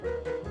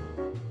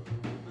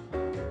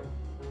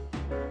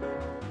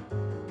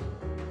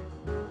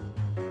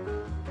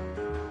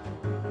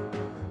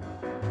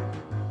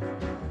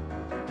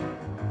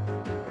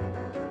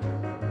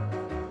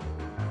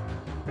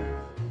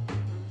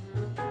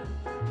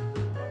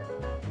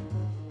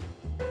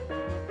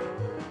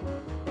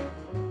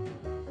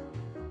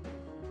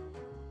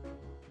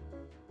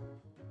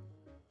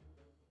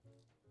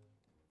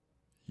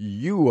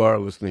You are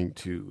listening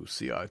to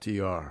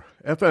CITR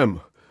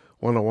FM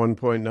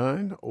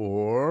 101.9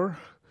 or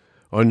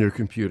on your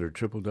computer,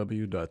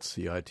 www.citr.ca.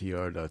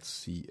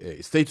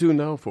 Stay tuned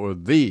now for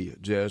The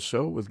Jazz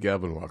Show with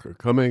Gavin Walker,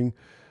 coming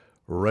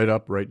right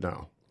up right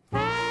now.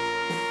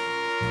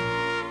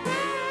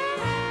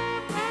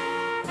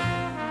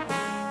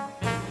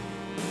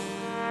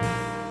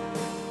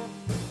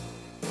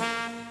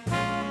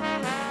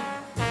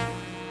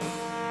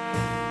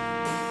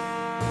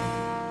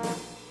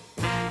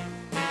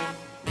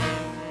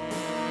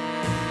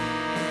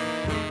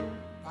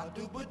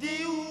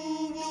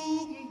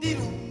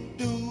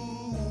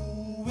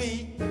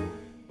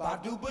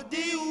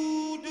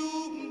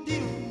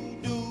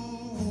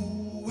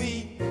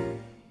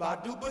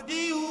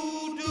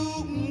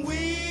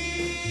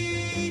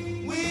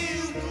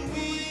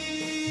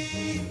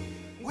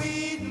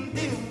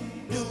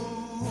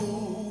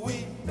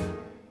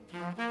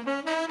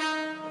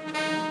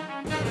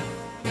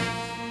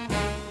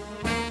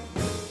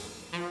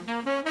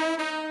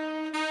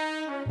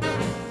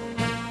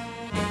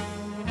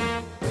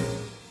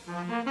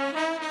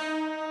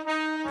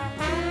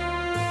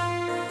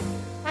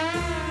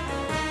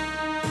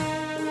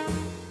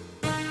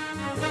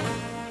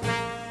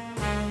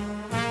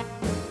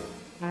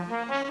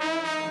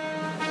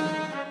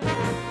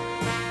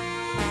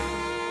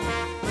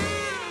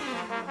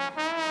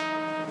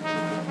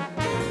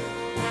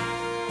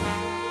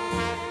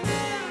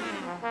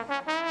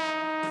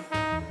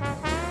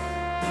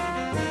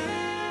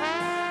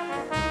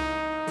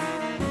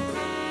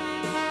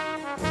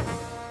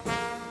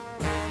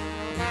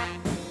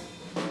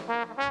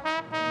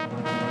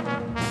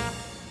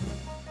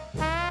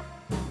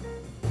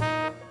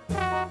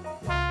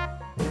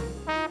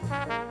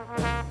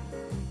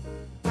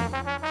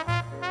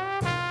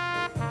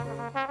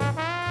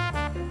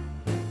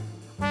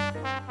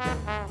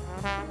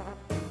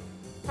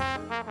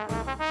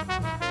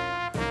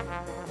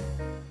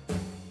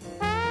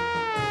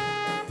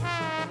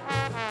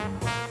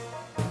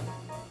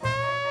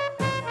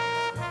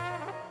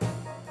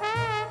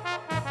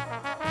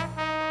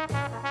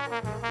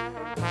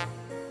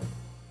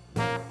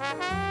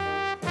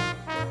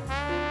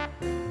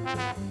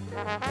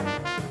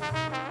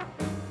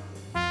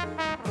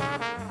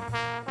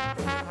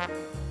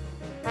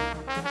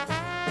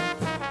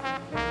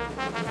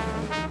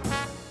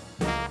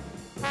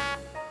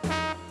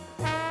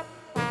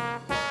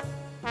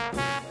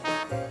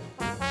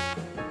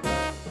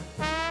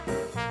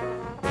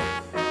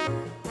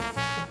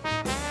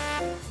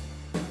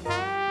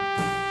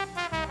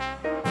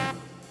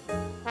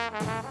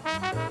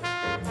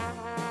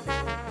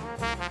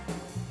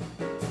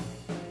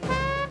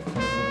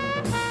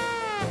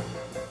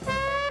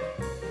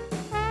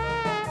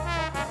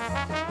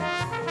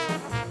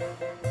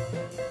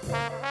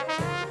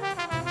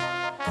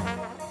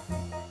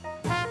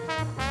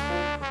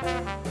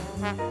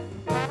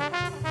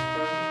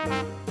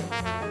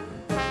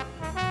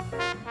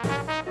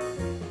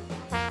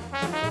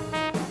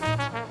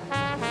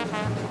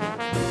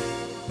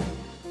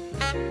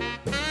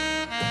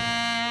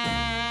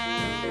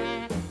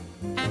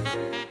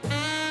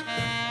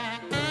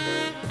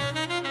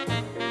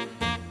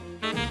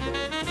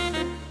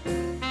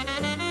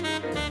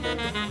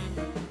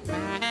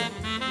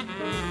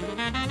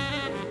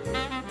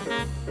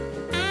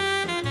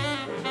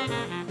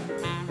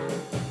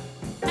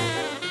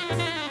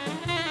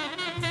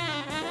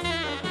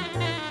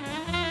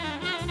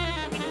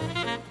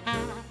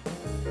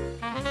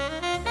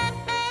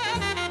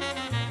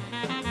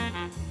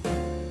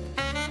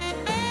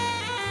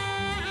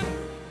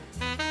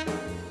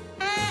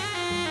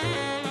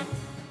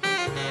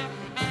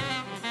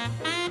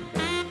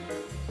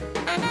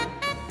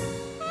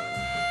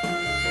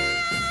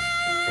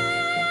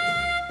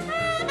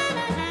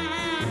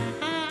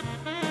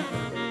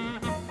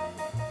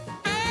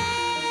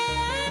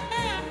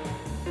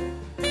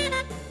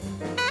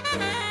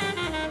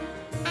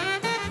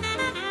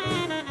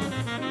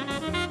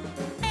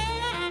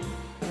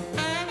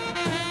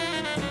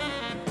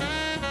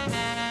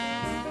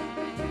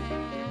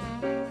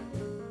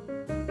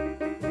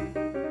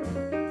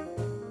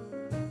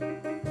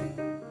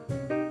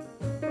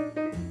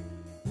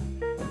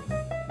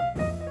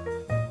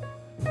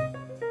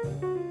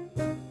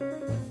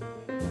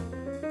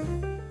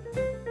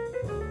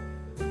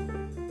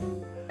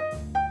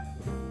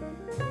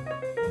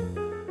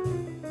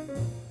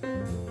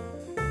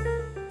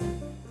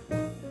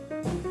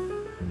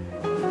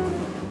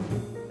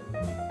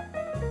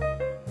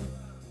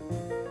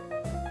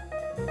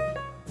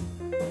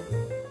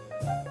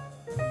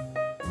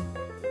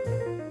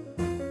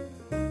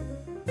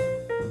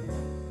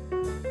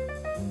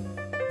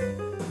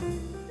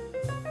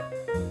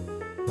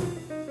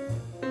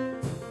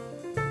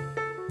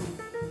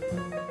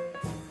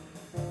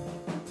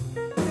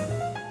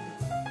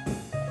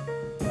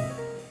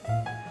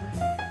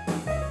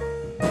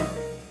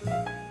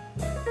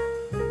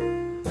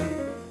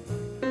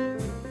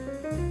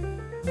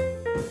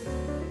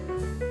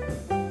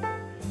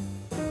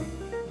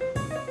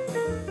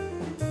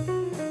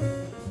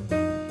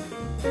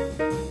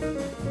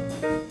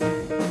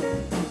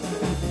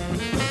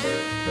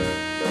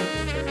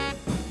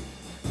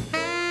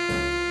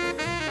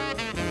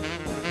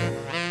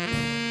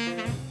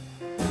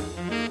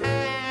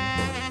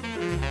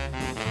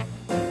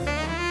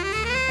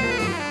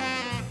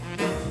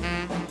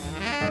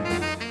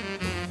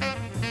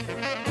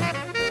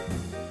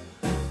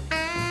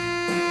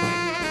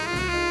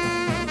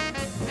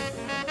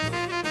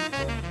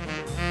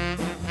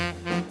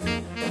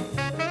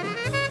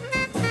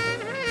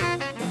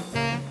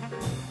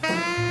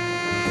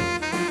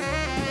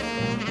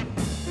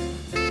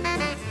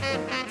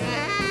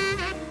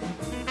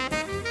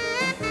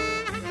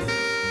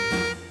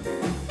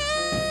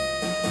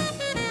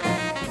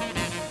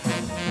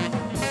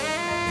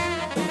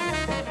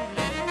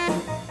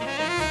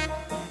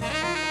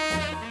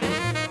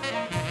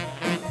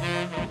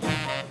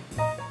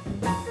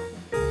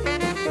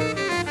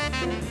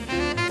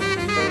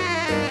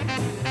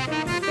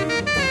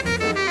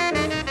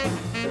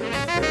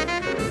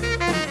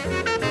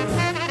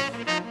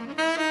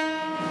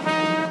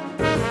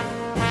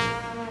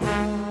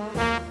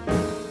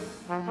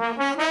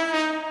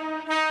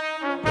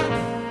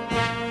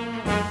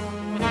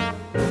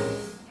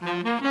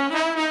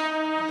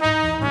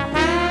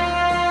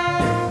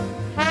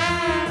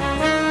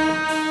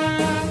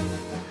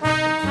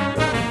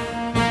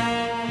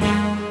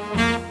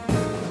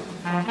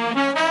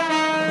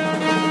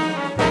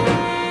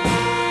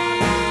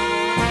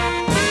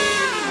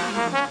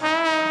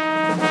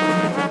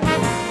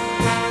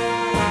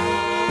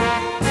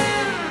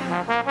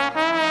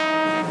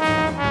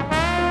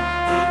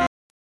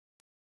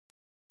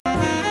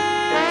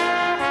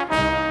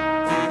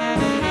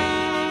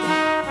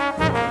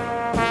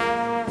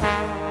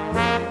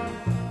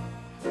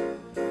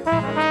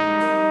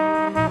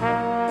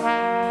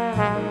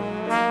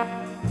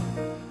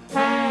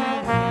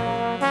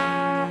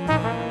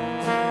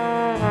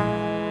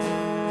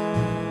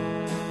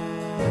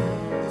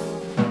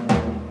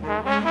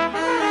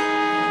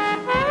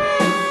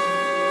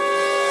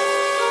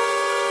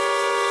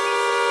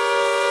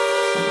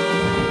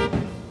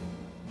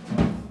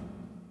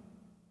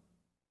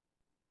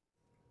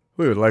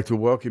 We would like to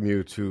welcome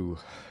you to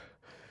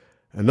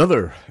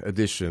another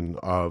edition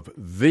of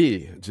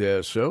The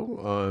Jazz Show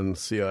on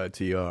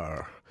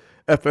CITR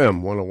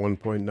FM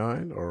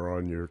 101.9 or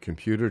on your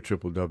computer,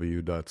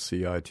 www.citr.ca.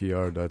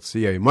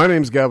 My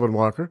name's Gavin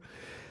Walker,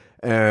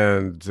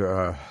 and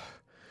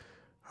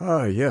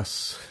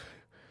yes,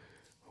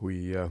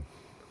 we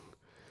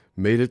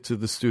made it to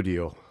the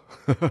studio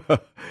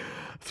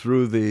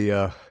through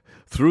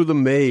the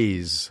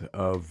maze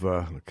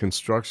of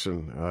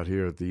construction out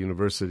here at the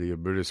University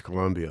of British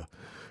Columbia.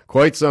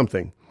 Quite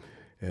something,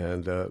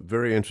 and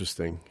very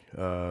interesting.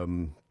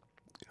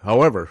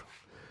 However,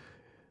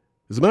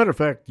 as a matter of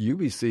fact,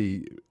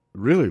 UBC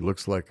really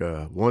looks like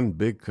one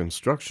big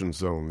construction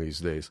zone these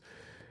days,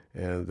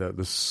 and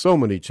there's so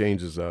many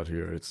changes out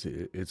here.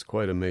 It's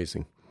quite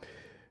amazing.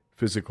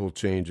 Physical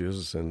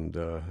changes and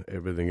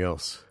everything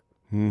else.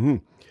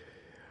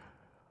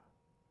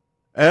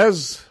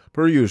 As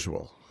per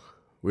usual,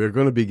 we're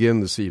going to begin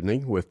this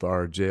evening with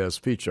our jazz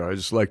feature. I'd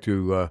just like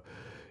to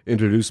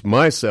introduce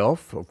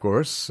myself, of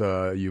course.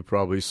 You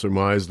probably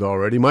surmised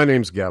already. My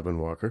name's Gavin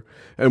Walker,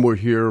 and we're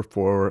here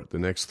for the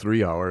next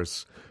 3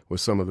 hours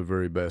with some of the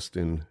very best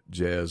in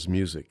jazz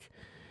music.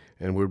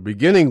 And we're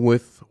beginning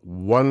with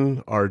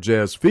our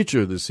jazz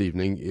feature this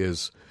evening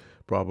is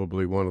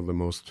probably one of the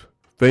most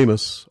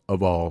famous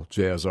of all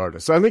jazz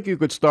artists. I think you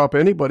could stop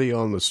anybody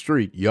on the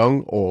street,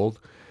 young,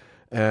 old,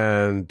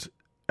 and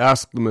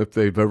ask them if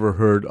they've ever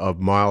heard of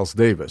Miles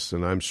Davis,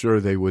 and I'm sure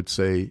they would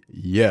say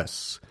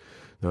yes.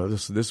 Now,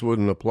 this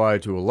wouldn't apply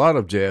to a lot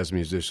of jazz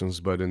musicians,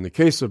 but in the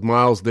case of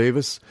Miles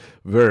Davis,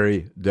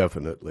 very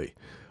definitely.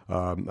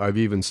 I've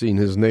even seen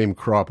his name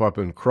crop up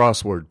in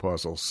crossword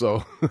puzzles,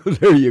 so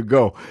there you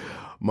go.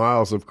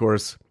 Miles, of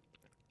course.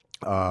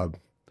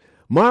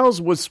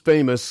 Miles was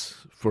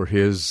famous for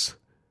his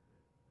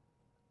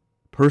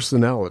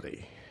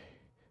personality,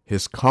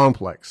 his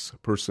complex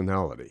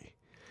personality.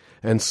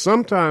 And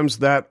sometimes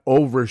that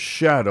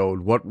overshadowed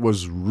what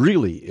was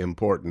really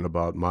important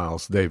about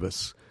Miles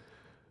Davis,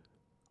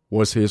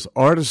 was his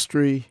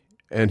artistry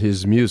and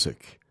his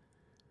music.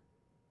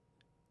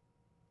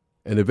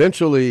 And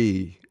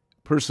eventually,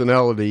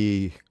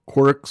 personality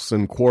quirks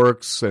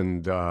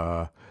and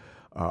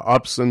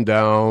ups and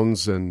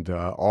downs and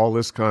all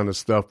this kind of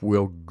stuff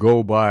will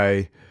go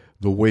by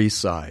the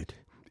wayside.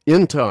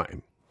 In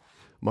time,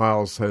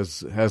 Miles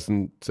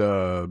hasn't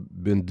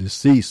been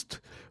deceased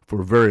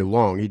for very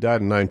long. He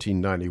died in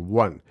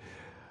 1991.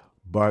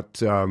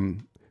 But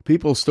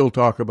people still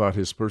talk about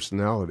his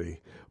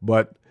personality.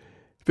 But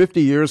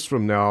 50 years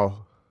from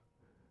now,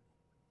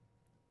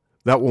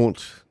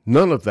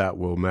 none of that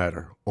will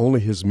matter. Only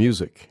his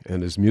music,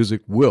 and his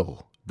music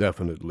will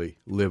definitely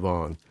live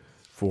on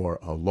for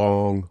a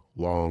long,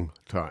 long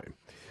time.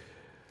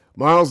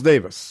 Miles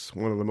Davis,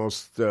 one of the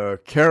most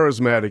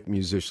charismatic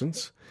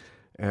musicians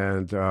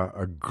and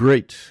a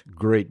great,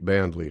 great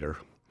band leader.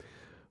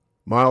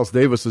 Miles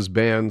Davis's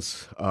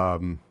bands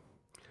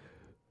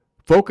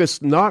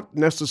focused not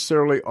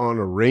necessarily on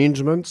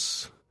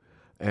arrangements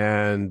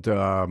and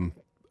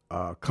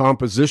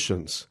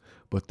compositions,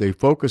 but they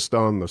focused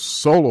on the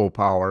solo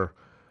power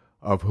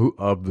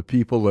of the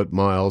people that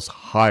Miles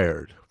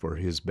hired for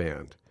his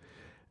band.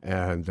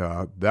 And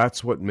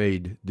that's what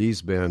made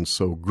these bands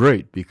so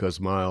great,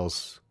 because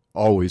Miles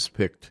always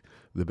picked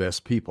the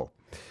best people.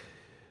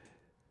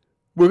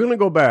 We're going to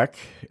go back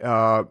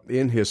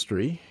in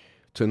history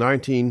to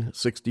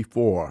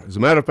 1964. As a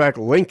matter of fact,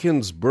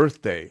 Lincoln's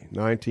birthday,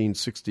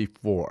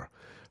 1964,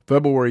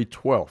 February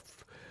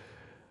 12th.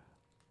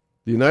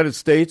 The United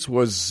States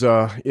was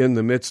in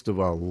the midst of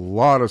a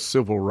lot of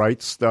civil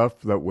rights stuff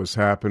that was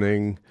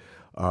happening.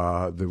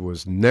 There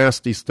was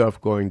nasty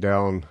stuff going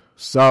down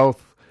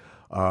south.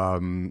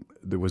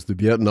 There was the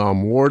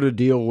Vietnam War to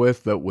deal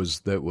with that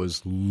was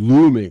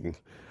looming.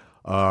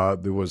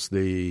 There was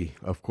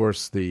of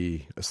course,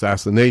 the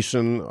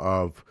assassination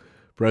of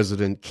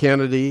President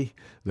Kennedy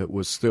that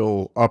was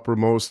still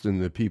uppermost in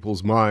the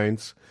people's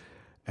minds,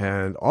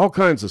 and all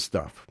kinds of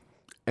stuff.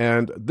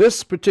 And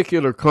this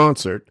particular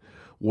concert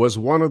was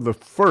one of the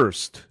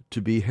first to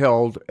be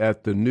held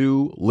at the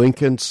new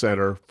Lincoln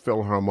Center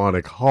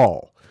Philharmonic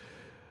Hall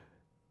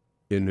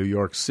in New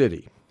York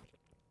City.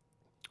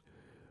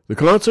 The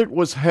concert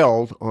was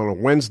held on a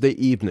Wednesday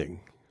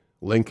evening,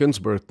 Lincoln's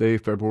birthday,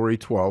 February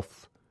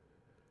 12th,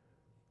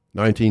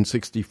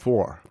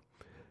 1964,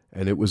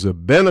 and it was a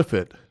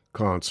benefit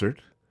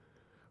concert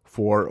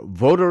for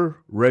voter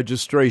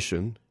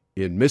registration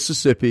in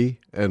Mississippi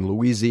and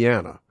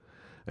Louisiana,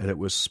 and it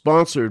was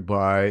sponsored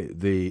by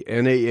the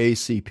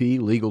NAACP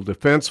Legal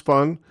Defense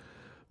Fund,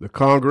 the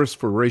Congress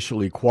for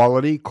Racial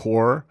Equality,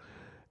 CORE,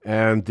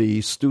 and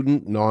the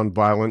Student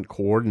Nonviolent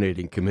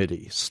Coordinating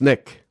Committee,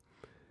 SNCC.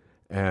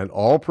 And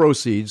all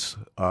proceeds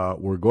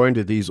were going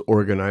to these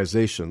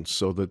organizations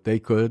so that they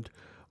could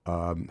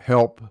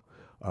help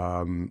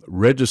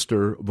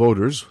register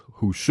voters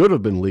who should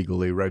have been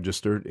legally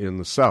registered in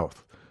the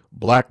South,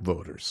 black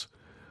voters.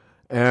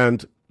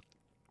 And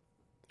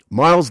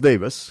Miles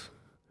Davis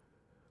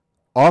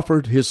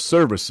offered his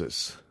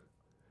services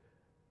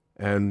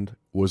and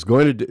was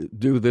going to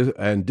do this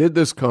and did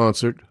this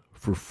concert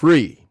for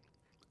free.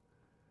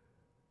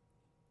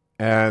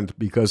 And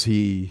because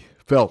he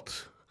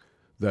felt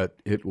that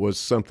it was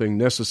something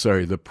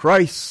necessary. The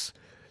price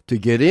to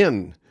get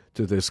in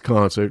to this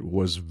concert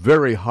was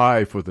very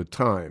high for the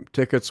time.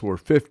 Tickets were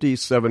 $50,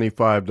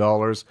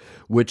 $75,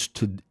 which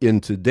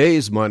in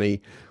today's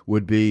money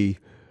would be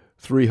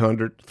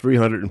 $300,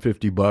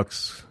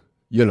 $350.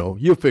 You know,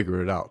 you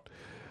figure it out.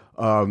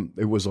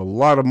 It was a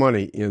lot of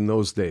money in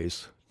those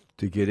days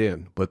to get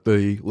in, but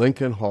the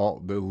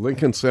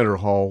Lincoln Center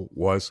Hall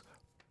was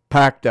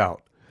packed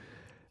out.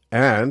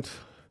 And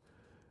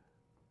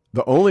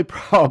the only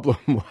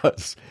problem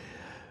was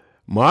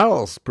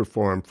Miles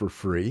performed for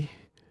free,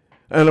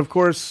 and of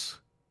course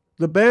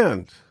the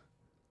band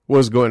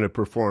was going to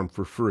perform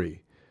for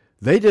free.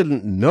 They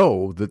didn't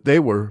know that they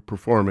were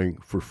performing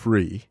for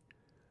free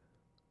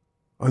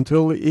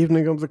until the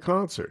evening of the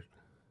concert.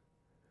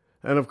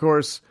 And of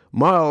course,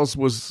 Miles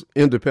was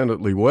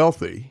independently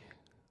wealthy.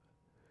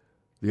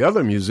 The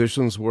other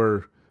musicians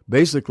were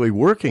basically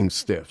working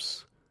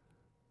stiffs.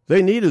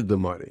 They needed the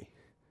money.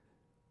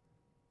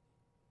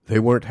 They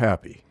weren't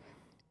happy.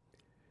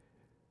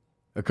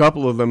 A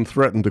couple of them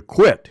threatened to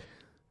quit.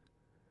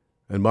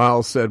 And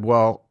Miles said,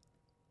 well,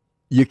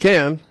 you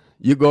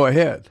go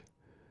ahead.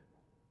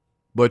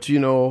 But, you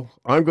know,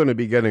 I'm going to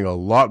be getting a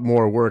lot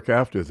more work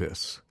after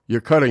this.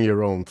 You're cutting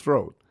your own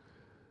throat.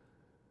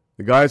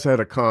 The guys had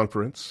a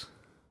conference.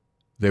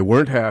 They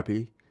weren't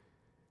happy,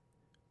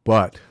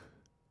 but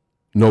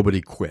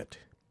nobody quit.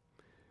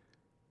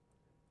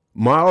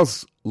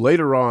 Miles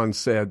later on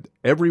said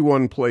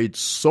everyone played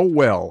so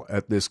well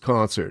at this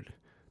concert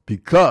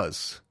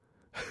because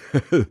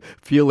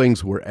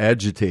feelings were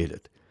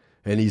agitated.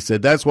 And he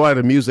said that's why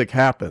the music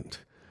happened.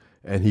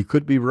 And he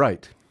could be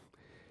right.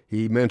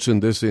 He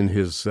mentioned this in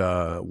his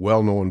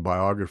well-known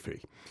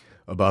biography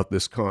about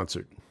this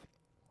concert.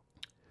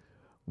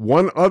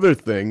 One other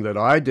thing that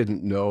I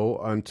didn't know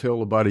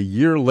until about a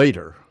year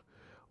later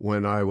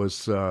when I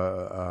was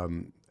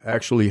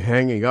actually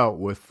hanging out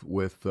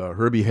with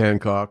Herbie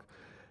Hancock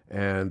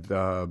and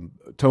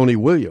Tony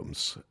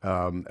Williams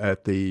at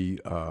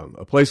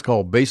a place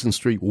called Basin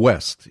Street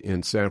West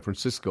in San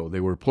Francisco.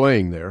 They were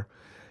playing there,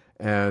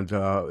 and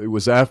it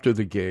was after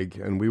the gig,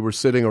 and we were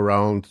sitting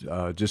around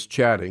just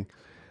chatting.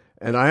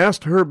 And I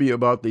asked Herbie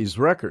about these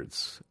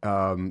records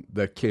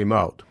that came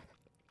out,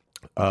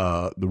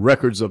 the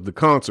records of the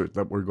concert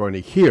that we're going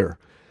to hear.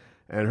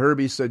 And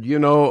Herbie said, you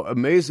know,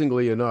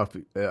 amazingly enough,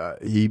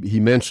 he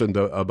mentioned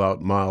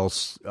about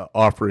Miles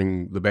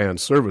offering the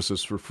band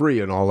services for free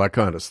and all that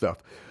kind of stuff.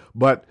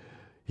 But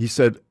he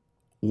said,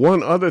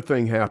 one other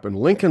thing happened.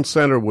 Lincoln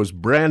Center was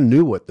brand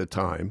new at the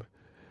time,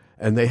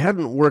 and they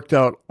hadn't worked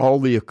out all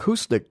the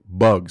acoustic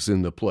bugs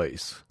in the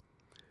place.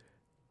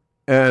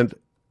 And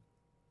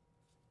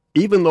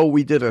even though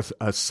we did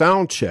a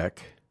sound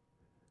check,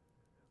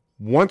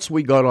 once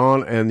we got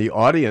on and the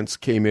audience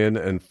came in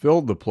and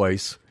filled the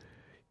place,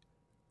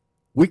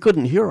 we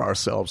couldn't hear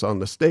ourselves on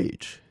the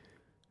stage.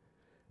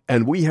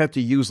 And we had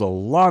to use a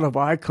lot of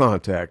eye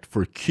contact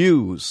for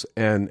cues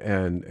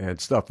and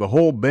stuff, the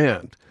whole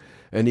band.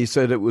 And he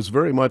said it was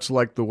very much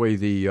like the way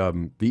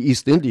the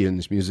East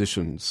Indians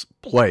musicians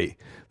play.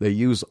 They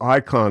use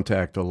eye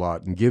contact a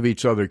lot and give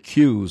each other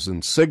cues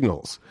and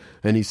signals.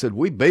 And he said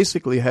we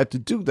basically had to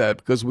do that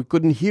because we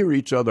couldn't hear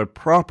each other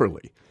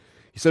properly.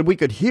 He said we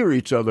could hear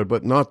each other,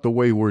 but not the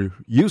way we're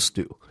used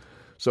to.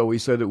 So he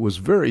said it was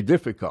very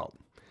difficult.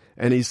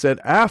 And he said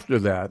after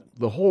that,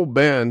 the whole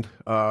band,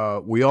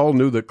 we all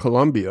knew that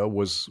Columbia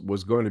was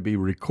going to be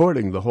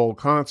recording the whole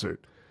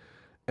concert.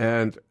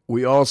 And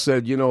we all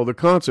said, you know, the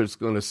concert's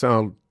going to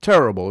sound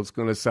terrible. It's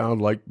going to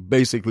sound like,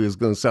 basically it's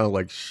going to sound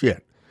like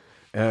shit.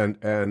 And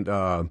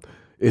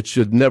it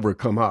should never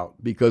come out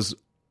because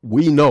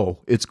we know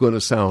it's going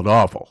to sound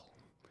awful.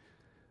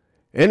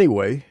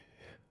 Anyway,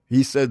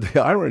 he said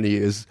the irony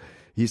is,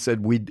 he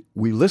said, we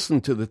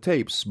listened to the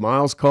tapes.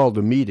 Miles called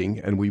a meeting,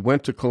 and we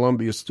went to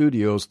Columbia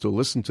Studios to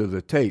listen to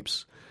the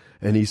tapes.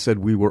 And he said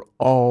we were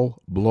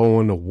all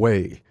blown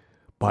away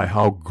by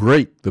how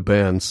great the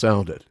band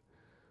sounded.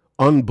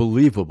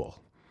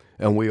 Unbelievable.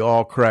 And we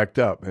all cracked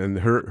up. And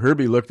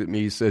Herbie looked at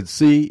me and said,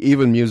 "See,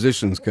 even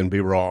musicians can be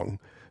wrong."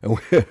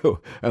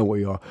 And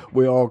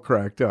we all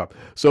cracked up.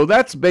 So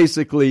that's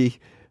basically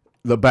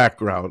the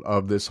background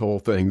of this whole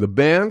thing. The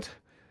band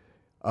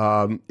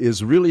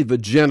is really the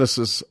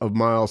genesis of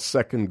Miles'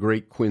 second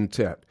great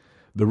quintet.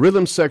 The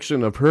rhythm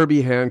section of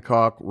Herbie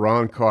Hancock,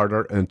 Ron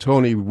Carter, and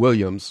Tony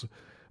Williams,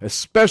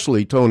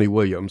 especially Tony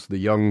Williams, the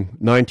young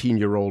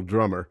 19-year-old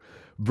drummer,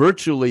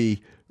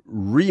 virtually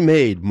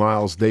remade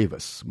Miles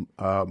Davis.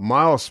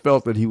 Miles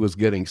felt that he was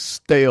getting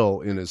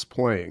stale in his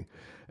playing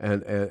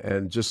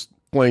and just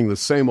playing the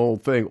same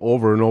old thing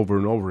over and over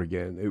and over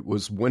again. It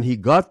was when he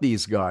got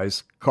these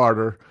guys,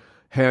 Carter,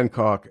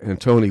 Hancock,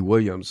 and Tony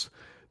Williams,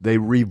 they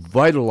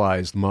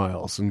revitalized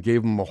Miles and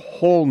gave him a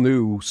whole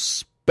new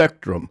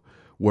spectrum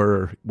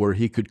where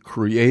he could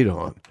create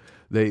on.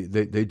 They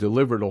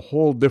delivered a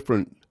whole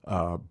different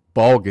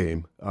ball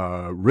game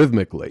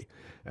rhythmically,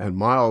 and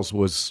Miles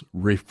was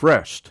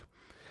refreshed.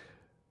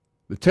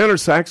 The tenor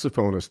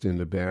saxophonist in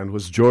the band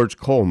was George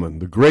Coleman,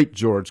 the great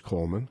George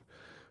Coleman,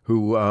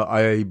 who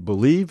I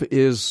believe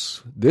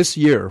is this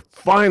year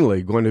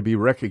finally going to be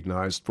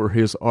recognized for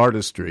his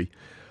artistry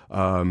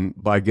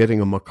by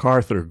getting a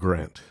MacArthur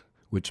grant,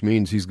 which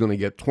means he's going to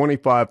get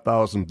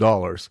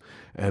 $25,000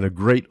 and a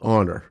great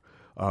honor,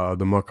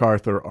 the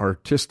MacArthur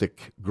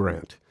Artistic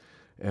Grant.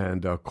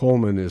 And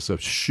Coleman is a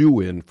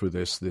shoo-in for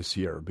this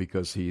year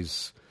because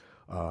he's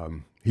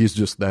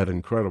just that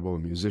incredible a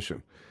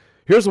musician.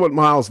 Here's what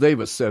Miles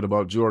Davis said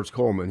about George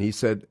Coleman. He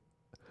said,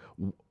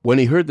 when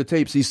he heard the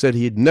tapes, he said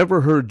he had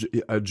never heard,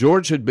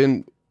 George had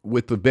been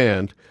with the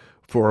band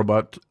for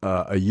about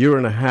a year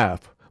and a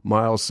half.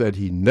 Miles said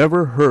he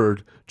never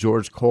heard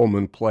George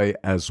Coleman play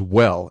as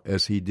well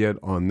as he did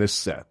on this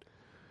set.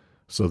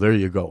 So there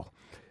you go.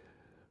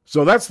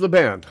 So that's the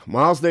band.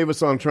 Miles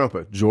Davis on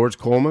trumpet, George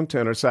Coleman,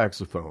 tenor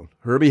saxophone,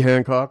 Herbie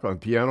Hancock on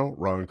piano,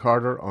 Ron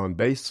Carter on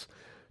bass,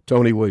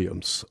 Tony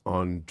Williams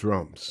on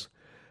drums.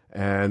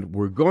 And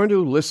we're going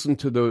to listen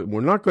to we're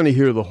not going to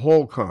hear the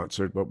whole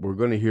concert, but we're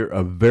going to hear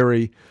a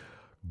very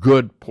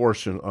good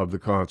portion of the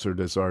concert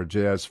as our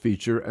jazz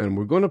feature, and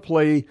we're going to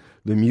play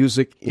the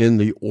music in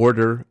the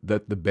order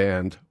that the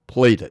band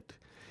played it.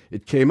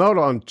 It came out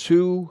on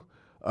two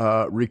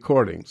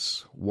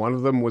recordings. One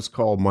of them was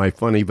called My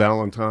Funny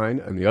Valentine,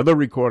 and the other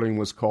recording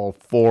was called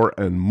Four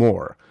and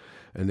More.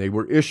 And they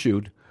were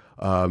issued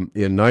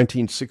in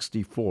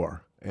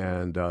 1964,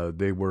 and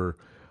they were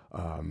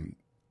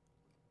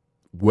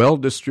well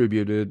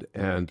distributed,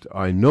 and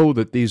I know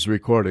that these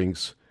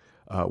recordings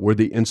were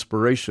the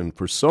inspiration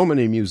for so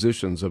many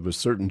musicians of a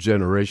certain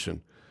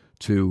generation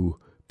to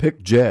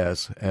pick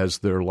jazz as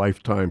their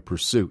lifetime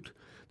pursuit.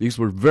 These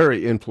were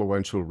very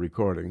influential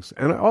recordings,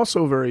 and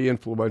also very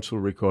influential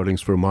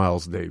recordings for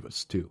Miles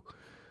Davis, too.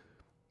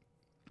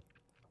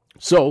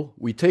 So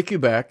we take you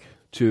back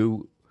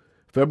to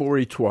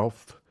February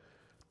 12th,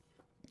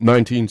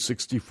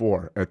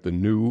 1964, at the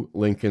New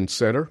Lincoln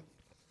Center.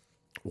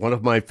 One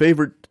of my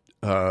favorite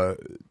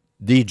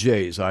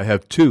DJs, I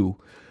have two.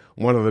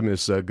 One of them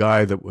is a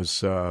guy that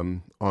was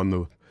in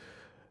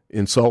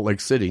Salt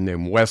Lake City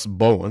named Wes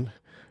Bowen,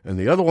 and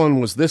the other one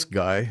was this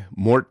guy,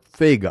 Mort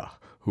Fega,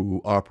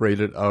 who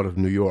operated out of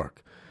New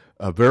York.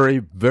 A very,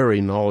 very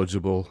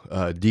knowledgeable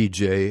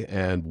DJ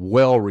and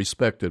well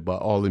respected by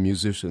all the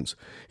musicians.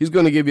 He's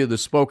going to give you the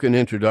spoken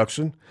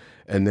introduction,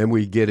 and then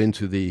we get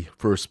into the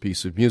first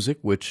piece of music,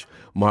 which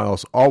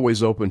Miles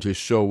always opened his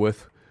show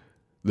with,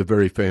 the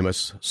very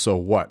famous So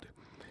What.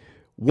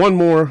 One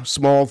more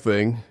small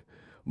thing.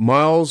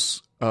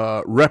 Miles'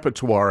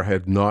 repertoire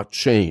had not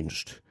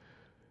changed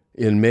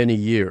in many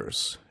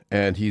years,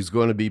 and he's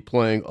going to be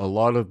playing a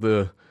lot of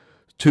the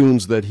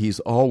tunes that he's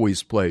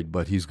always played,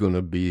 but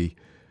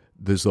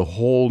there's a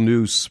whole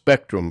new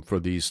spectrum for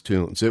these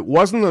tunes. It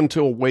wasn't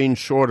until Wayne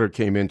Shorter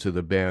came into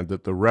the band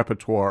that the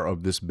repertoire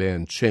of this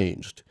band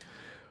changed.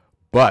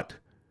 But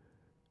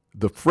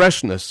the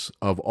freshness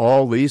of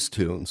all these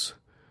tunes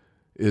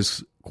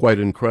is quite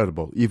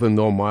incredible, even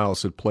though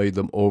Miles had played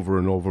them over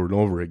and over and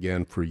over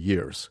again for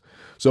years.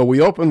 So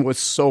we open with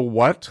So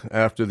What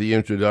after the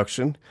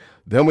introduction.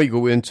 Then we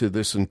go into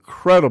this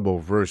incredible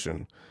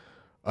version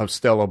of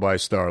Stella by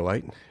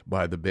Starlight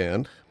by the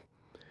band.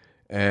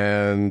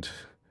 And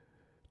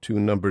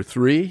tune number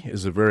 3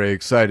 is a very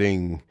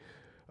exciting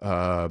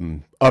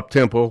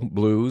up-tempo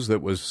blues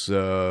that was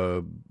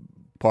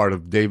part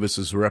of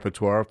Davis's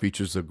repertoire.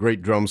 Features a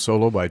great drum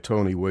solo by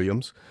Tony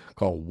Williams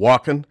called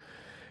Walkin'.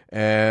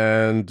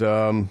 And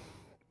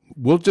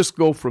we'll just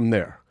go from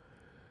there.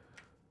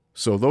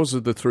 So those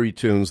are the 3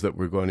 tunes that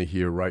we're going to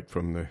hear right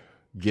from the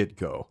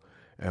get-go.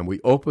 And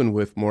we open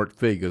with Mort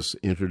Fega's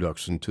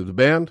introduction to the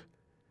band.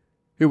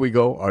 Here we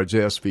go, our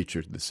jazz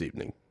feature this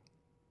evening.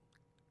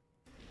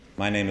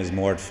 My name is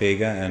Mort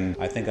Fega, and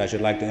I think I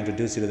should like to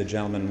introduce you to the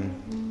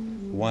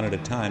gentlemen one at a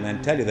time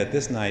and tell you that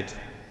this night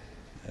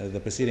the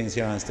proceedings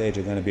here on stage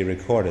are going to be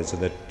recorded so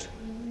that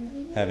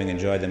having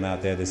enjoyed them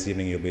out there this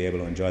evening, you'll be able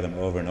to enjoy them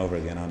over and over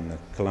again on the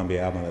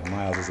Columbia album that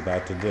Miles is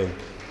about to do.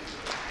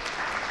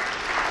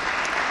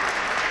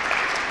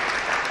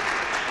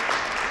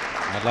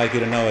 I'd like you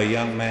to know a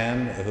young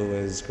man who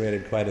has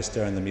created quite a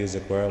stir in the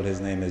music world.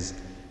 His name is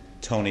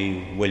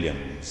Tony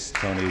Williams.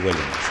 Tony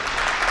Williams.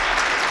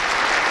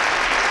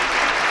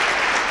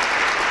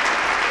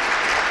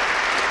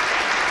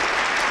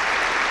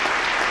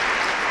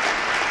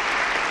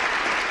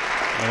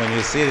 And when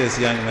you see this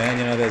young man,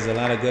 you know there's a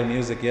lot of good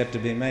music yet to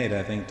be made.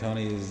 I think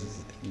Tony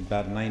is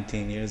about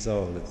 19 years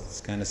old. It's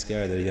kind of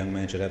scary that a young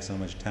man should have so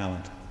much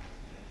talent.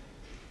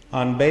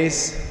 On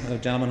bass, a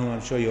gentleman whom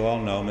I'm sure you all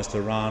know,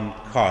 Mr. Ron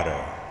Carter.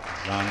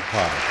 Ron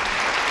Carter.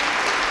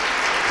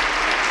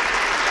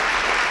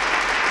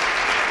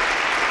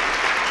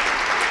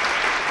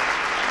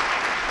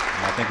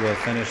 And I think we'll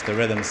finish the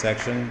rhythm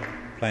section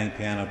playing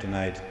piano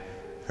tonight,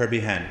 Herbie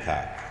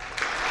Hancock.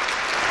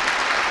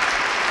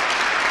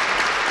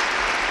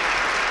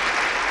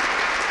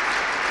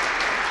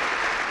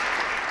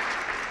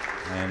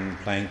 And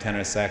playing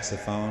tenor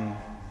saxophone,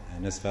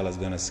 and this fellow's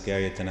going to scare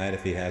you tonight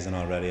if he hasn't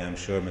already, I'm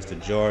sure, Mr.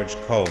 George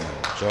Coleman.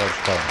 George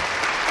Coleman.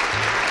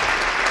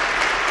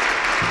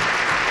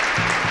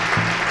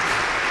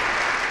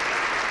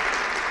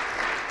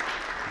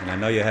 And I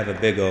know you have a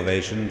big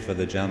ovation for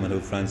the gentleman who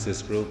fronts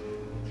this group,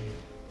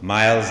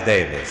 Miles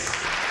Davis.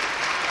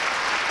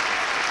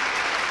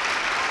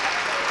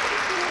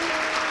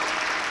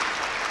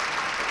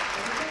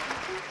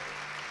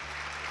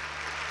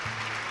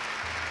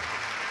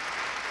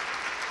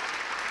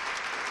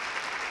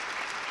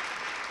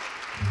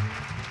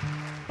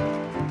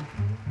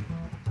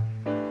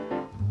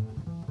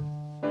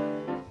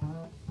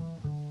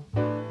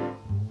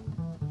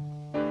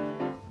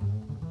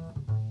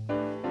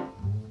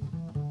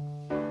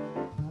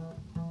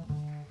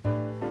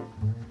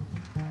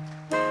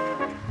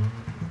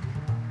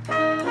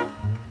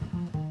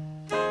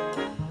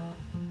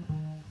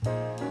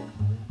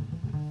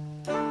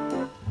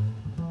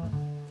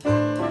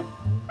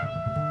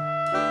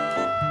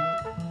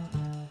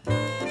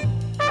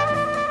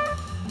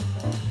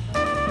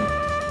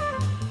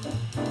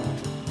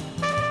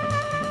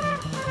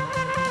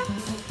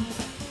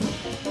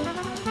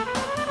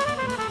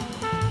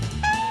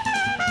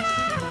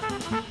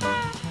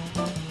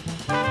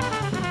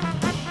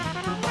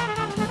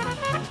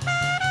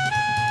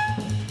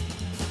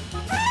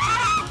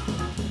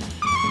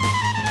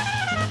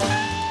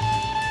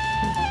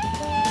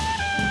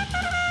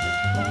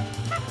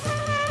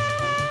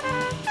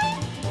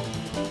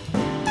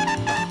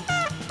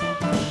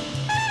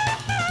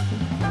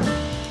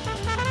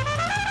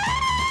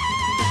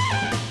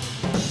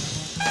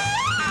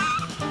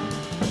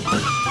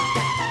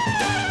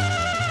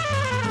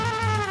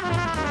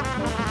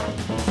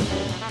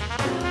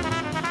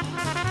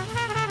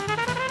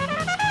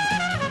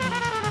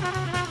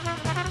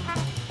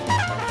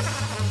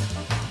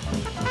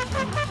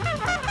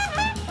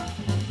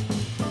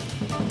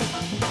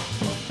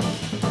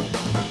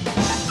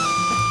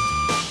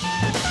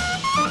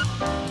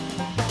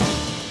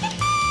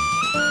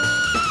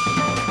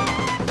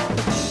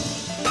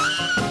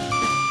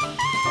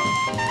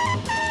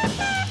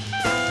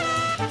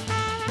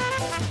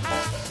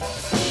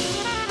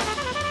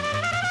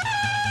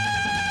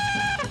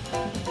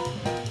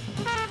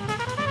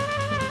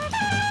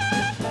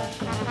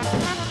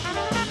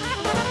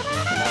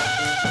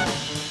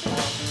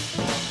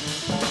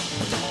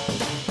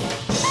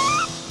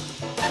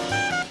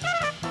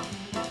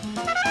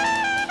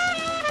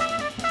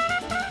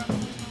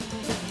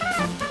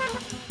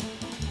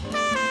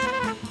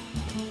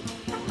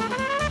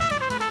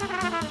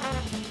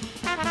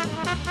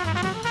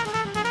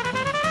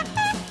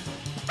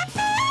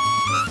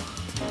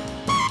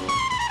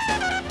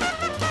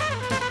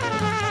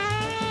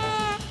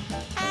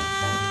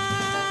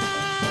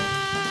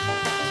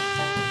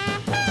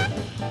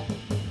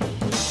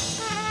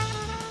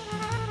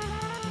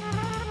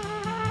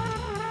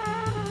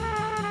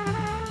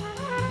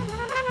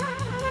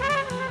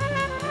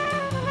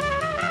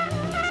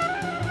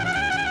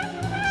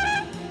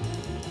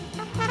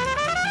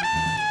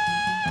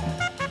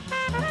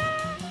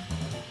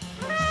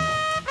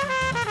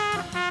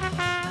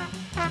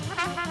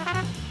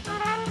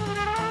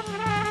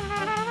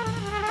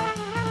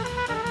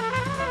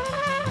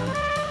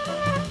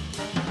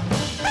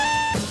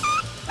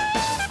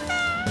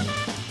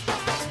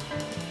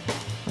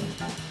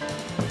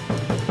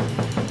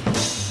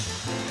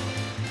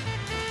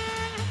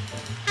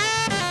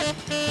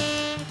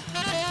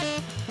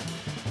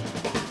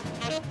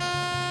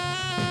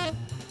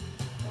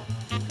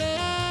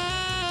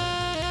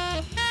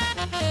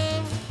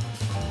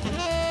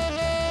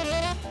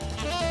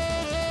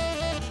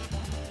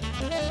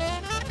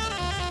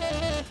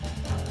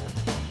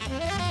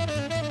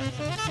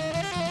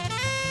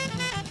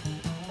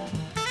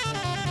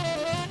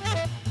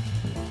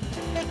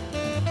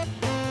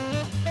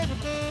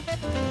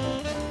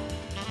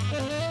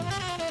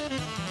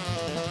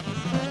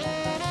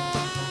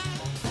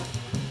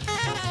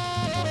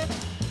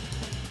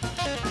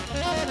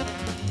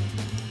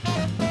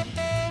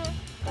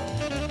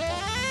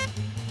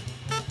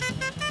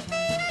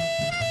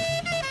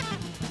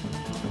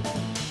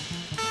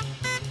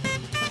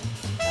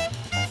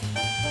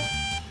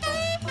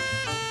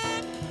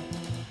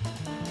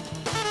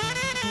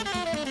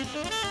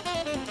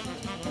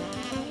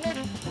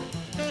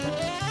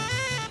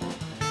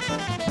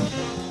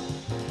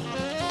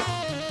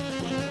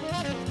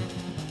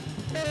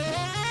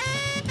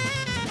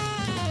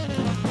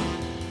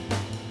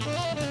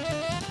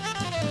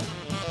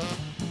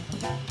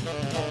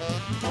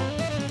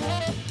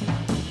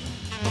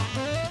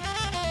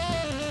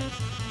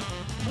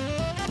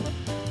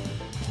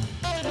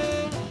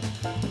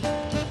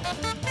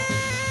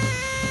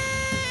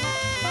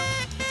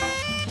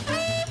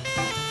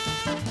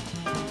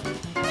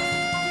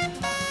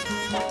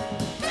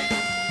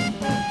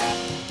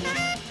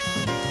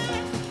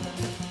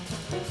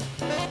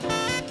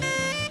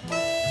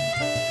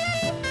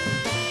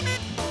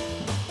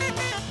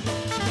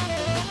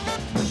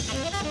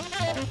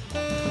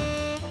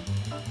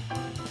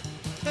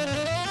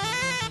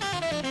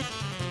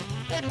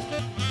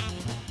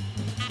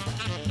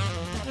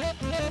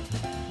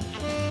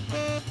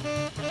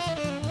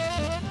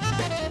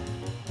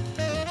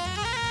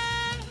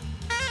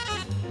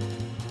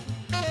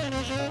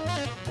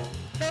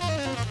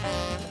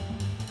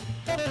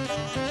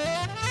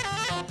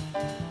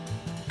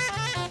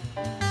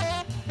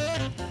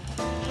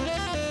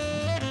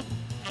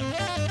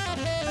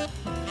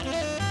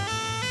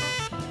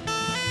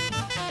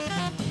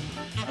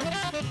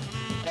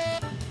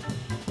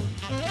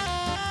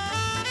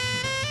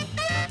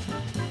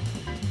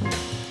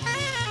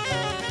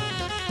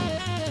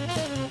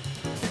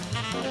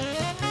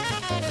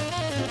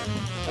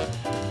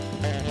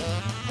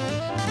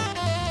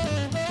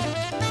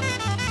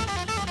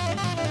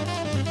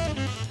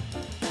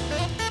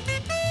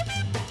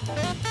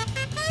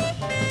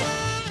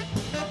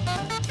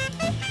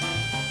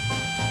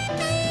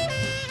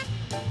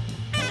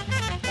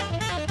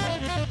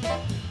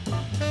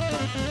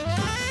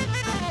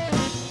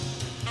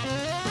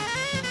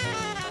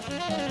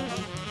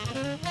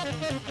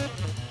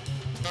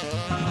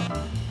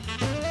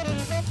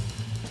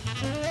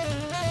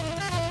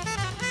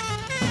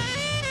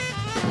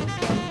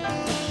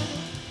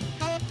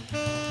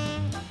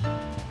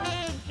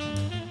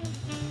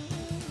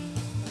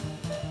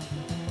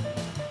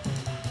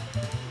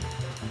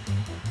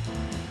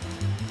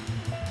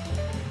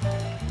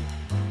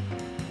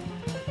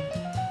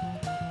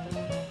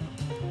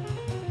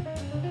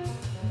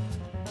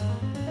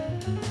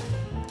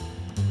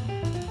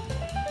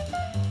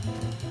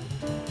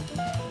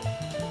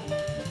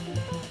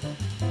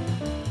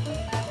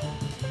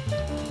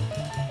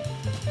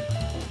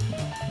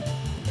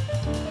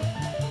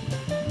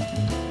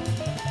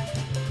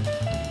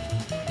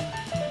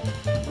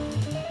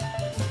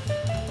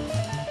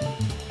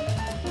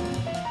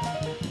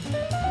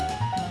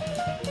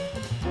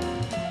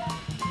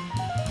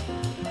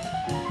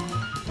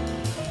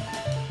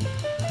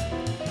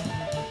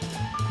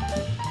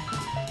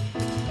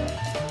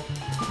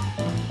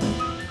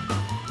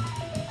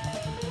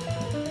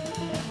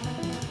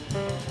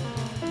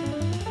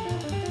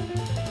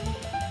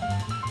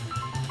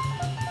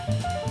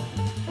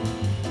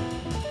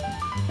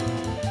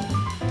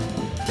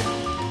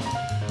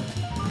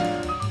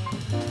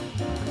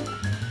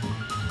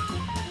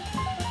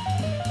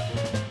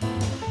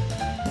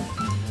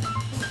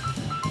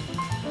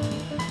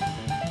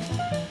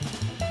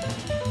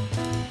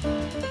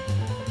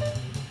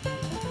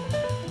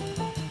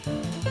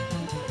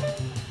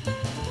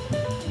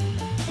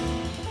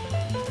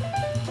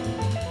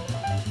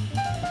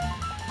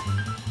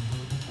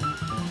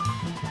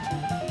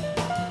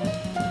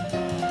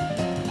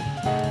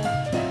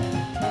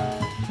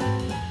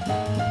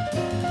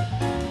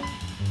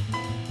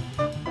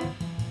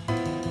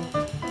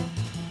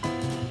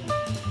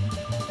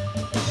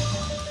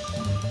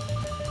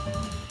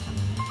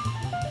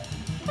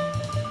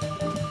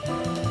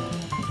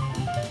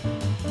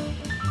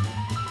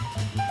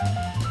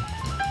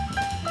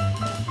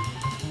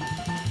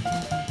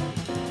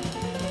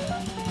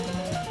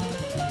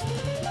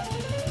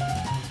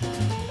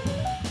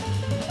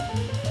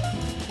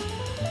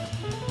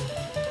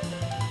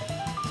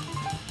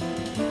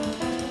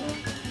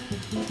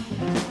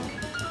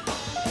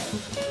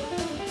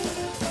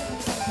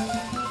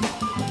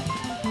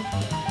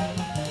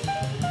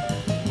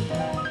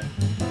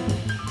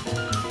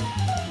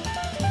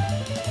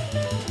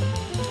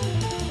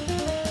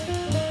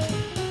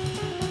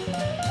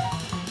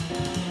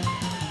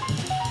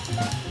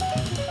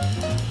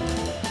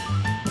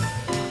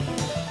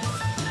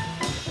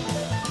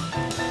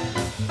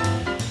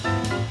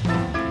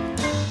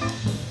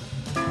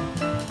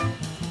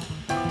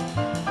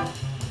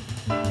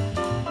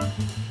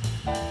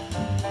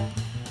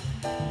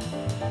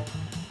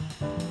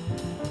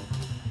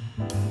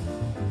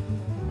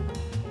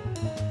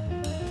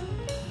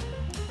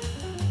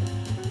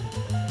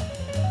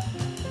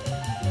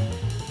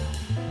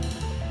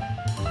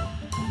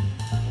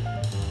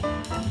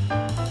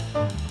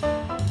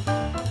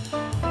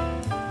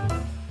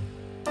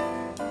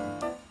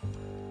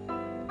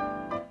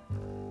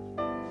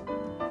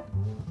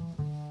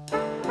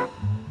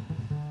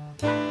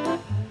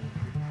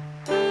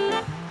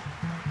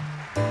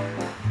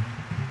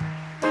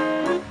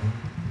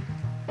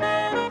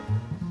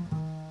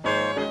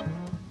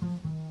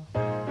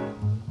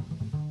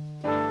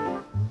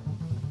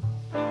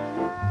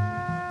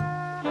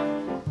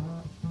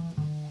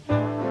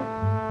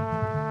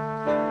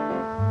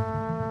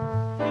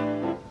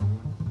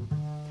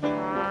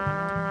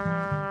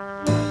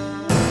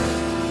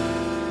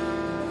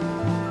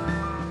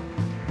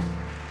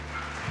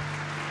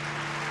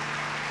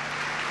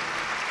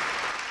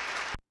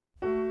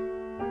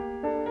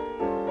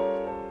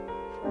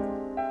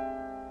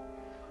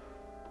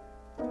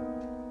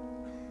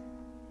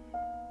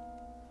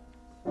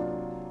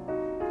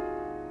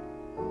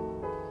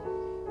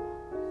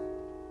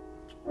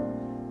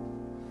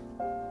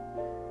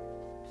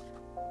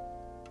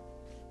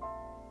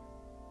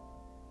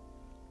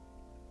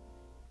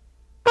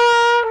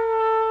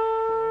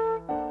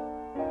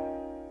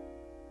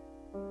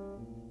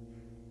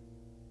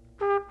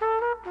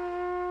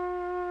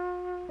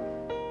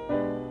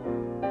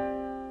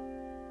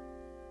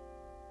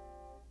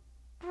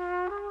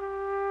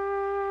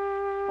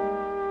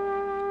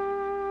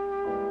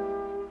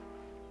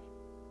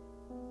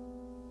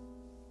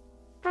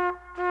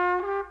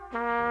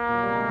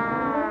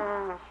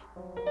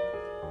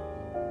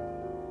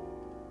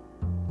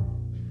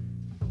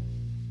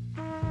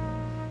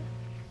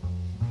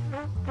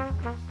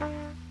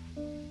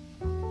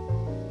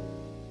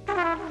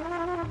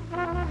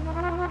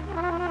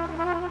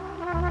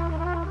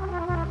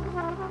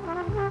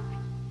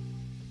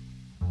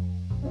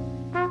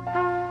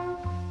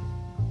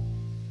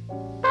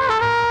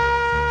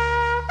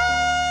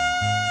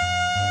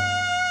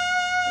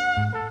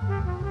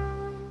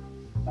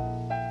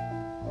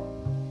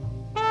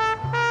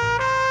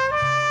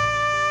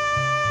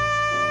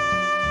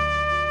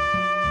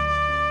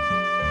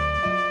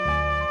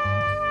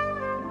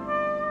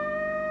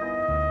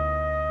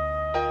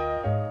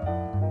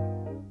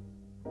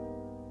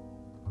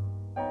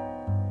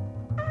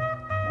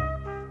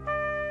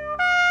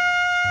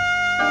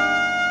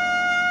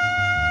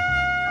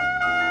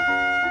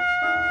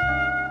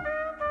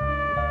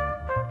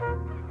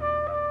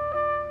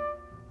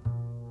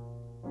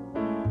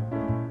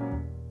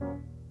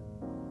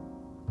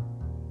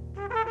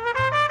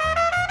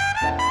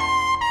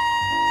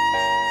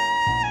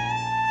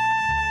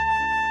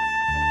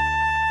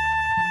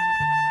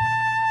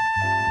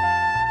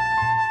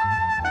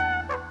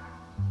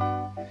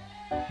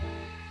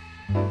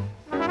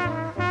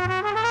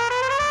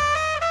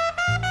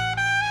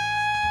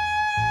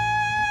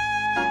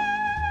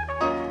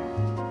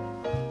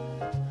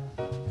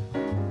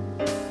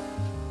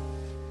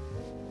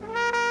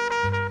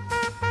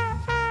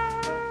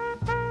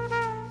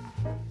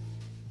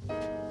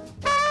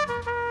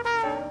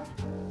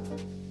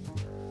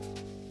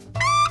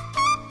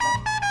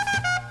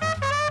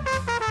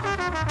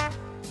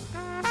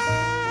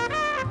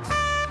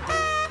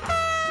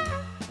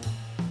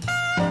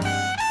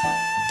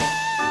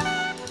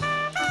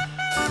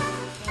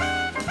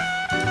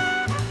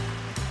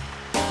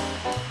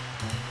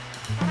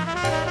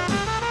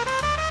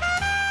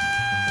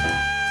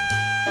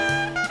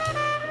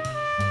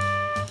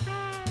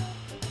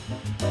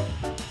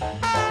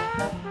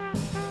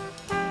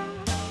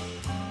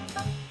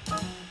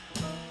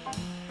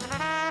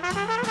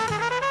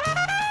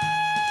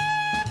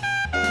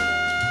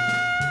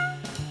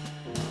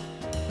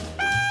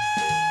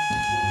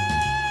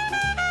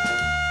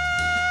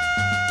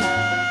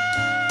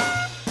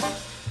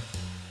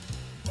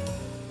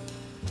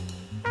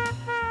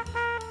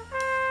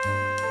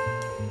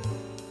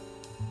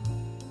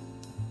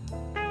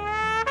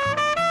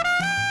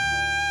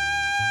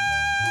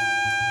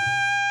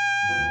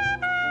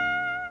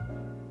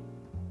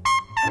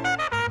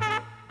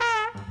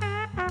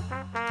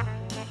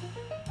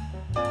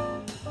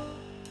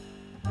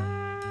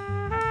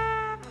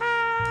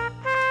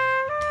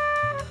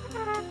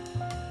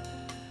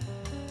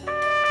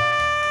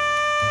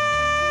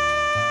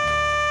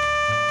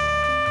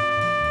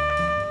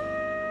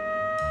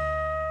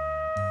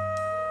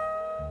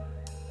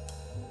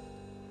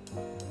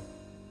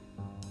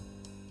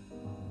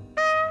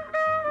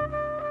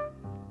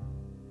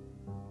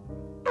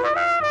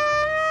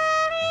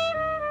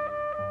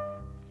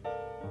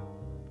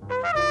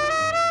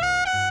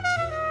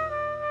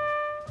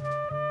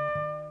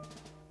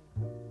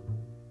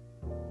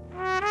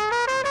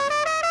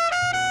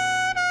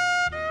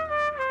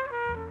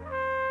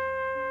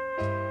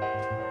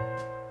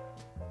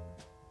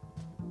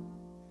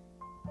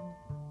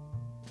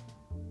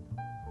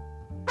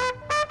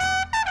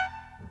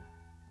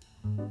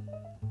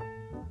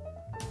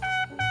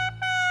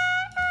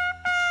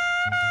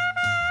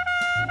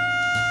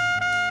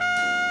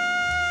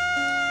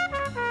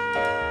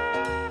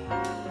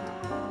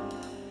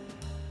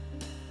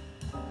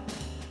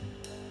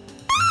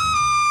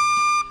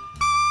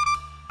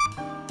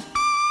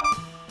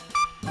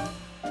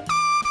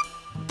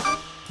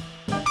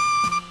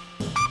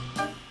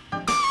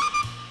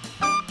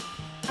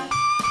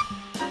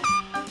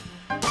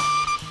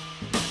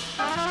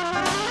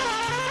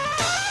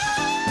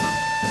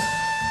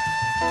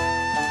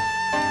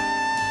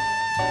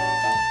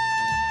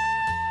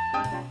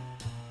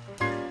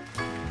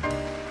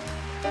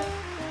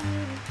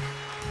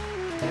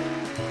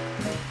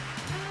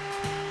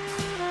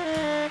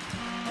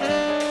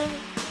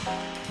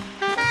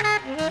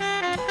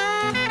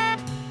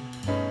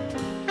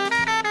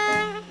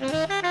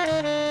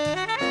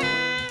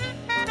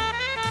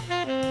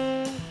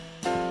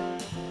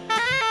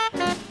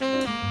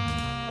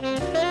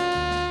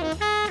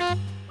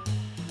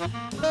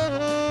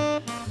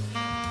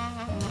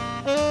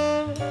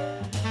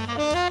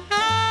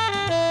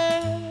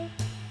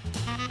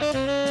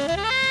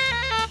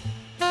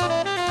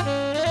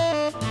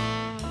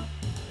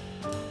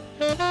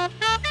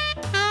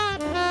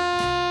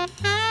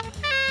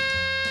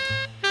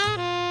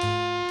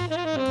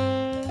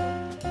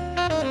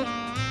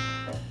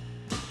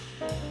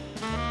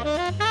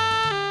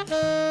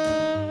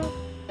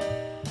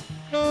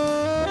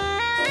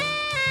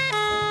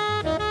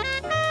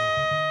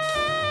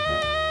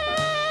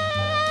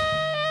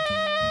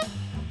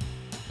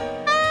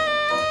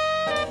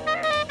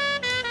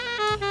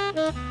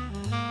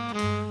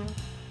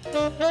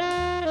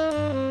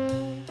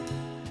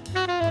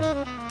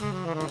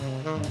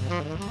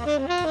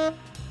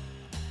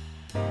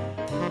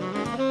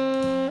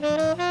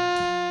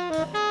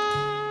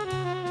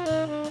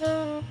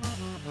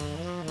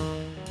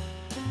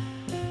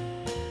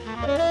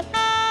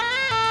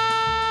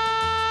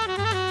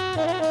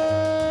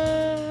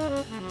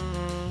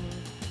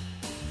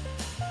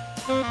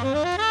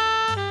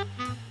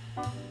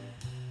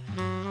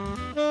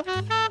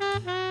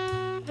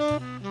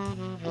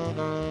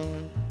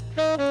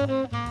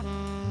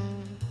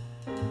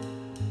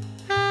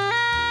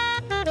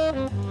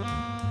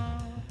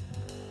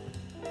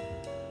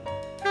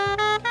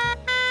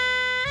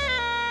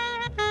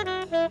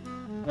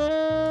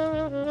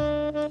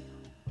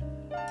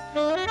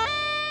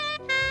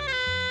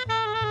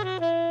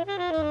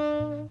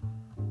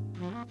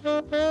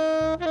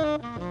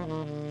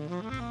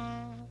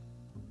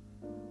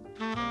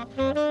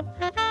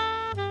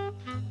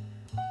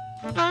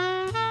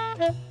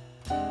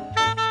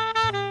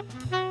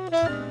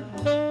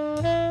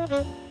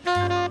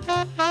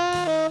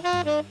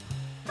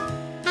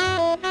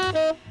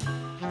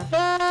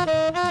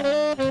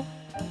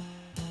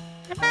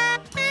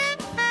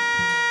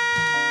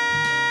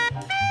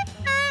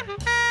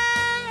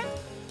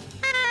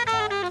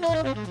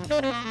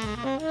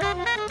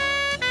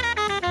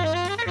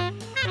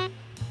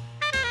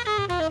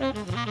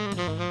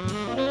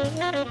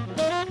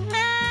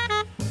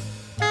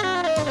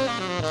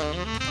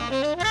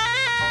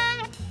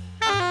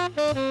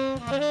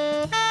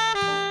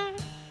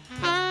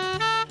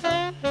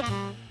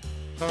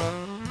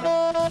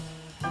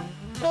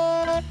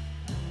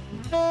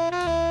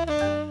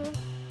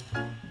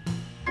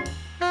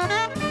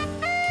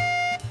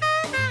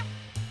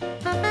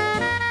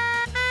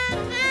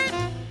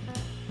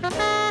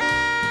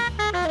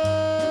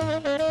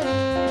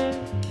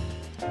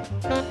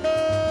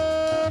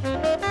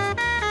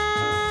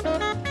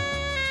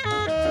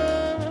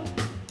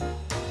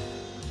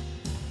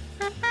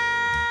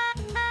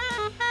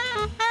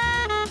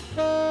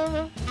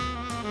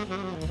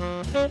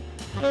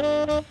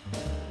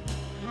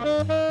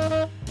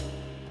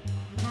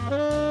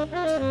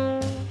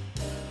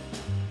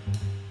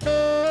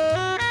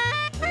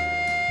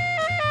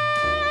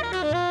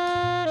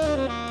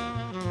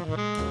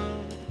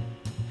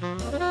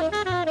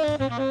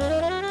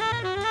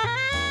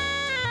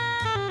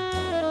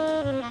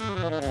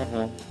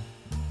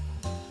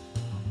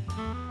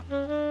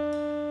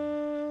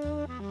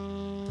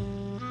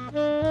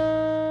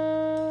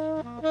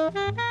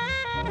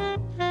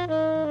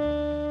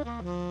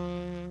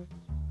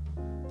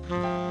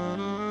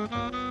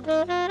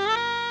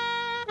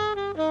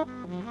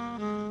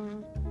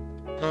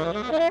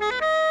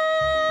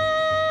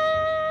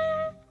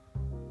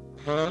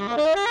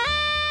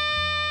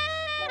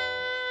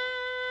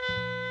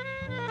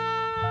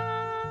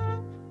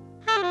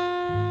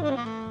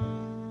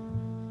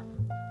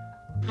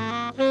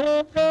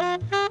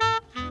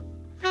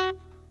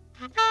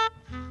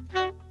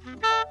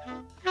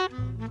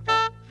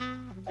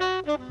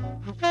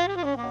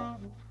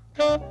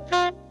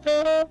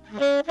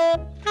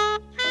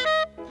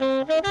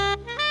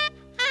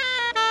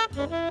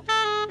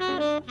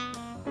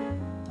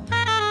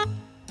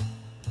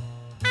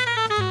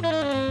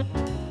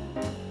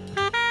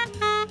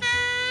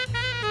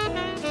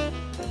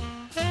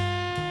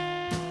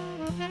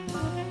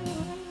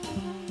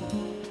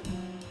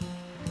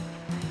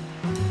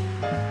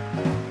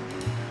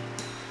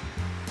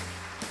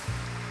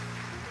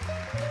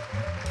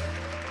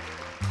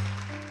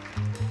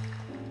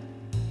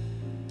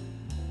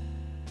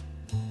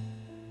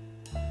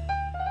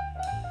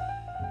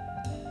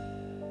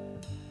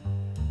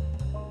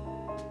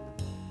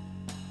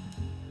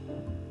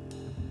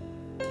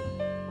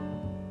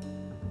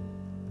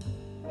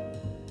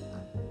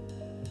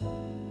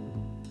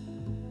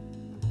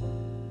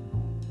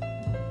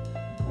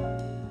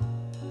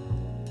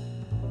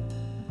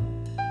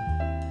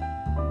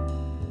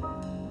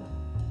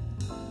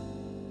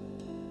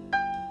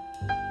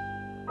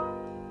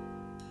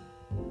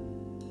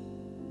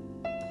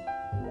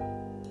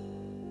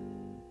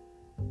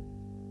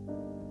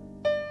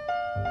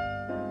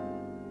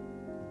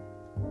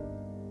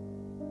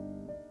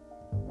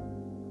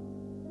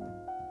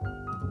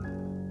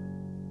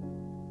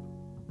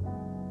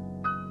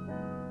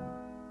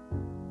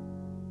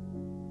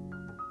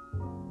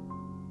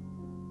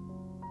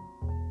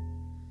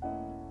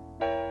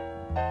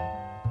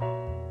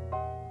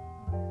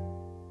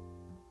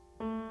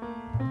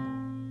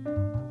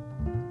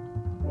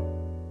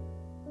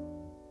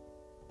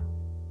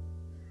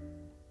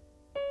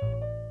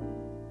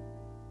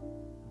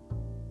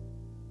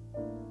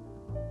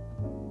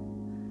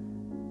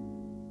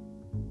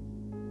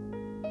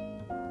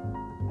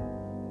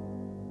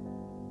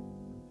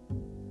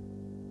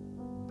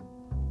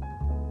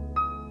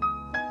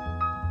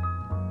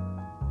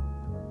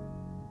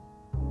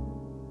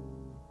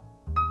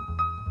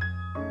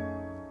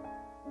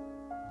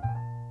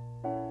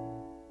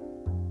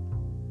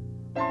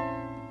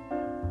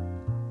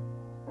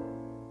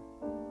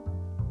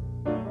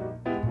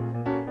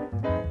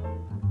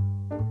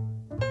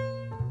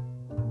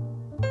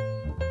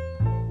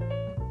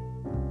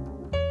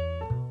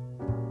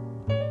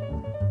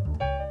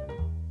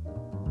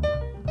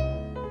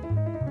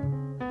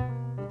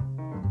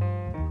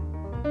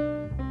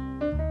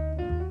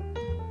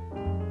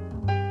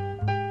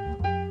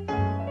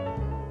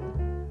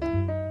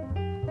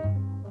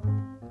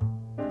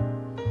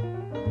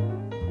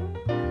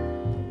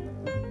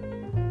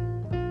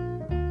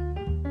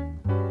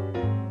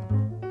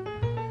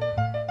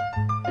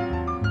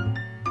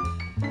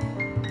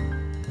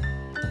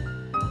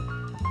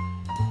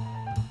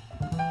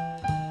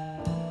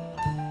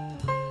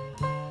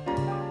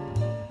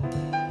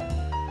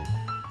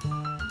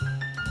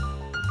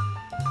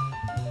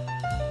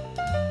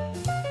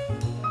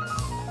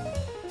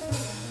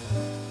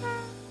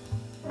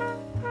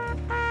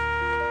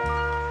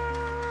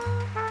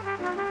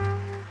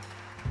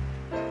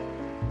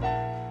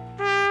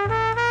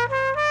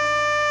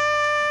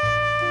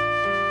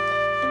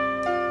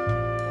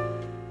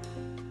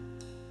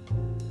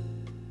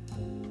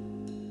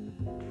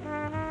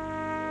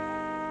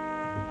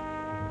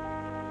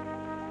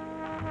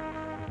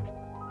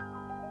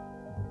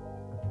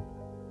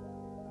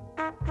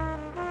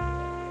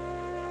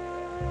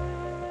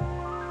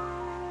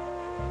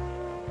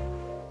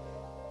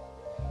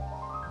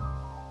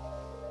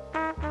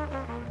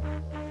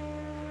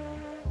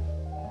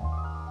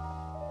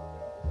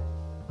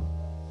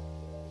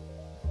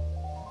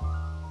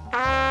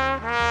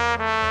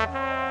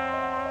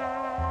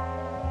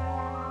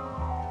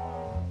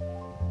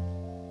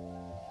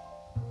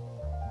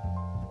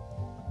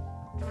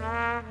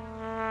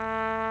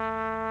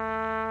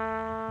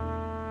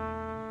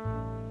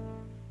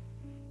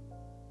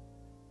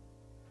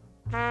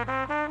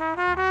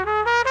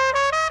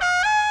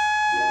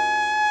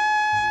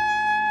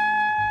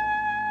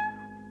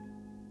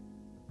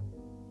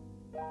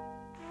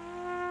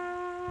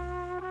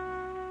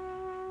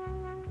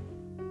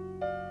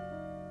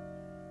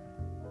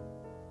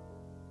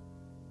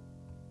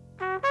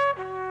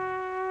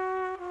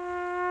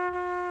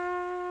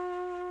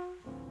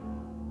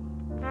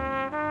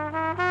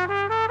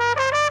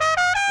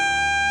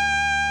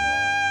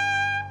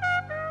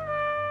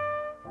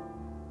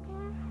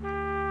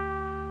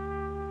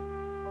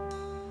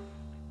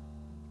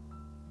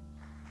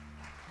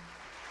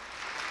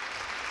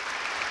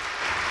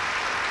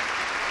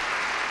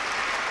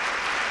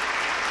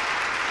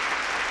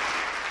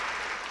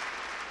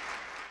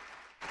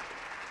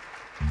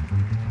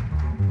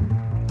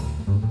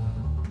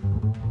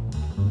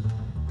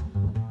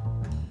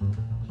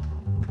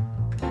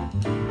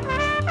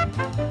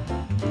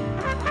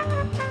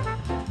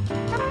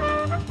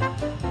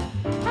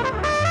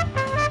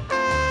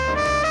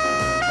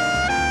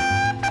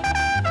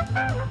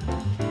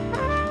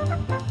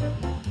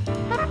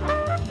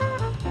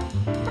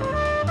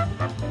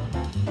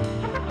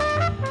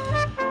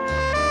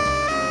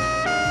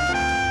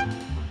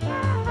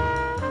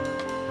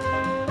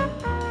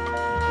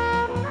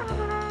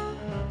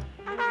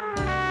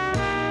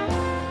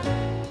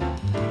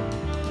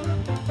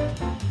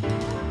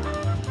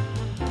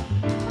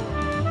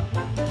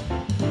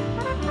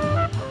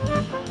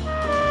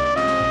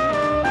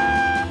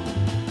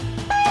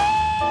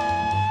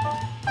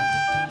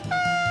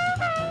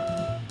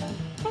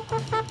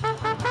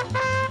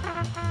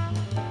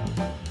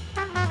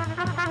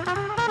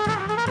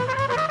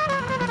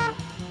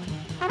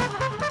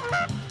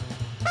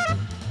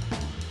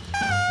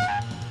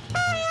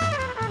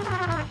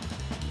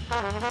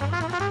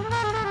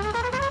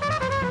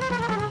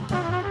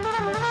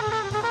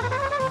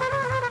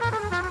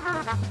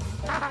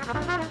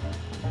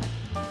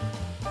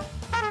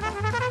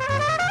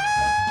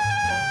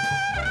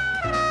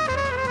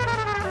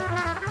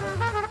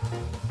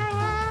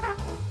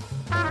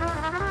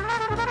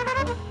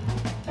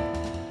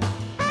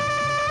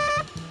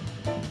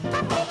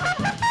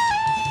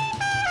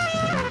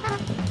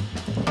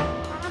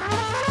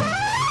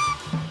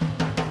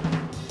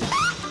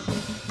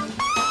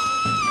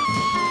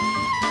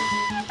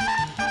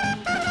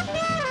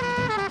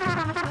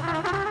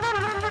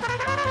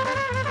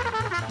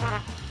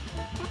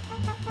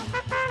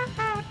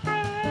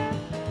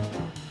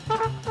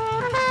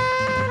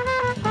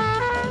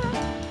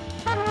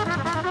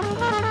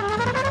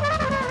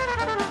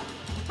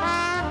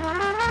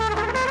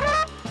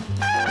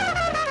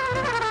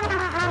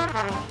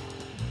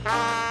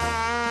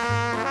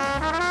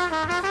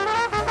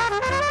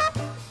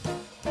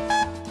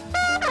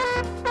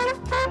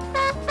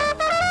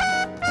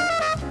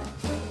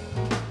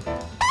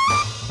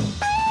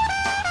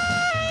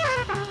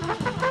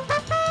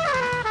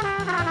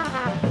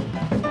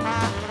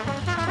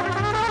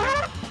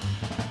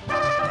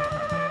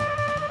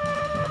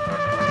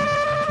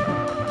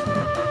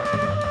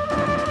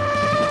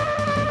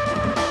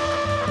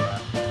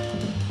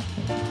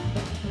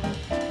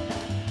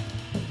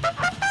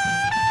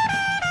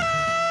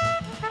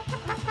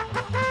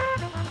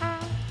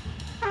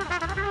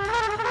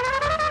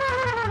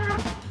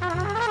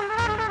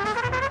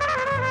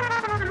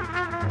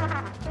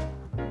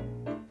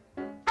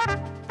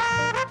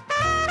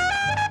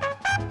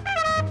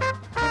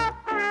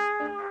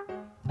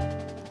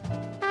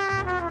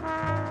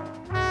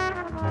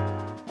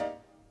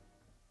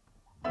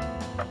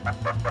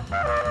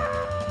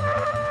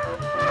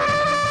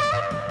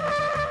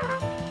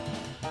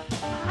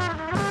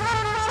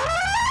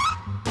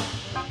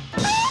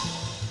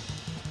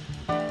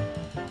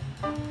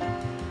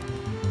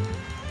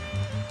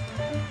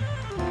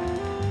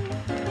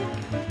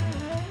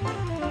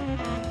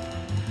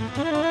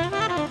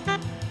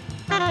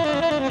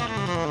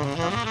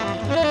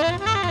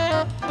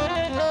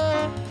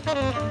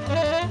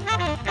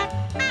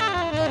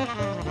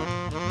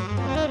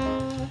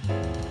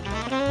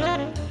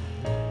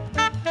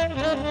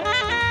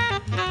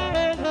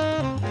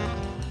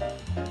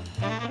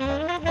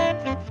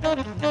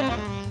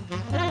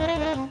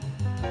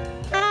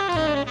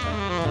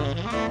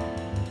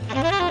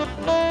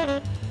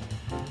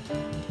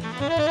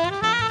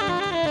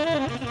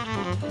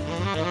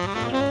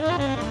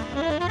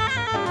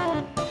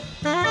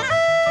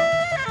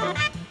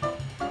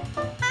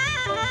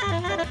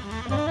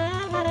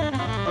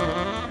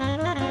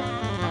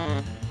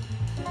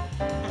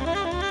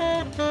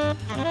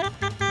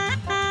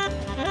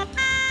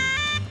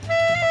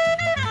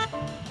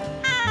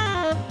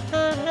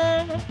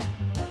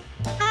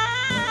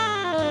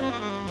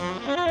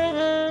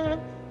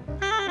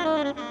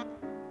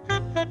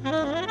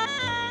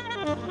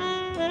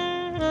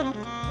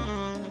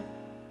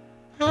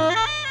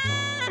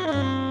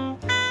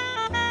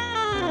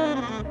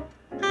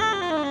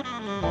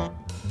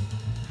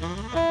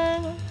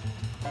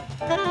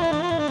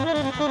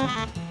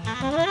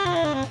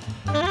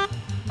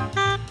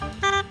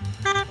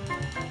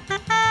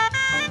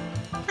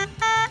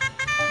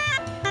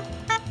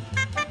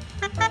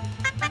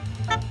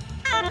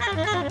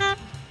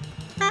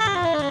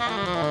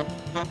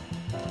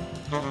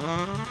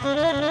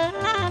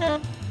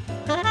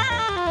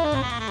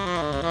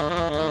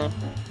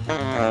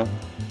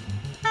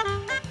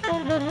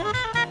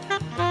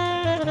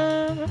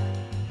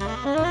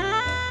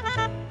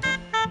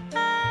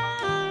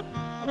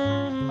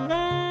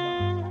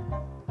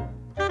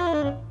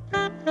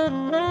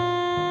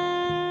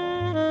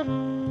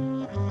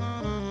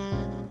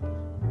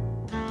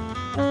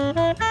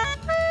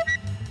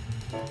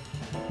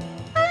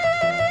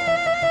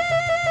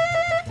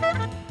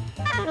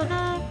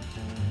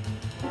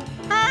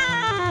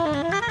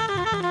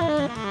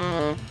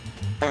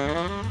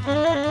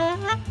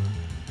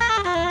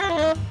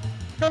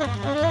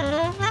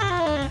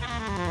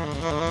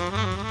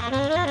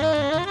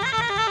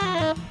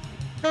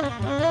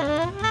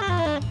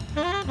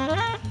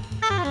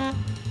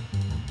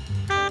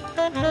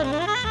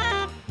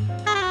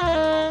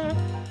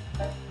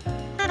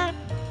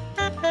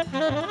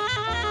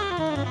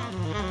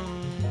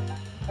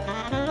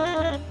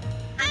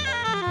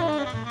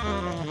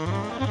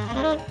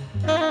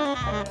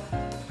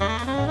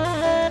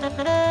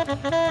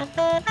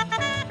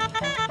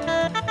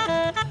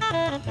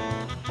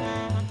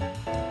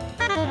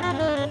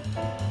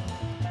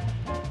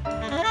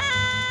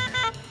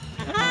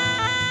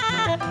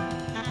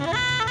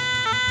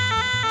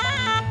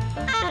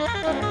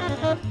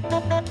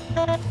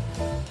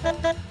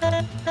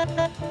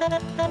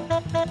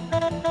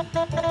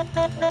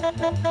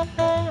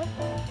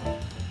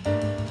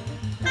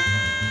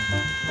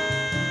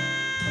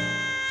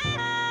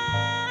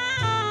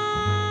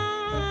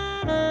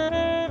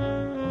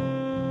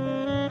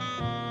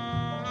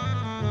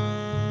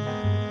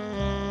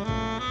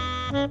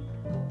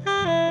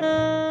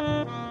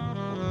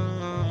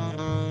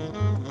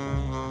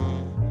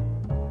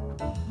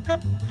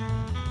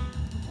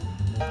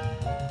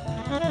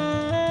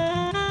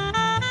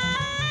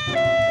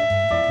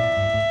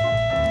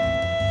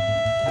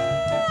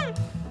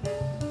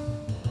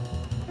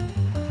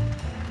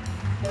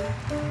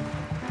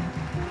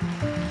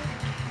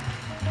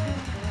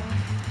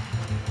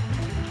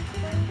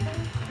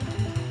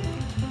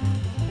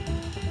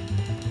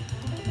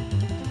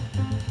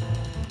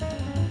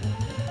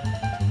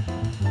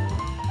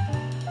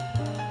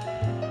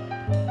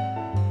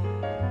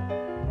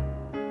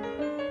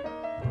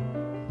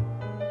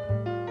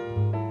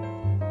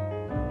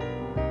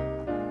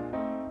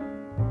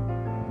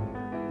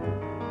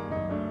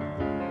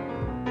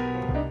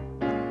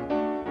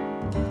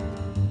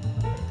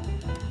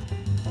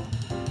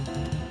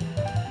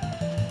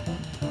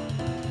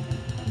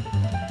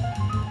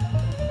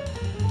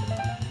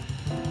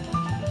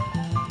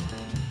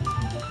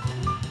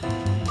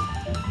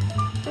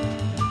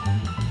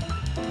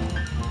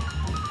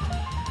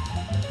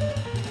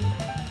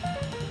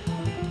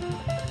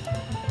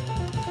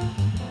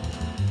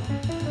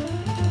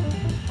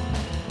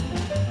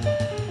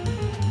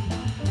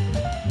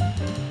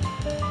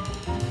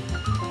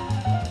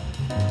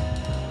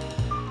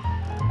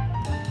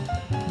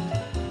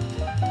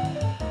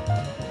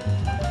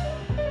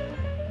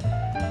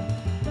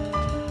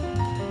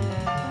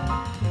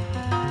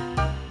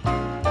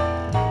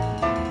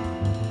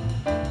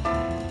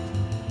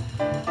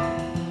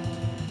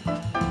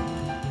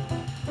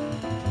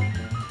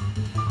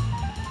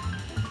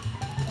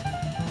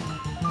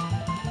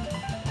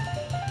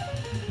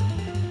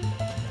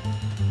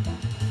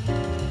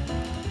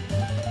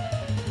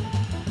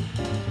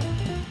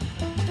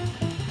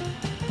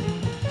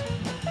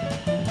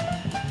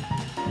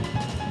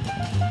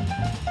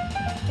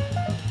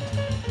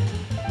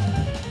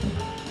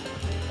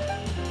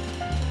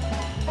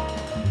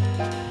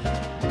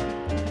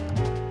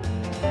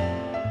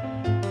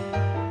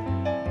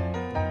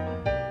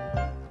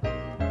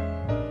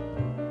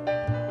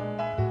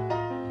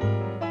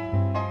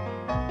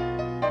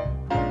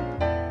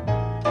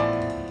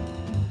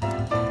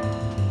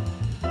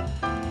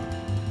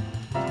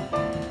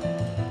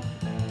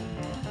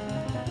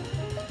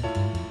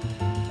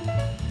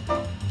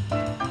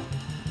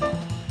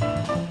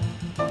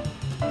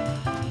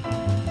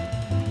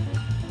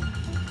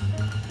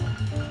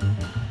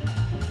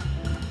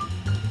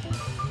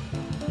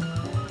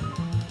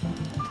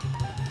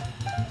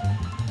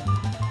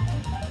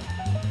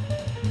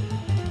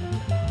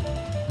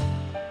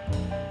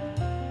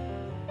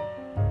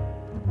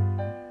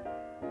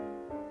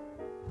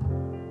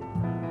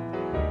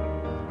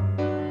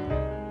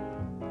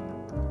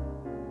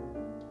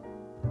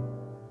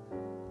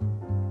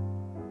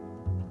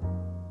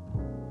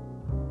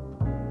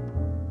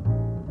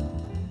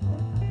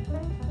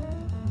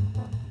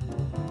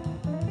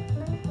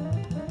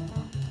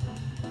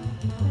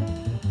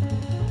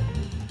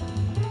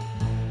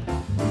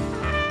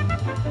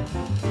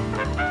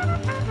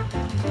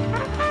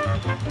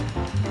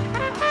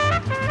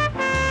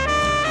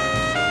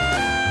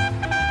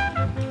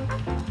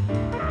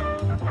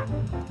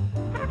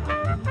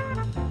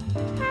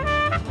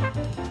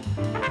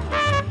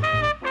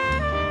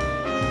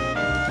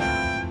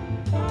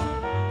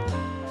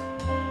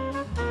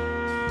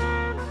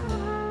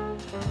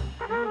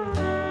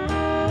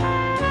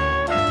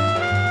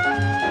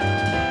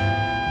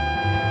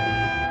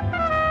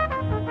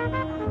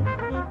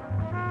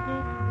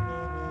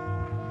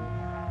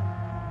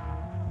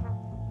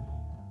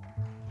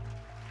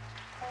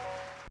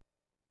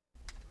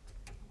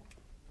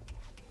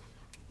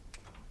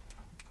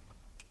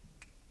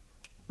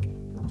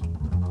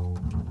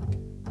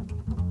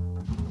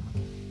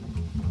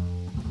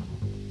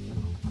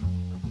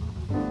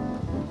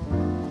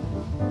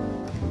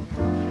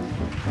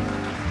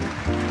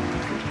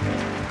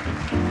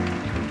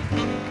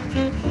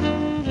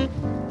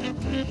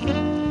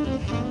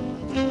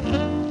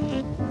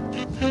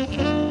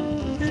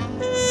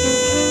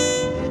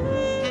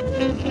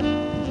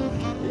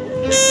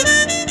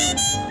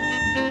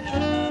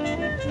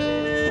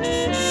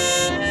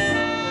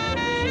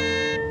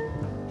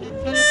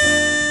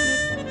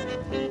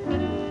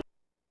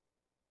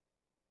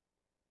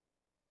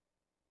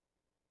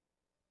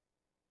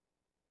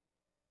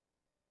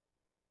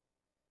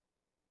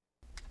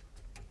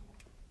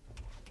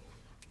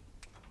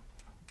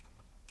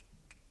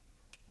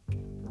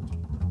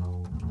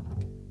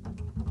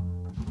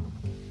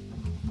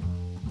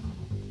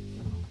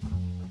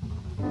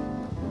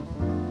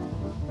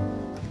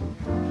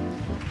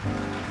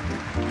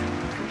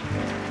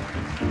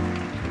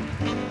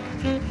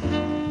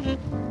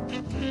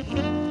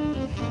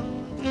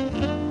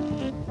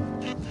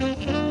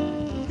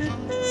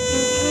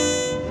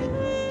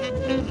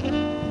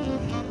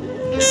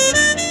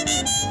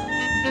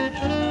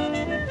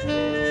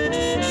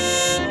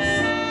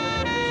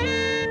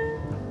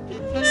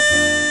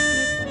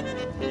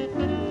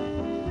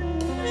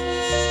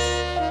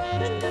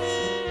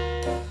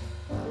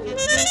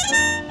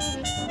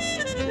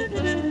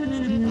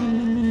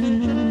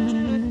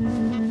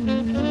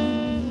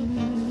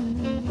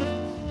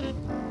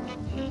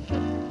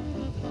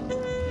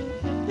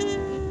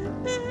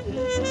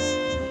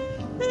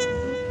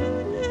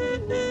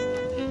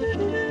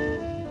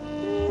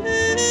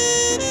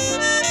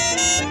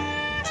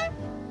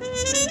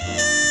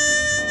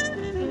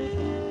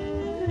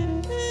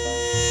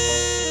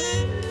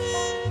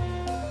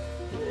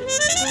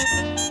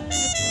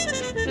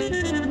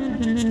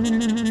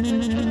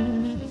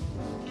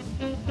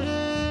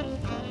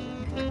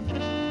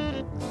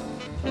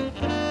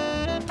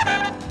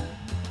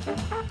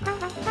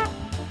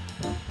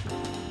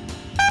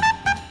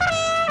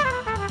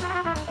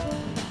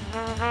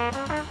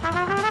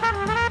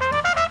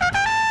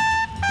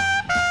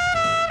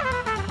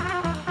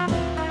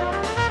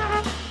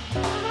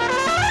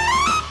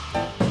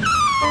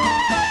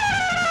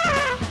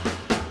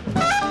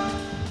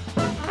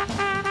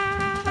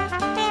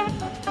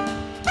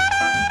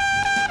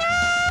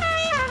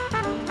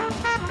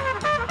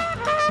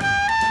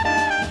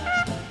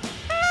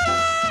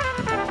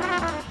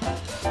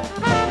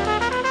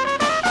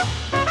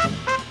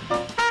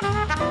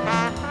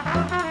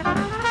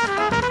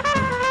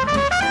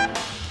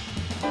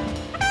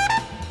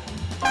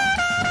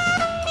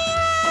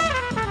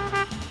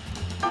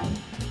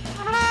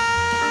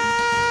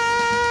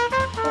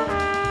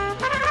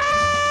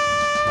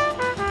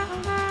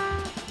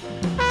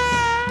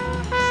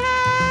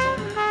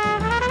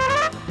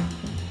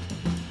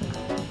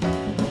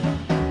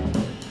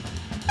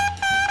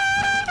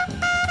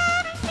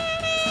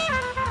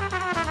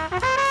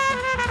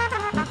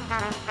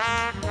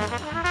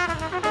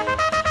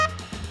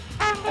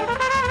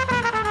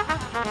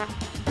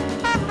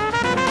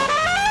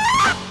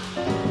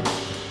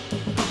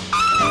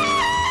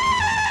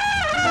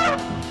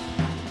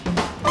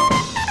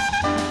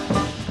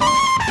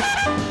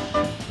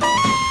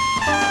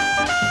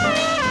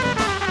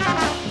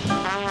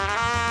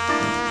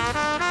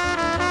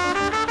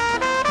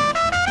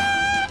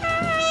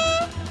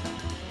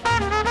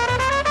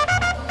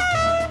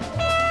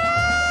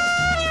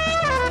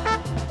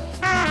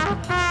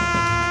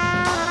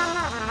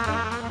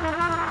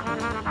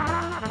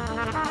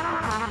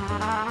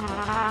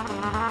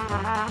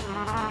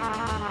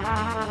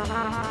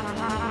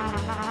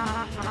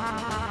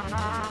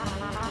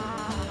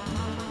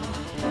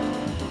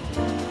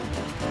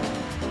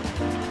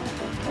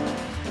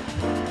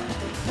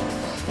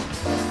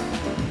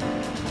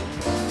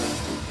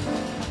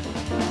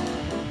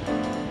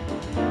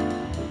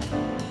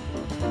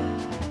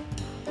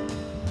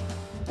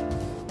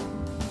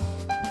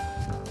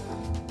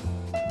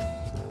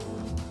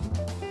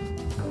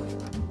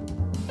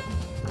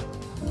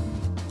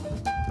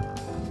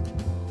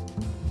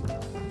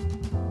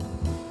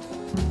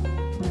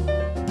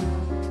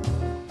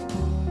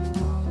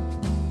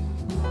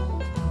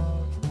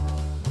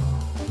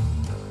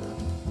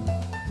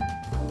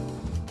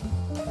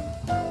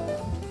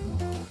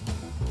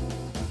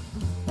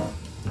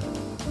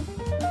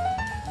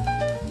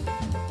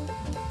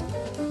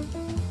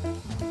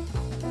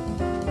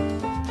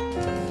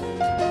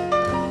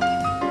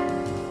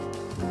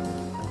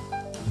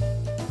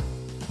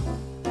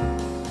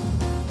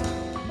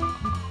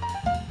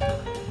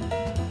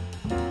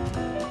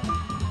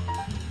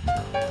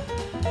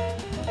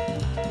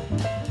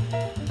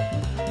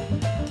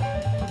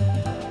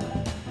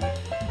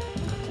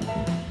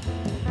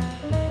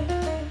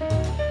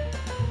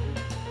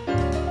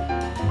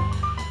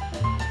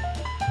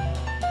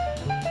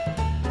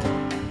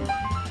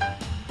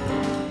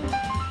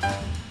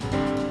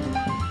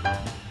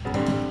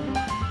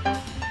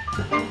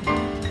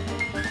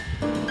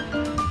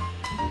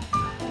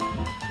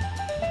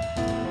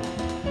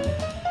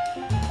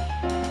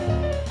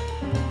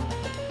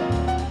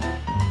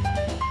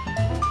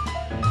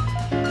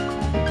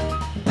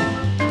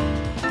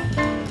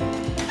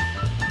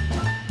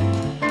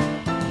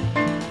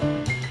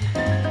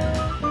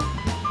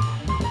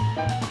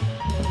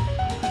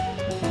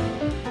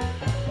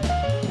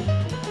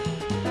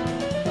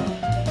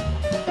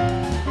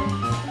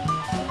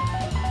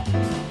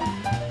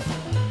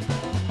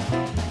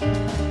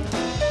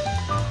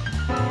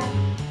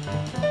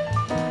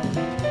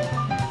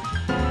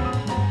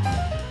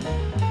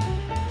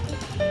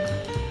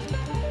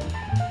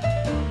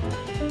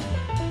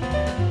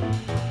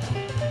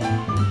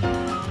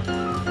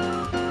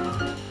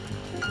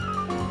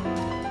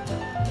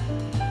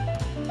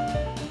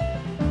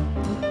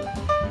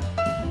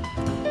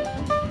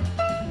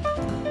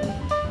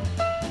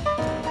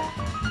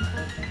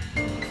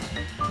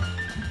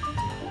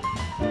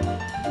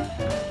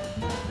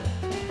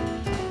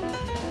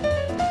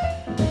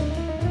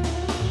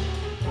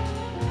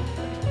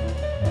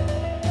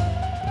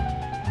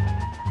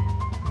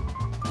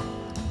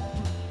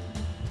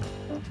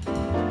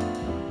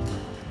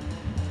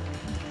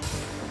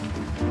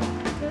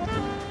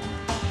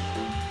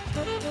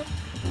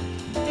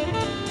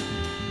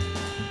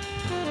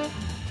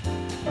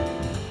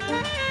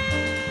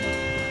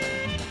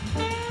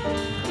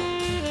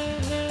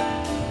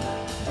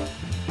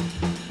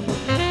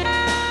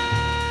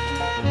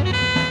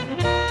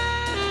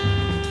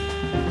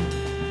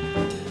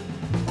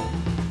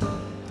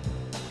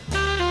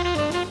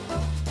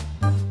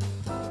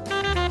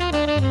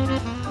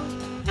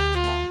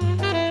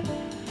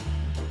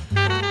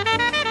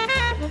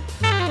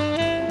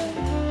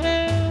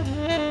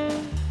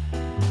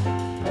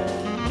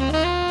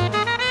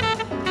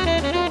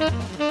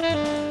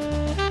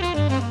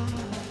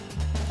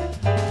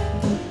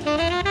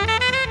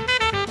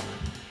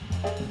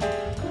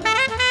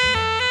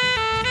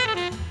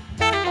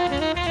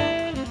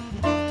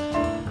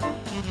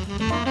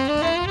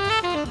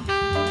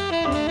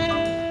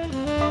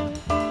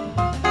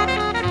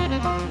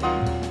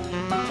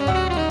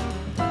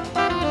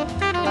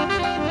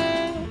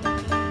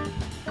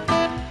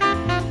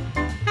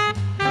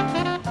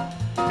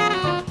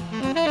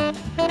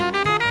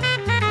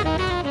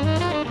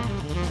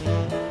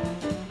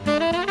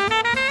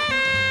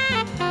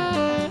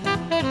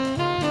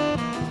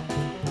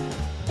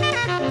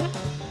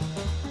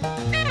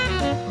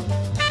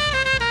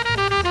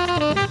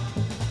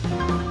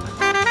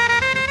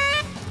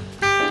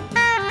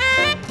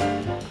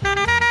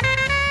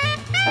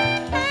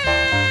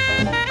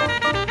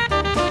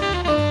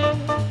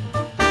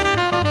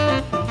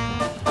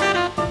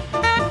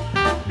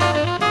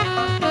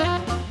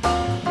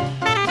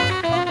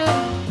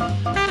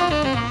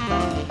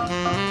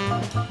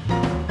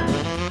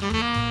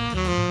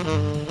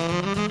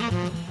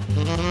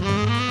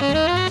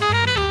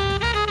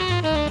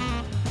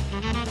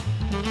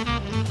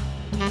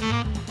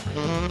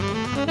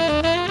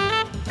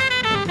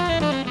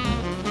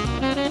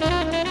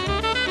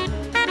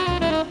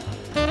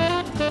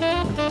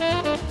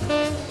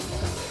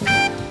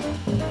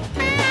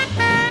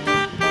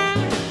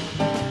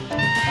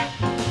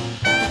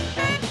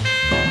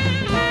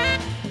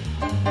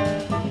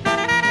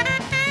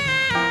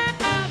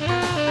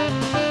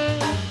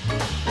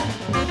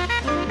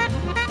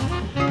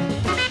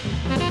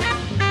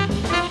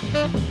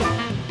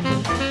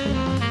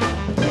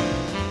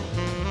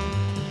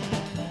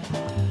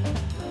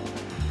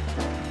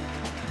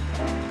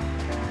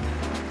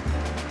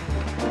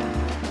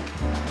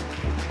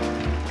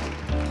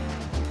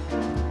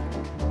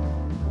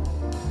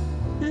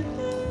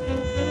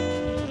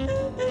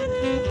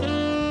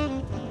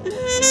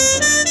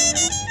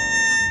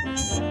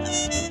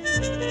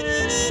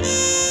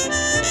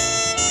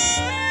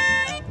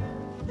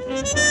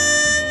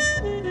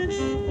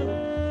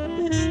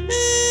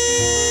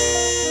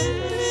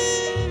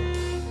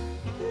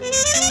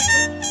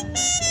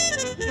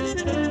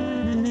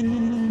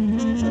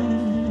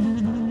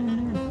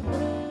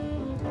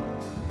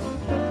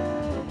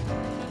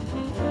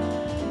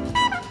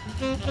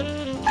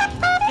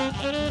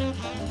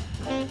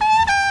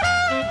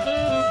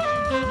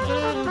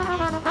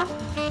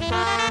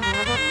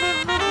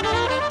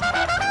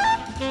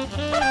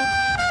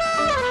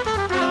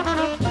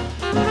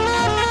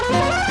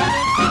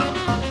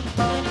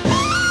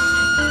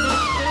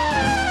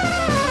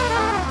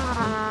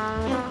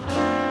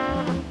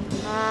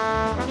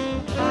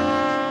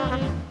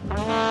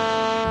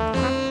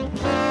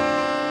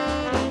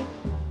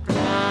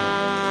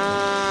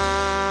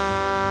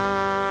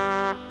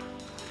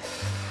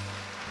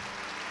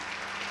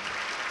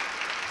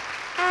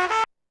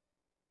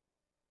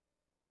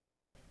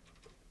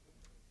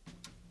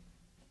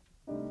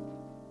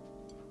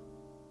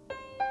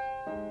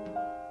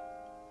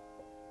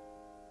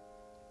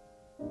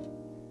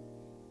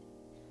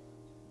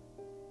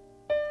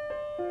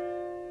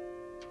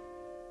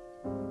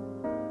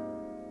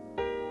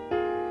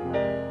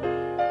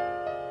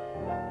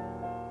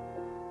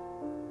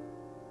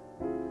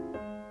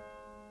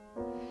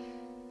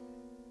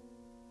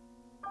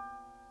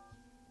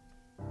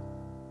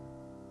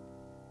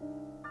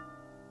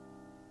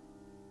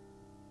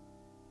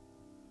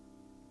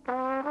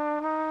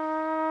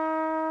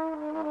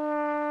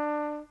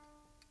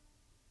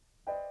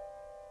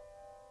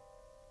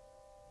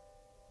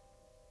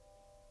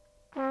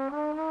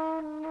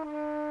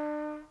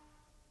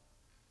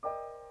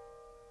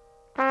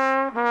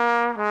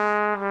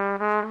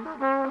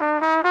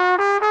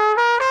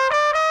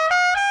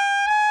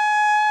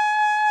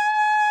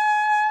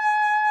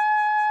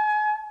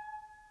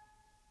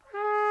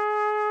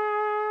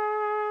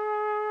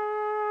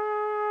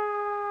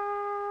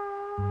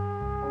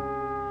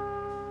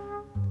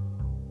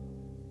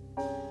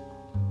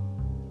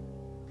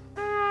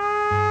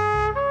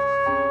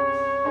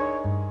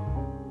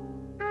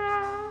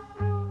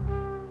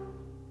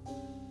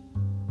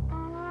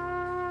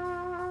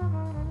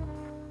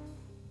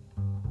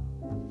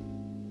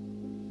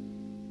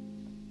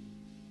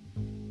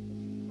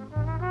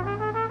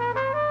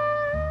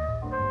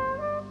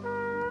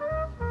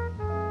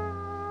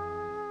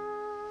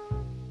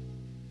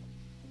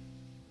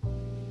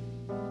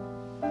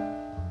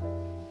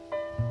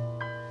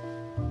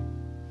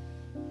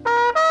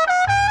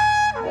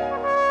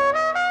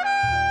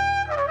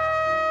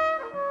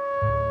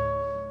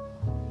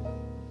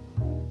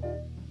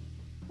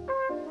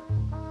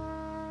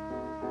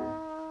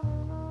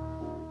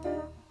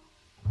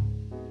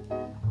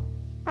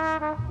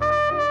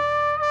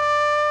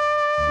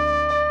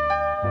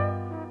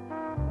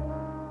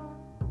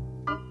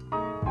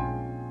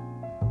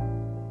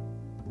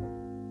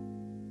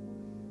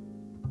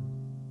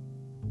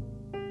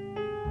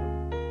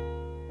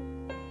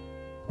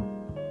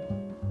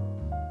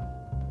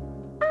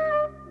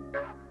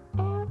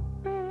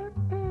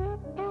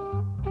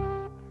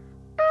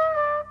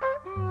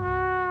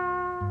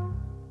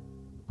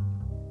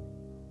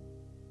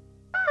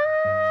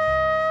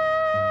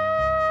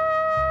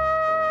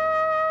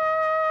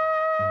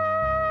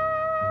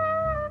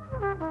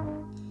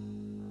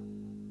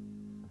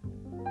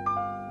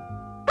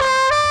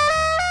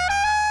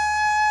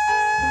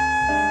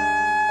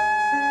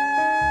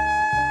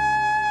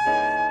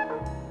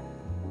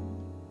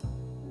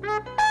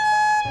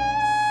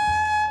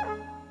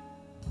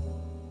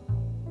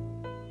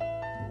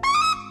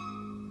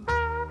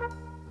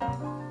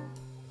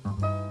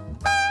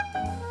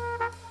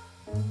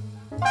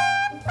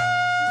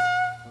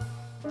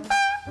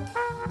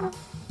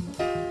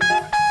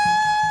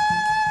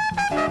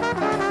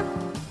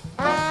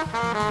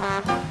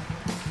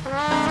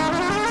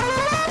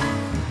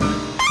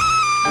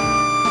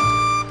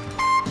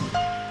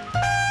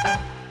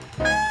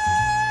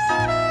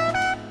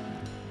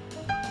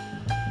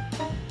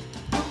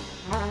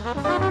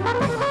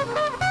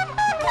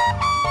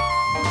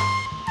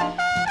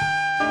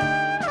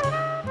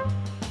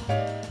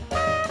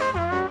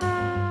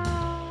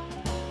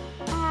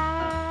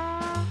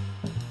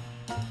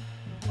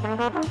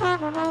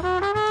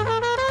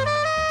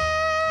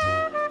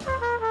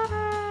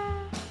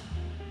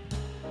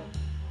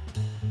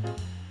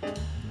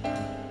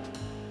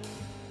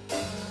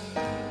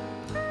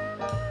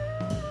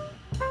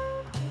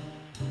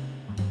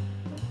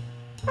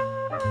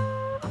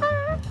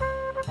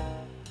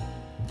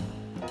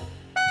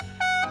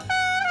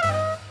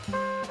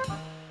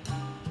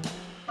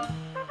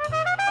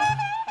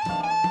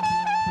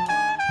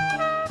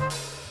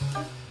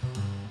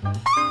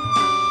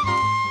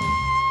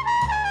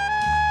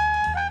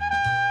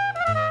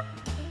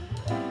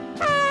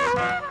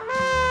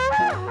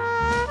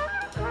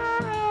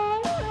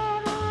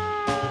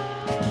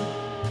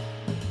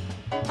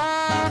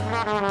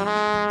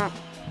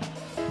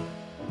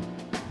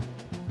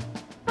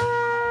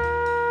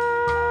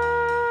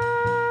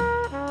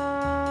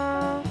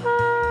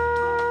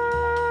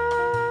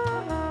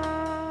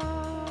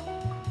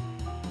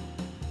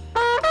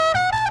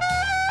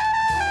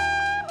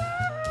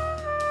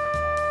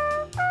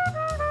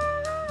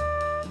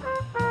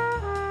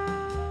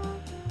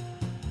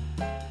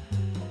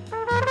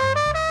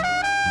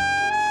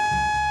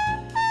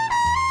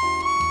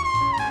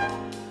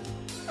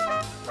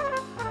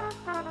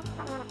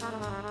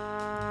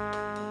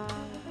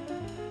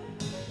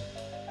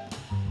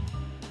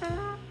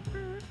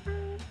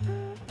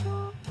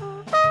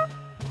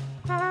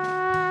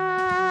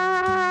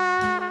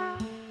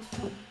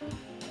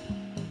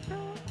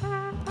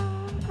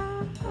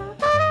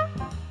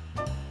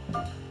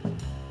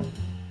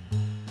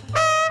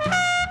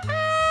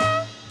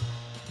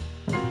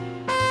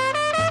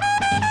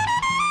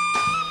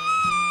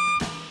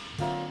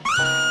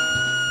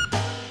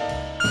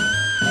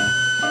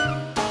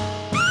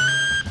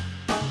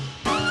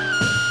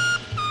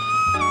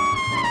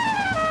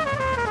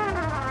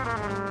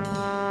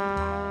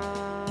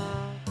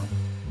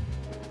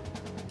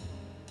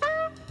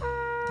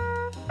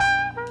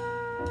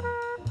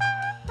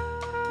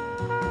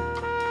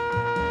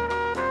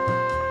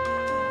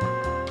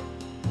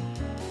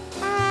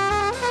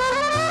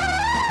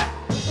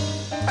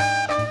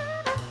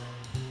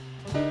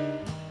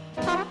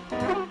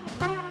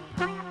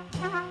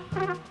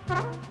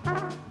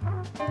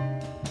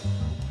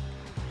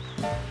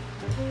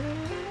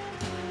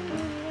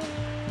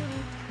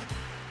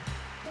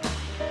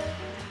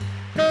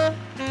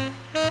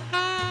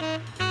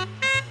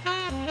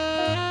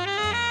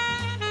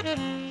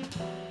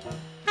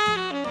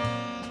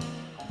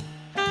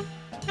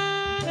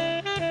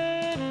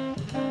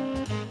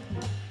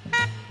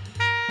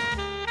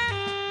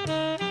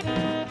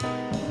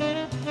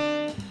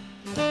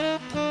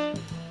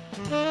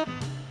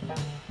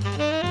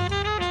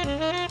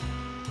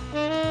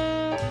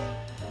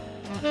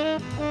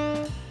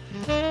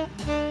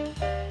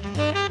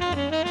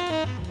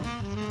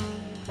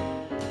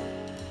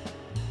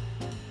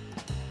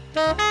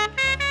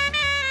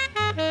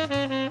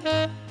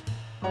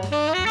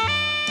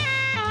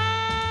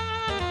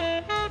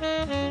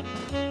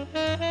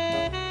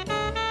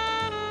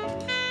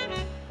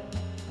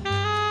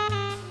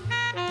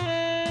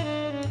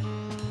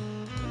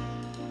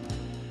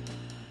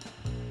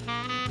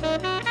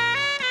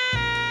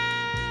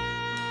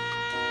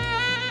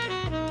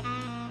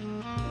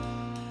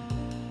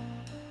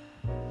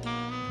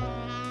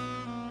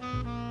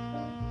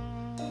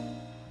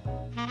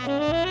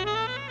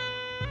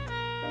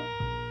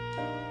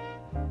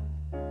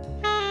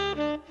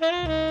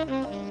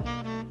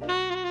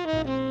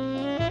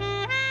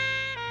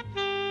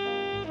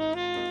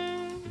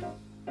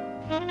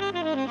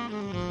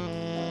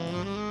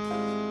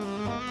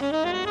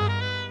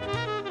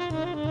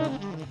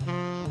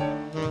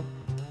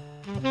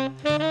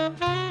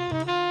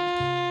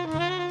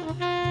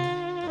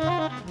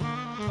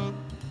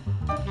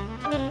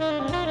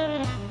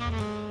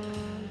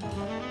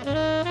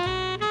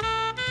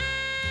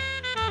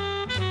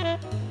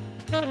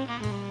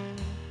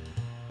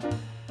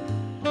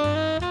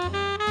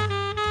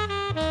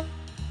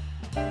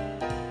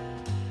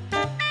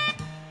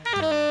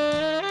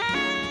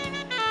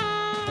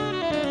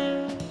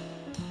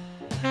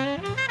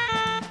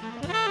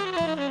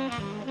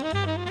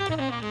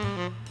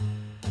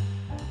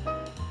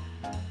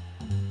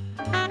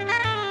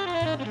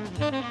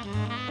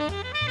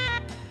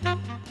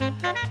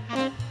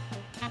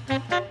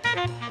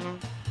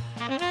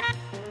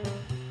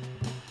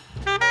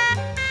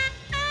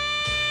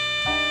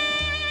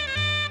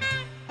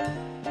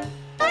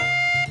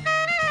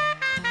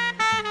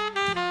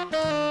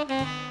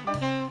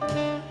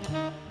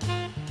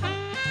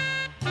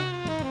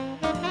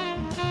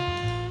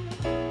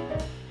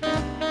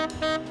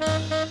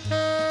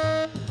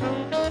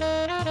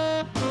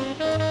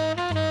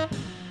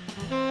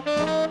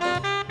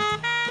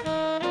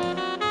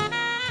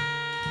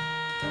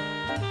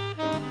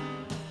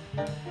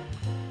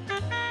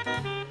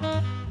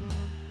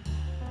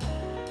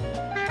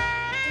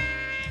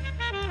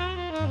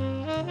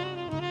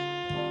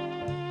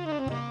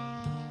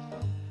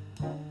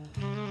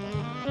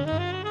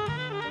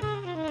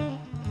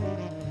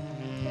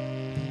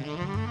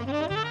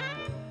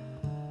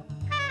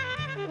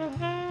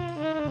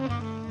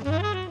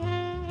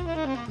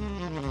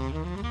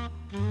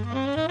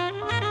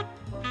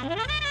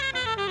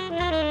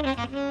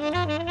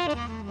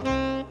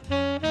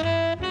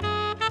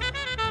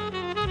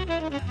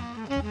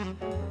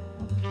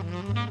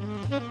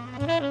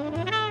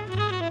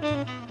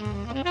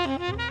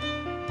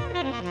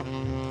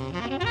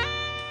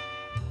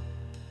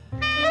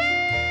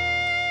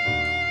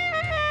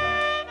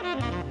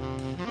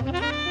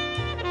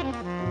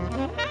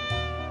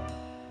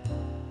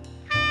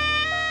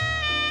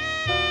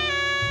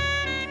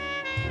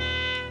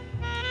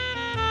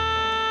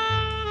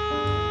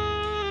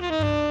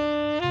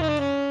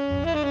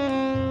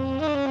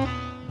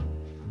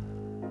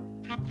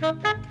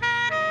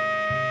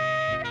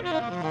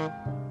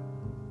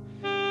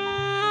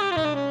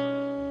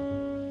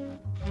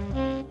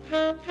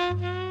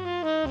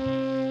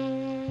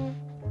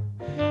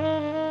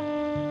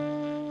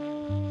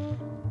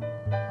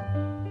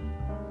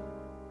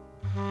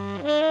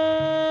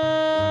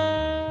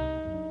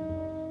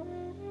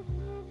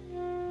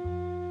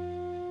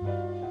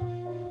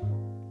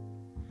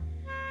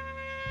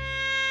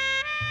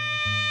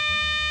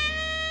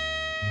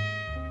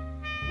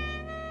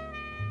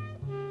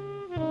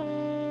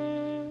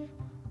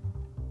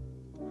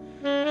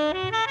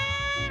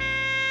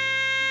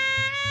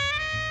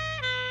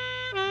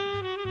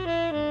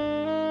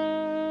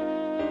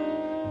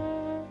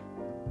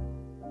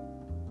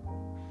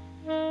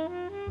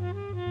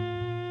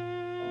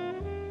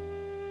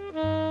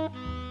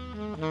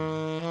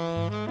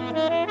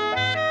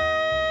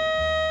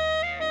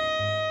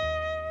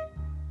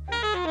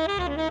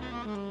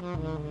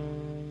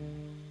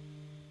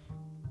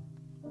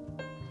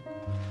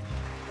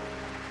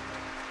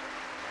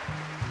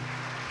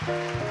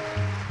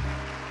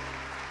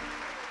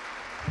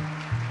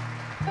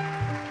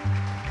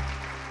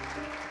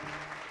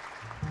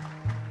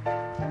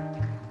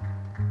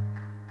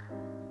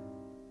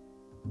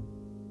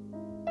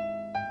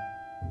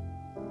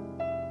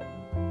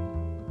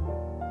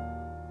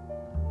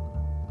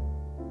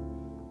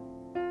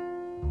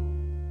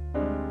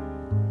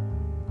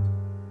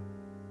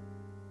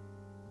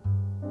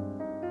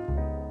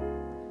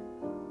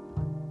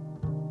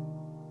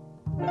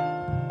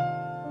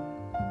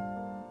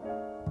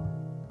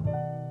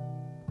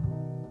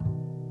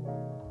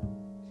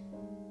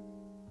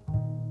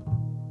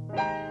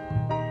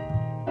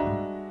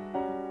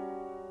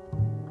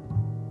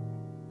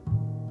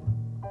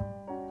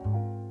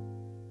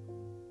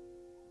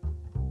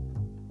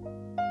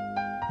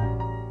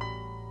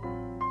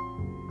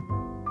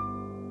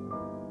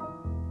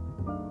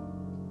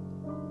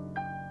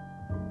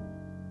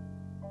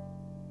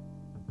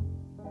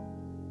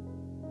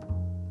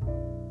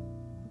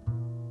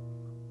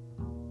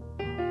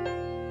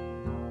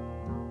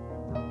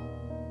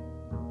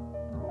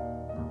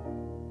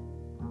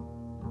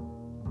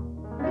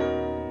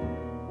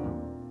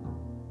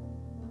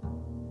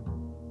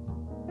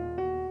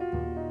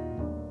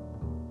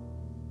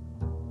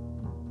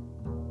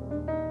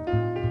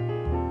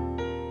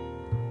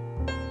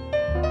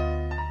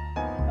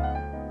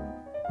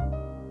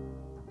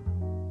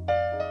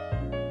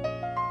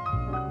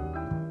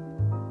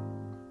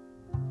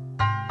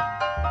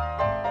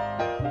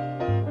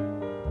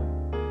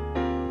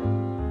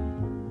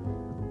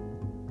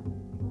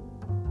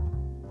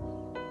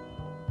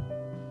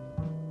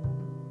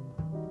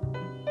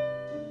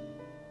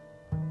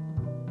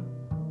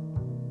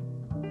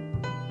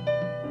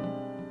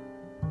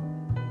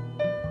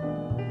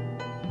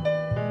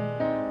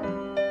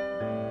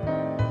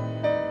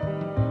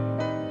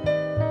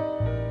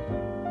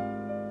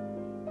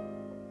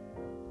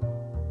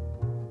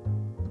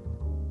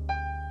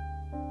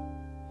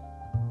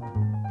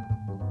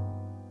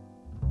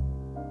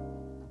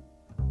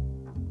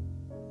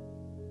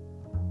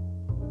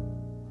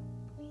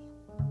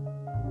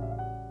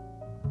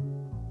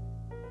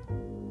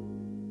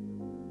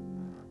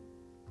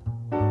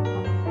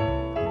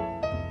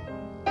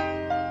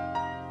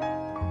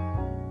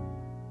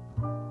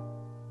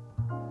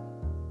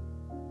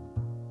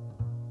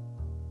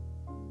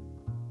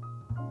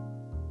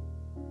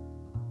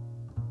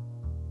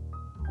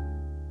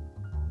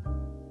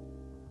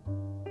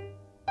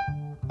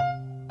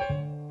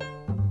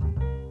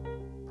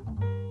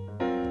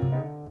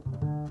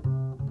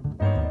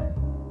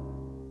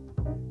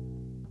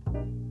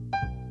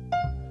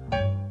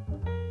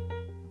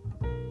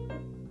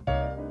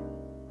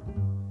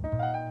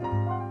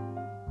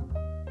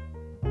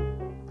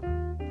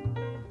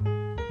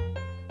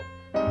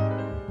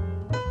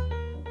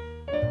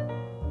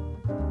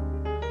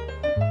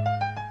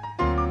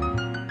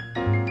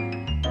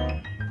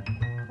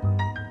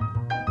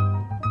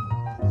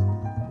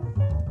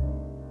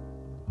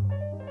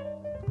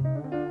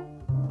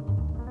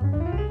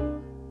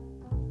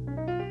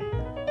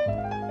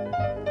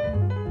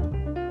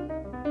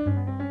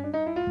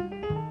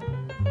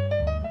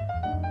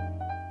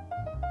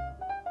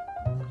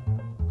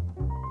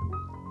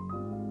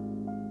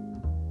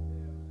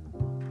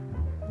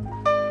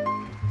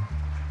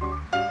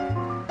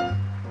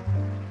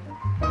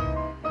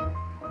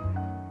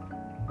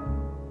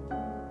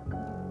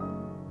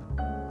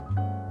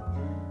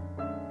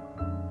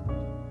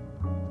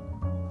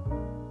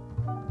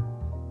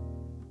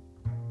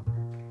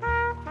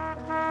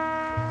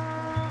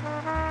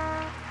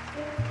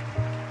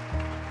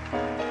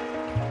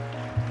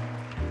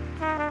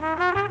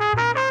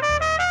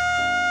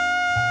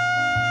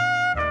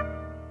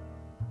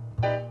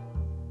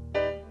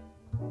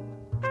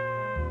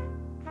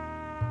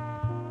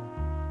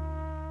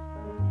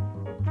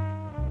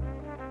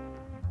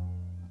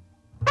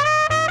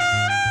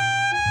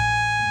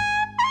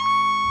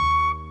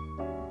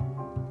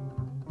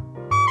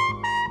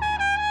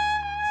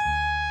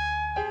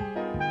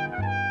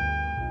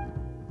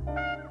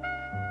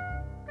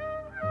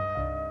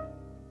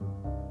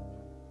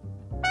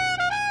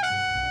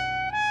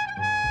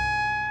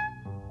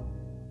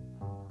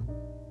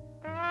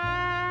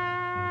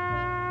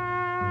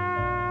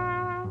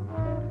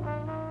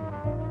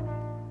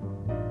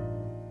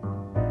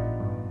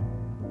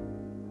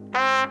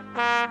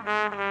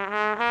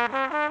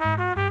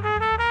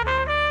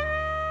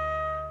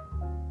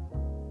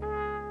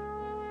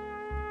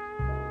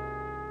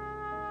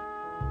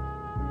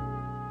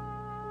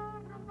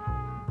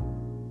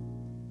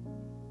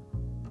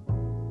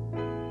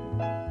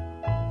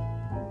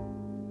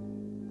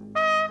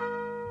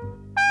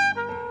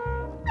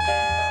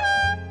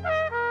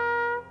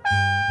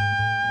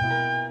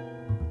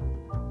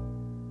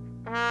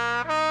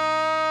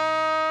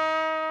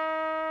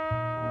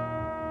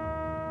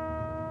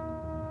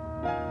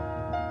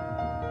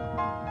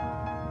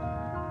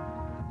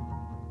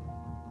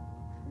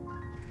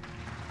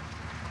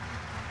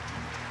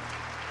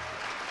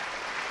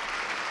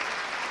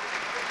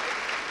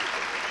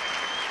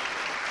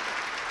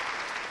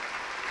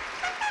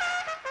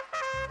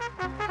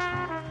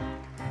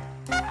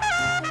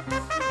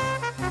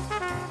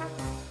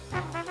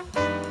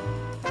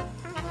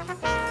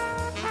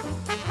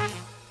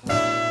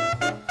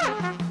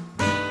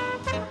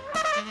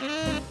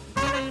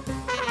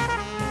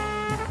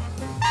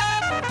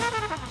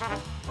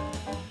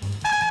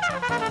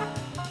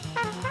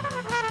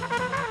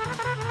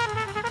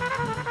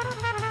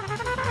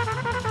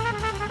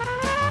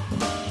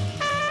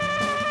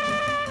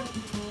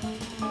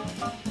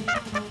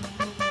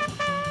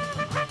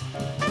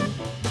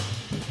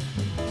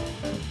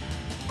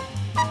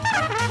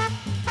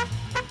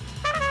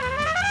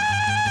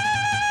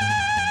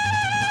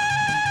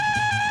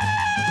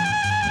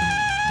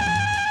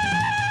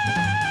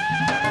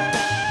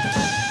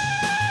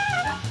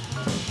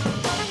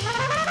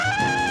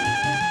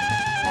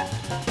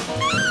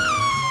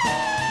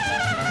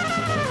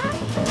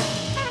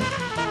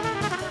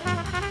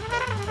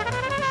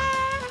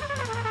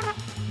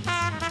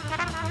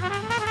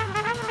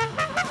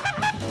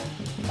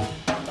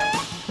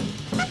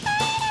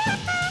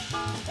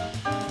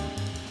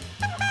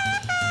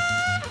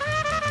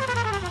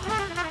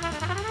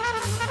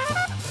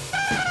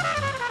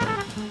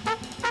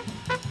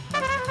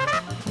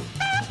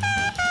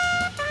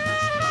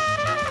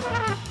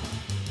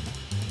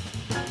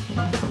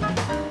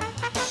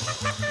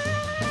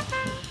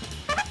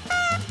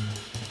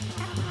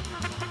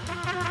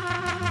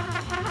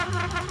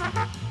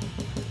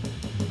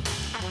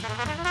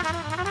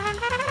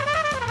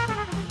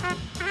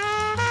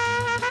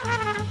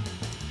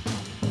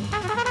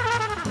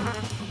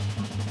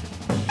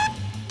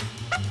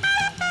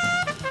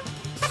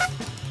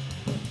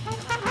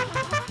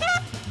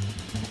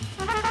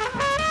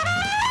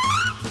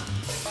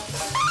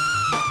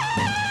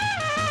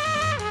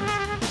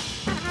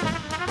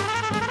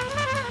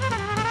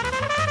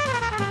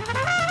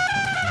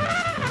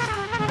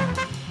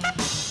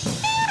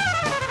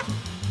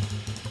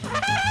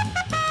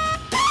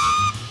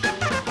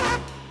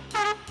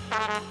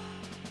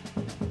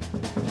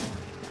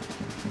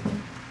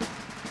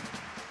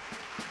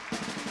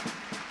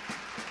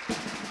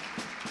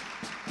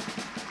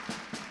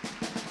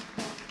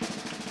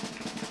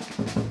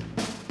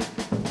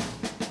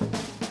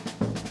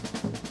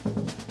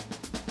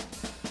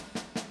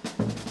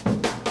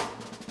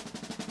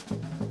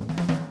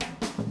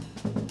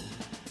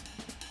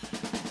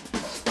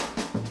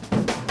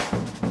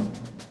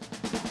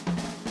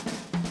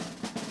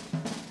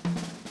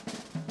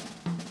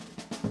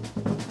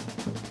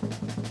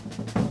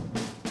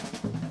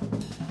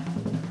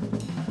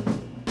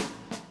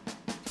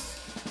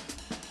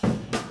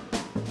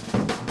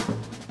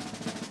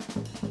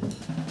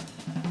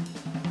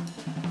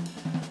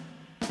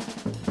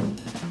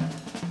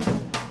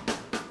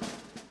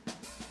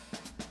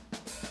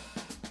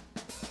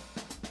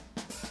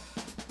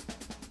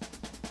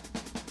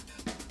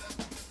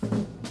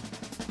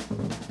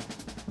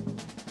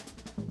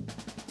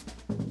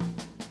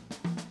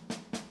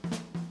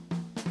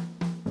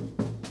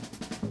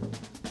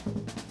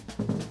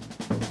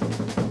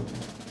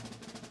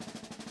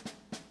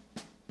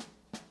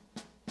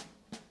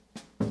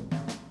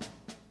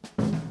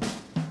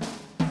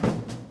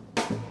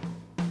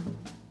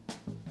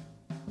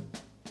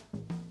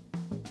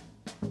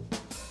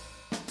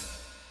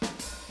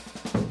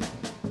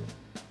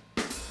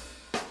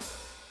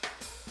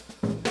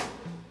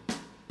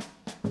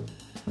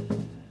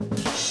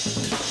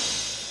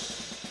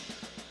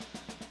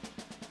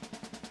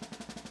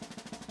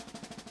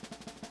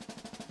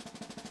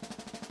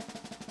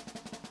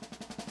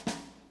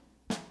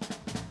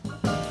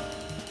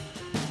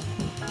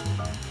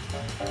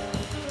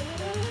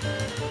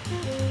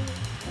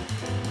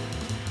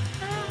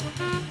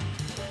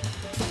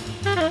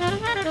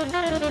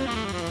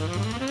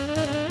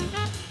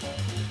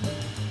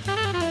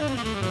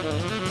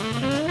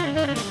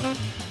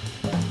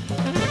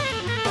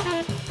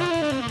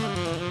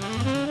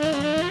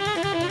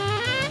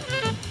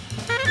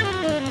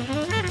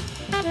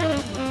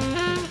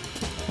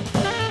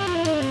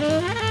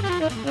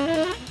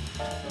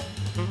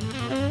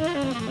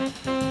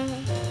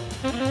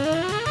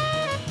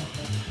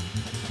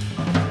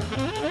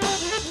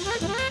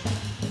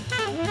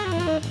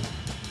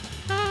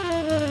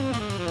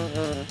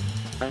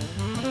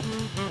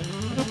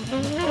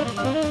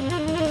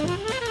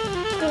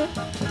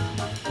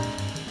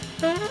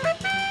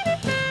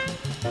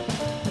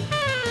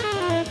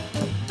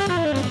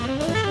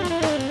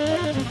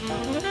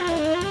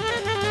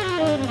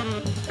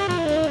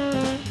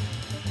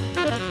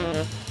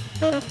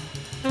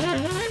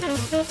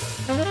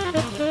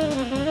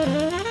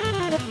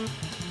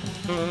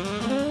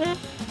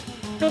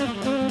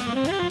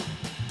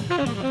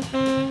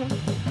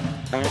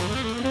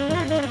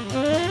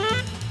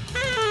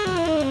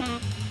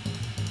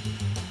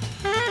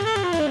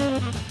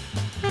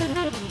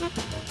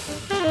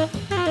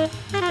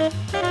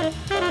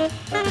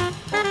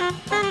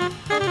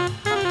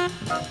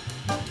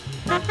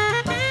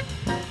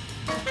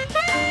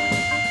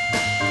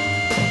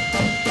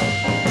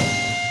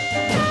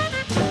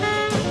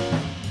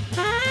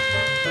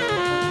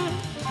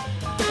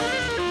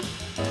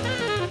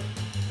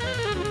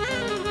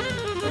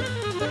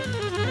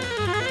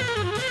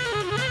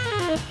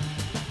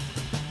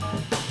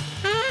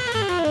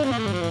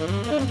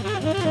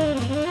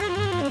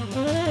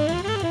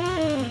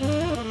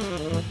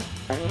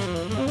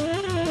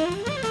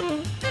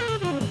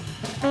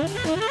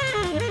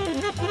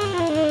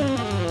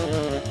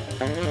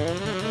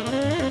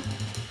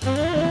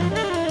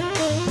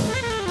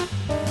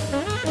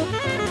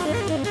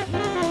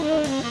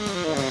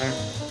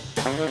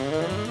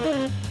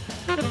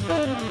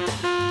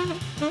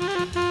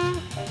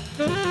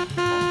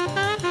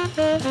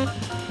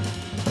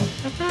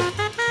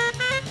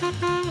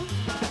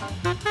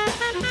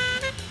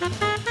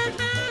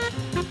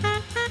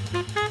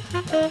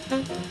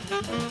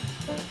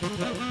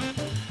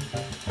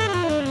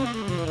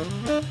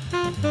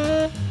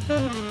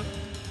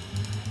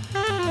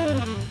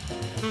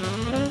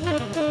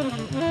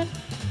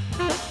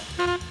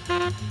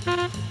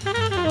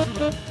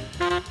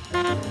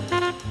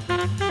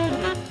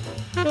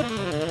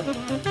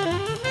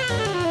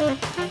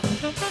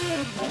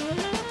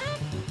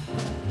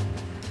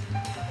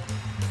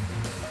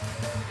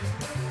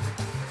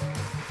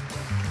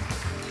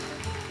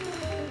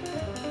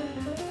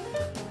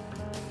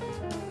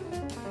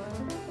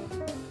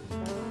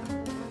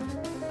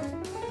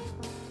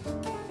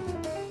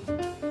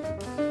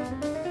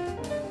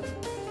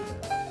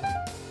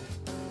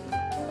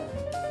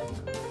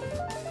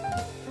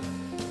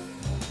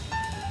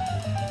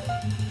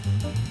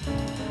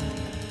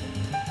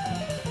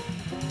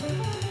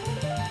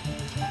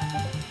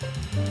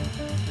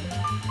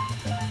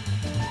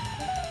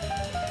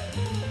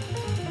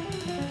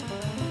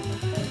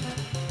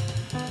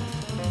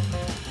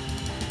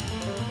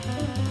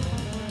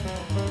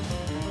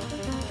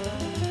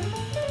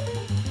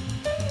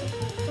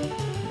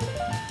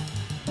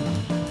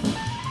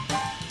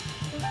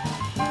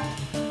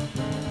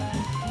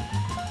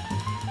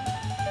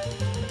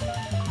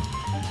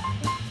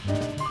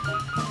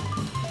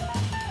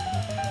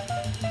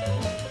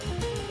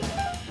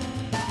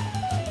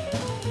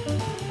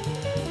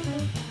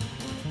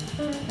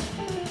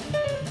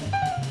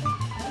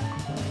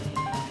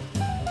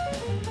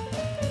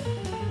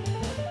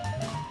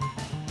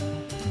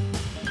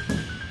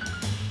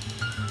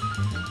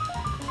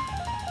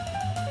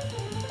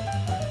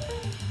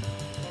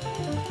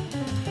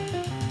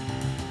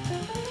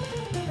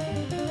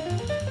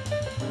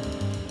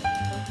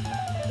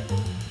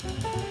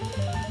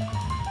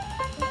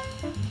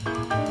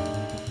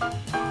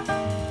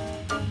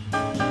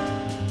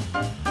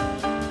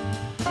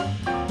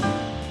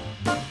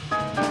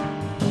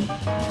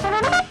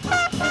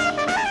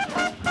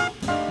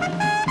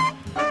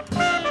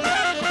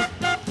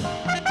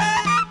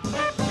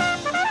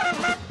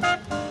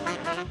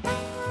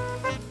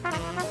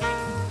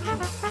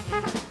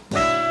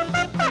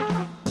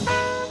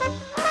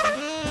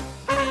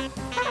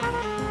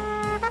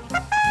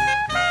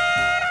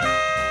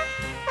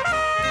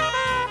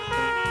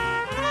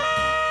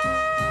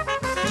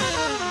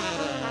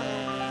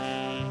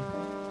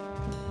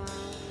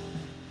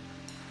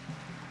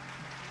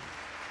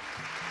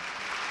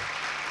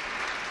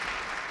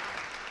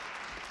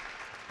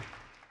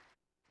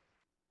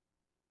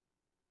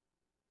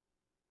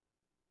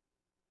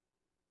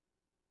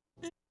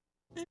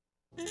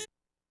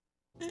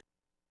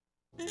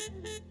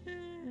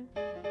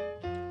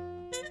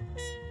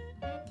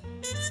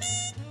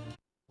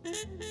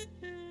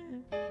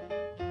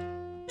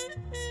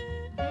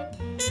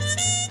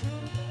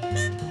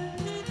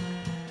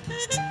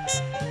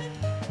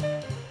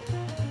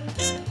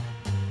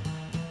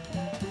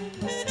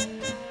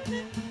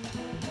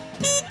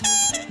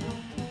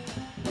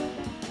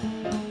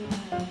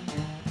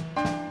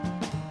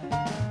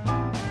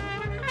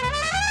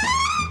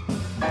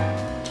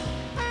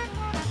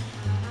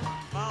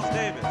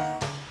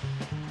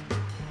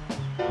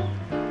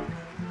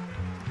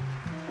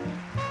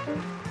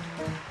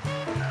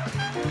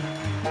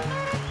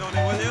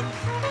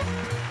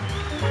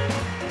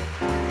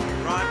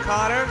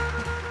 Carter,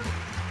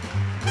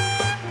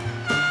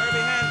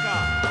 Herbie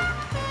Hancock,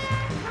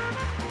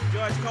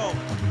 George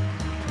Coleman.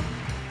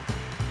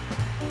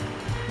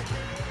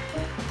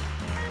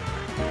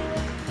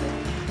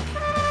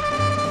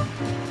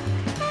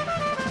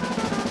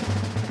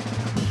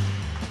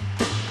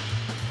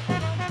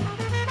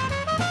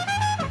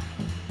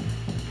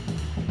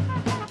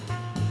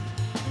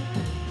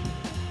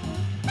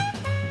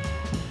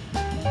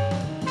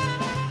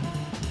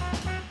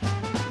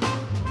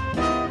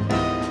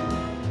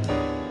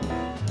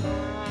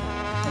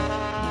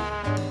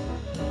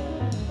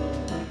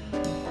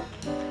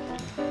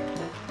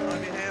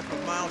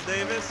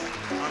 Davis,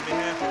 on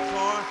behalf of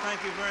CORE,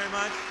 thank you very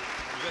much,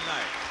 and good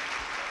night.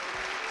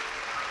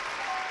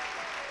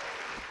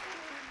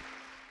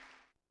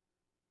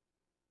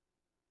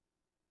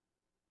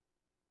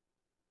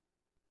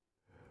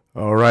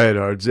 All right,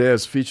 our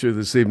jazz feature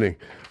this evening.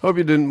 Hope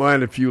you didn't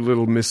mind a few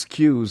little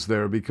miscues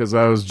there because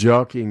I was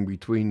jockeying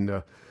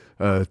between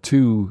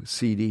two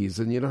CDs.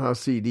 And you know how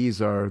CDs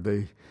are,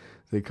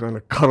 they kind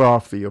of cut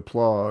off the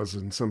applause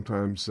and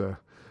sometimes,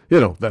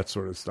 that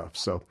sort of stuff.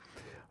 So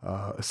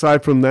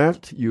aside from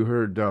that, you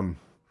heard a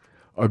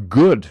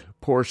good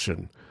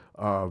portion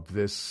of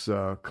this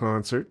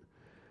concert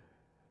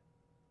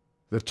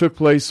that took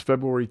place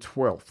February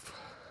 12th.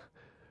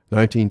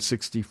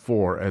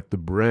 1964 at the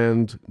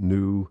brand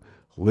new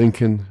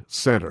Lincoln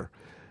Center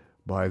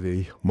by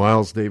the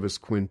Miles Davis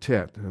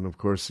Quintet. And, of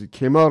course, it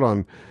came out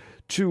on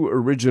two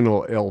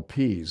original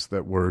LPs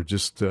that were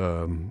just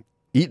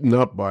eaten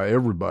up by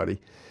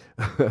everybody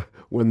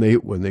when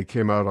they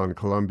came out on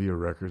Columbia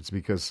Records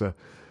because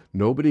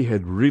nobody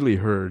had really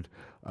heard,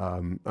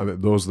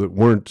 those that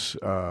weren't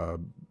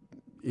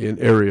in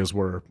areas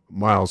where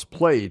Miles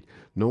played,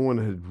 no one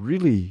had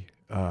really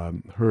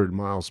heard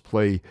Miles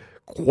play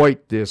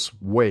quite this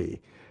way.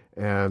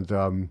 And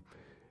in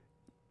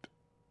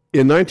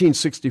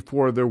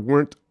 1964, there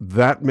weren't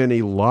that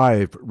many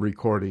live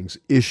recordings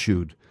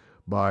issued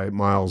by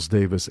Miles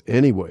Davis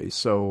anyway.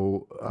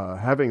 So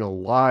having a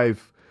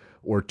live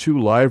or two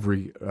live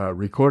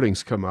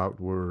recordings come out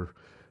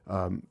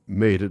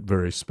made it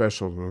very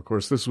special. And, of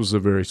course, this was a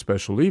very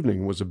special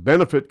evening. It was a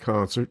benefit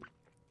concert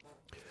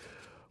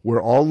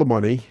where all the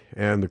money,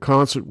 and the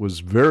concert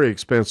was very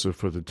expensive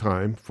for the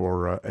time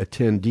for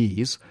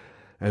attendees,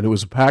 and it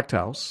was a packed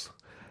house.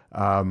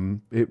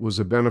 It was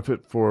a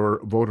benefit for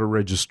voter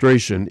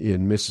registration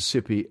in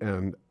Mississippi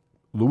and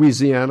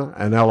Louisiana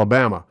and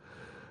Alabama.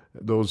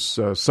 Those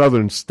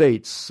southern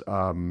states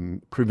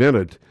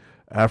prevented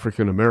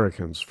African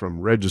Americans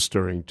from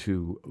registering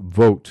to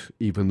vote,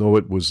 even though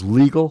it was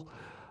legal.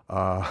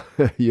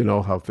 You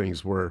know how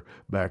things were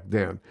back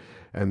then.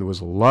 And there was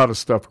a lot of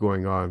stuff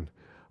going on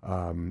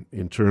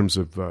in terms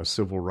of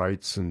civil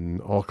rights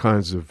and all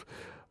kinds of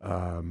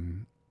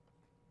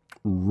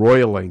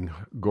roiling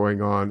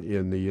going on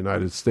in the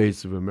United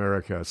States of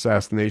America.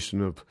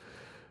 Assassination of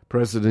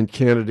President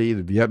Kennedy,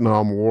 the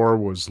Vietnam War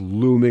was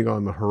looming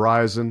on the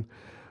horizon,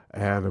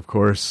 and, of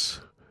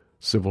course,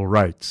 civil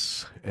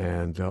rights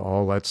and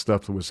all that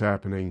stuff that was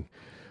happening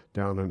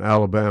down in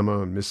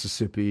Alabama and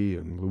Mississippi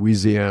and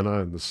Louisiana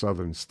and the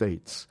southern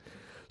states.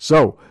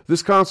 So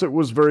this concert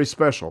was very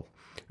special,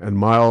 and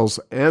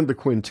Miles and the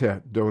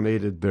quintet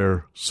donated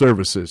their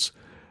services,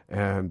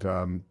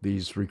 and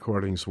these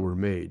recordings were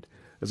made.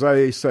 As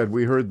I said,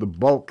 we heard the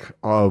bulk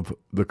of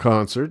the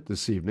concert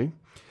this evening,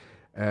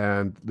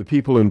 and the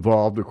people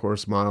involved, of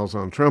course, Miles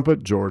on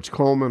trumpet, George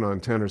Coleman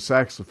on tenor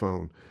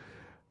saxophone,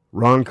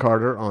 Ron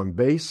Carter on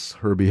bass,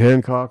 Herbie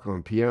Hancock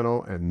on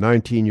piano, and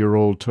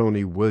 19-year-old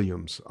Tony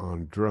Williams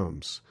on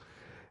drums.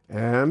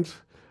 And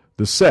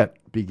the set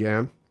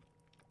began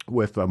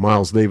with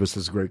Miles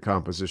Davis's great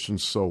composition,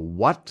 So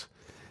What?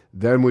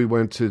 Then we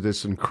went to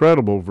this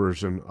incredible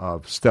version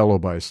of Stella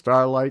by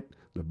Starlight,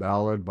 the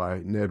ballad by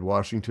Ned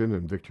Washington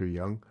and Victor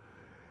Young.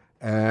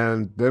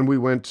 And then we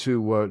went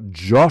to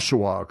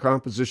Joshua, a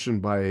composition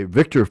by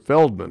Victor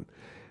Feldman,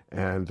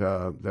 and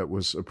that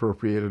was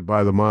appropriated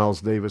by the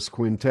Miles Davis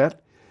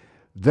Quintet.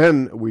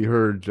 Then we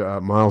heard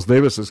Miles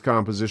Davis's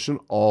composition,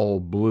 All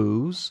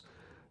Blues.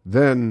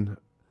 Then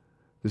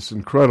this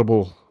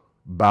incredible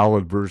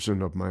ballad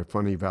version of My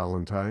Funny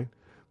Valentine,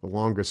 the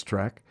longest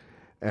track.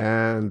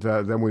 And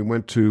then we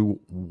went to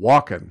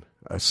Walkin',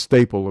 a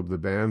staple of the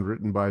band,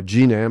 written by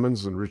Gene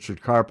Ammons and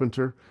Richard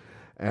Carpenter,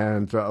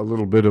 and a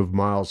little bit of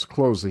Miles'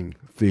 closing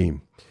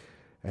theme.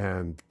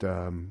 And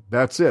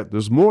that's it.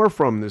 There's more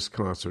from this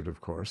concert, of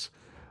course,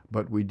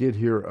 but we did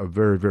hear a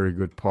very, very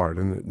good part,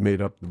 and it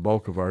made up the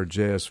bulk of our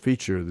jazz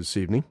feature this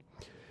evening.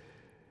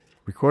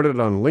 Recorded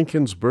on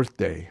Lincoln's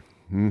birthday.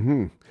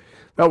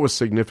 That was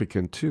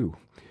significant, too,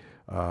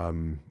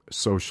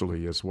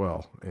 socially as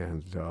well.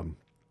 And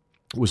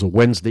it was a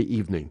Wednesday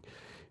evening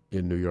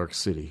in New York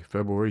City,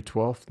 February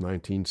 12th,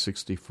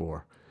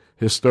 1964.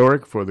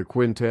 Historic for the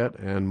quintet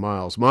and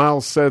Miles.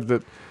 Miles said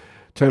that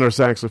tenor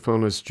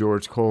saxophonist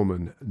George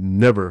Coleman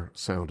never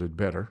sounded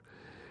better.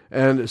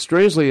 And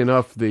strangely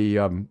enough, the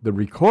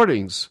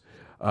recordings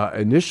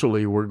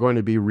initially were going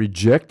to be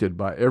rejected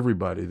by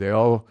everybody. They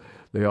all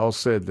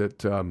said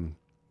that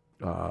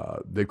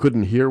They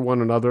couldn't hear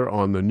one another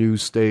on the new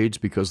stage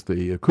because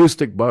the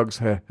acoustic bugs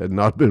had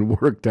not been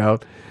worked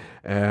out.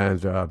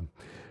 And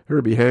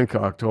Herbie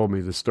Hancock told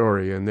me the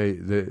story, and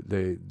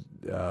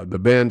the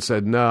band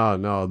said,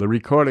 no, the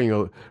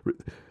recording,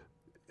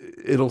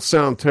 it'll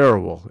sound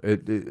terrible.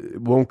 It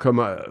won't come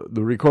out.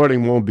 The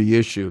recording won't be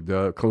issued.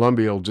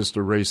 Columbia will just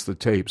erase the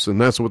tapes,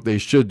 and that's what they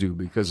should do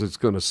because it's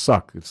going to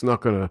suck. It's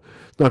not going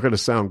to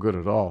sound good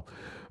at all.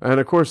 And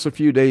of course, a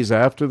few days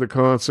after the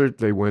concert,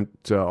 the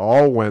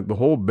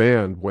whole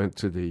band went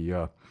to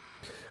the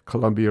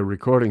Columbia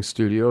recording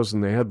studios,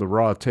 and they had the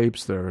raw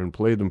tapes there and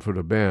played them for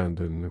the band.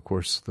 And of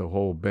course, the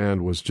whole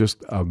band was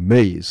just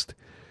amazed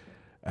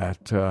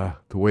at the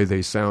way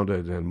they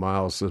sounded. And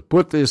Miles says,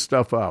 "Put this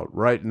stuff out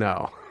right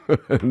now."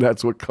 And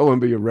that's what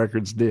Columbia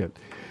Records did.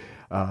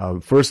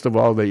 First of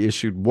all, they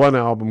issued one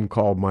album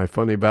called My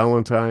Funny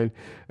Valentine,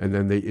 and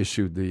then they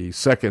issued the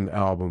second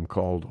album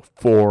called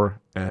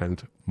Four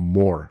and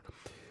More.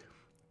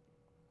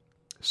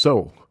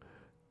 So,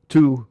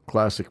 2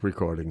 classic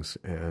recordings,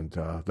 and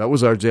that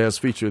was our jazz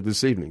feature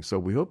this evening. So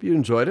we hope you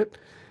enjoyed it,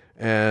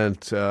 and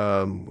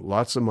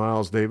lots of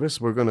Miles Davis.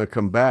 We're going to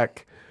come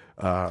back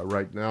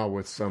right now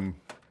with some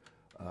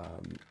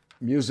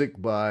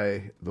music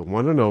by the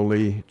one and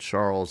only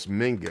Charles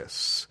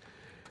Mingus.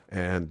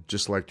 And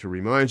just like to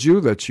remind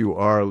you that you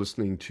are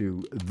listening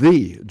to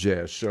The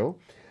Jazz Show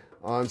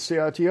on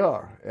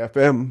CITR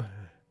FM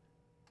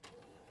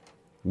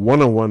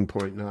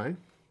 101.9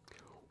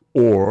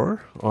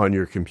 or on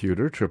your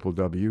computer,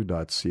 www.citr.ca.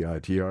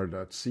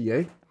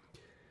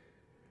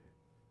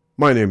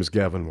 My name is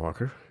Gavin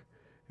Walker,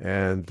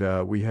 and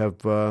we have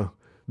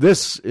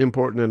this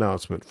important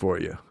announcement for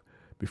you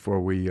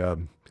before we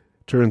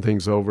turn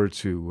things over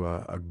to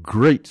a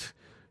great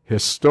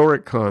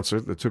historic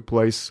concert that took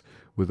place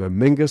with a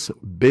Mingus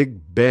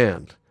Big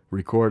Band,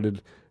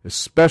 recorded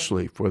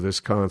especially for this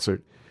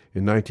concert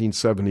in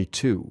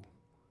 1972.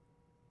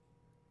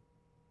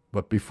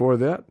 But before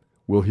that,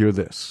 we'll hear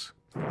this.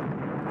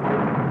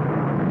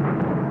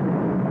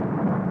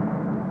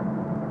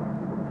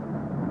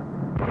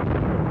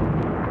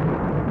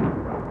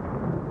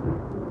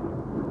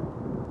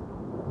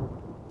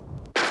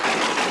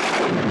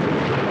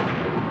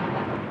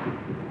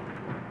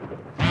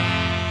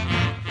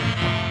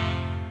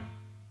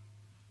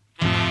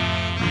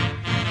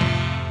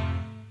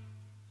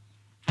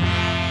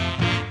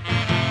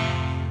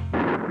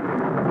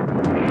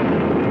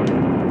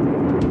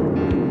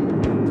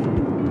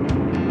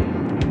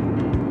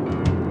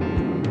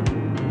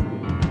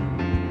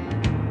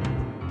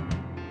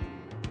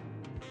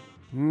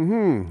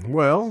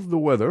 Well, the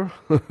weather.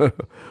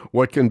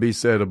 What can be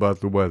said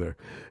about the weather?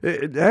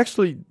 It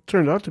actually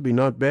turned out to be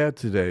not bad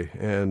today,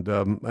 and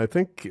I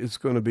think it's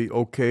going to be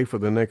okay for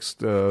the next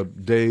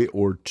day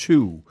or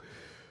two.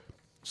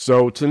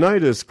 So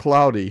tonight is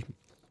cloudy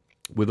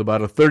with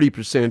about a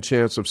 30%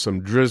 chance of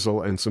some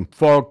drizzle and some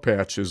fog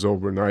patches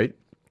overnight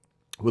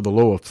with a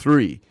low of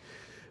 3.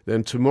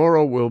 Then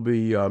tomorrow will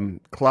be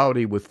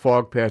cloudy with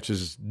fog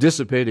patches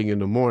dissipating in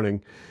the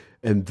morning,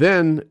 and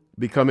then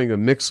becoming a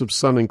mix of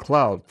sun and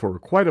cloud for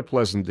quite a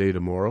pleasant day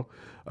tomorrow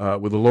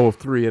with a low of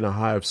 3 and a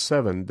high of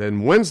 7.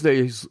 Then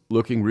Wednesday's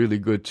looking really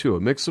good too. A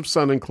mix of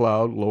sun and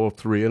cloud, low of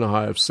 3 and a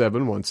high of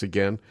 7 once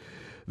again.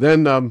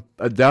 Then a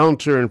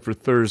downturn for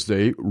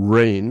Thursday,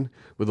 rain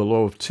with a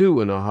low of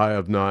 2 and a high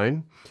of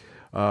 9.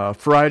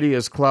 Friday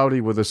is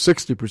cloudy with a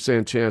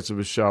 60% chance of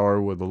a shower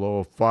with a low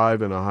of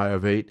 5 and a high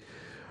of 8.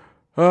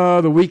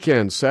 The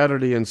weekend,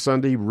 Saturday and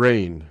Sunday,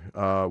 rain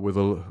with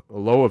a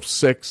low of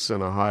 6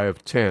 and a high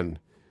of 10.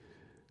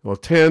 Well,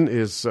 10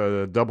 is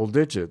double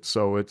digit,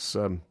 so it's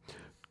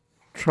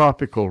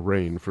tropical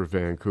rain for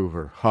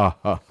Vancouver. Ha,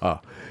 ha,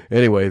 ha.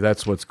 Anyway,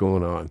 that's what's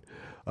going on.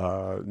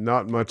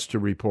 Not much to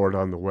report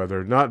on the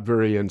weather. Not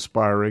very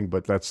inspiring,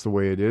 but that's the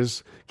way it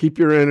is. Keep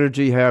your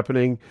energy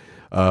happening.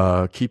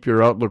 Keep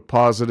your outlook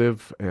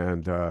positive,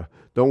 and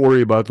don't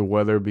worry about the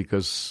weather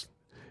because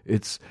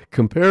it's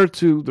compared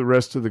to the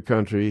rest of the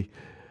country,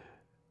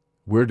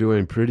 we're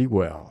doing pretty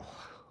well.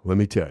 Let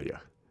me tell you.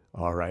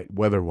 All right,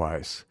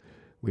 weather-wise.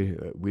 We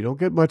don't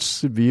get much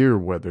severe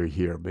weather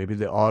here. Maybe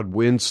the odd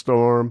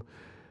windstorm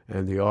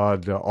and the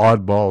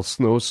oddball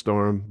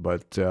snowstorm,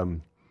 but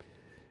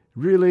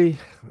really,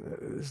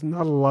 there's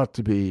not a lot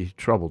to be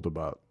troubled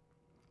about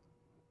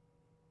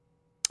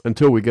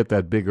until we get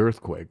that big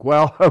earthquake.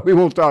 Well, we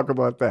won't talk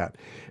about that.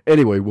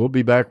 Anyway, we'll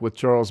be back with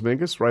Charles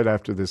Mingus right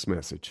after this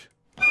message.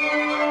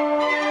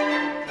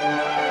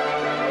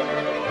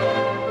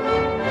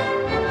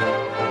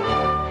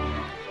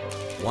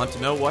 Want to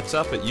know what's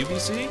up at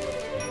UBC?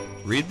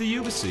 Read the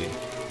UBC.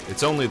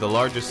 It's only the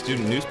largest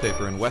student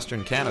newspaper in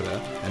Western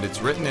Canada, and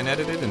it's written and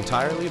edited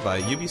entirely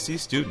by UBC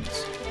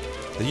students.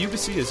 The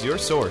UBC is your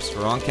source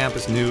for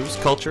on-campus news,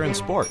 culture, and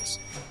sports.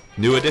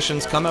 New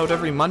editions come out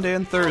every Monday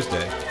and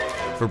Thursday.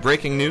 For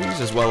breaking news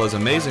as well as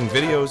amazing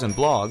videos and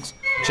blogs,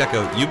 check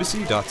out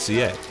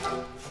ubc.ca.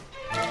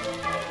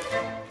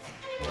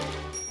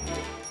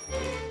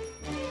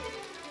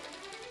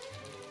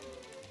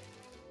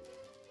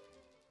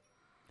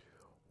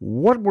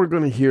 What we're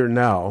going to hear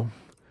now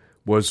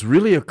was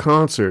really a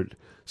concert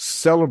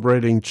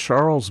celebrating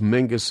Charles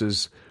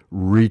Mingus's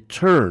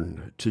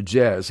return to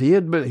jazz. He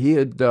had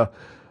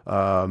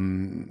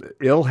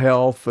ill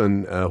health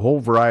and a whole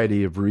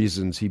variety of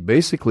reasons. He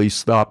basically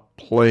stopped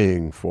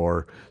playing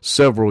for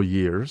several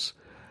years,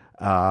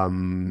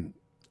 and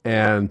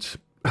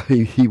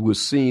he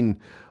was seen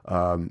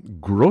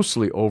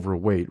grossly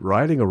overweight,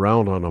 riding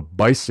around on a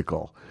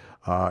bicycle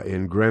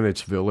in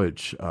Greenwich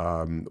Village.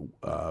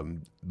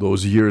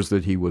 Those years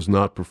that he was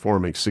not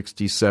performing,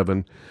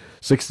 67,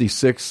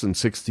 66 and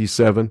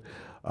 67,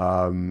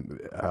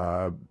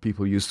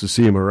 people used to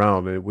see him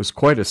around. And it was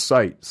quite a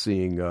sight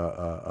seeing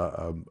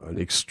an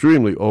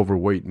extremely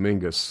overweight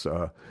Mingus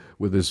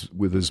with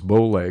his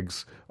bow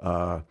legs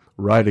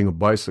riding a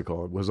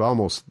bicycle. It was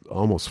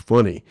almost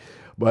funny.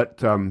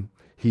 But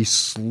he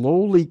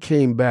slowly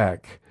came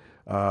back.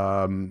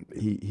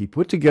 He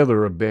put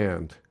together a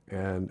band,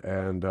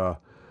 and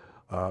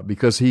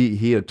because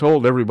he had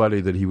told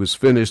everybody that he was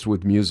finished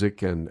with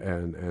music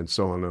and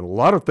so on. And a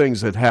lot of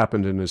things had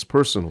happened in his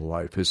personal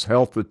life. His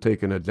health had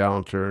taken a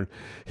downturn.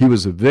 He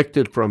was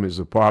evicted from his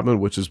apartment,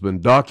 which has been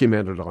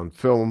documented on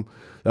film.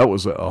 That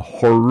was a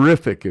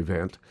horrific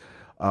event.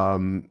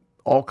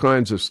 All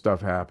kinds of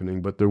stuff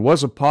happening. But there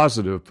was a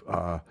positive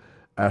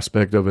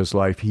aspect of his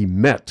life. He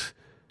met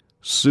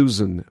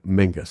Susan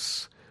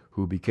Mingus,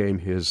 who became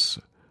his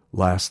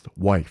last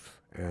wife.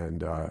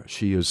 And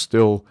she is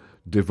still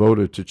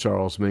devoted to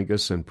Charles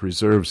Mingus and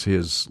preserves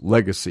his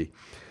legacy.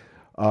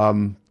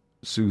 Susan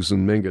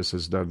Mingus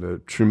has done a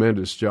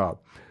tremendous job.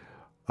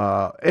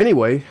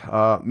 Anyway,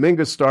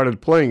 Mingus started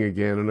playing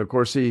again, and of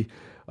course the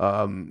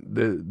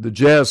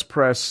jazz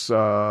press,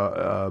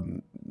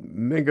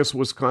 Mingus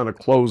was kind of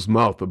closed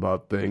mouth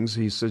about things.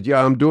 He said,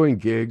 "Yeah, I'm doing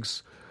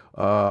gigs,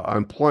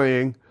 I'm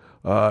playing,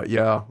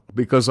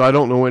 because I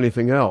don't know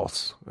anything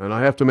else, and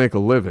I have to make a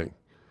living,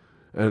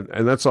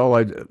 and that's all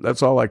I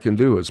can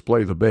do is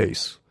play the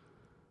bass."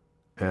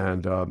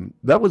 And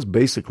that was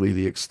basically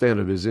the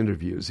extent of his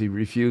interviews. He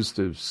refused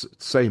to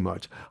say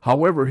much.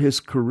 However, his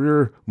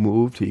career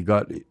moved. He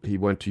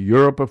went to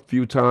Europe a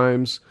few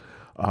times,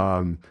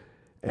 and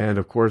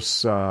of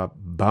course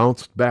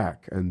bounced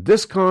back. And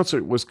this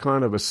concert was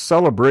kind of a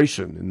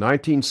celebration in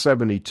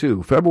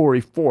 1972,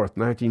 February 4th,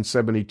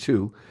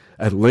 1972,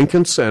 at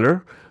Lincoln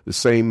Center, the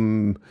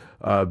same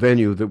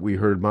venue that we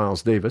heard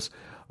Miles Davis.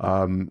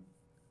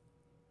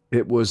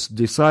 It was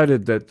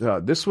decided that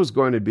this was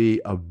going to be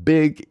a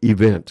big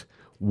event,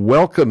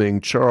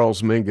 welcoming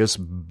Charles Mingus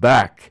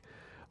back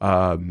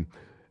in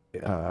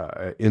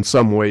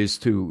some ways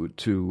to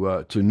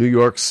New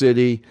York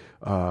City,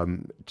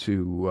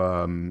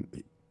 to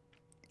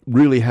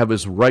really have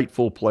his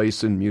rightful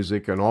place in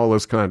music and all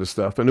this kind of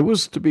stuff. And it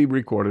was to be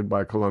recorded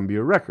by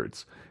Columbia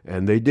Records,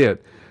 and they did.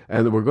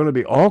 And there were going to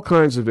be all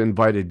kinds of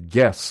invited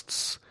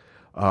guests,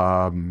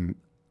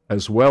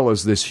 as well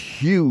as this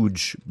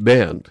huge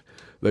band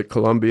that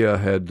Columbia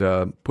had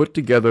put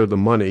together the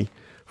money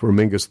for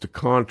Mingus to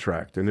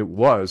contract, and it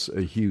was a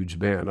huge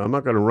band. I'm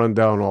not going to run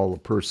down all the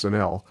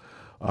personnel.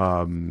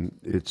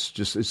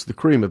 It's the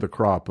cream of the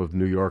crop of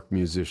New York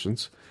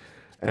musicians.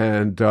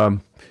 And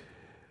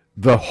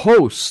the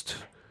host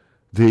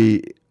of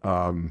the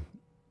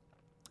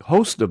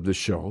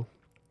show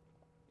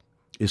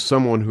is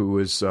someone who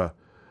is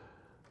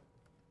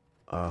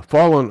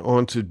fallen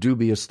onto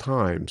dubious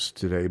times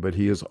today, but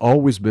he has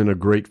always been a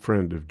great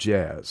friend of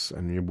jazz.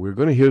 And we're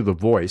going to hear the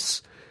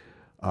voice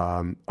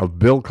of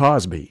Bill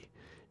Cosby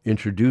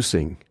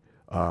introducing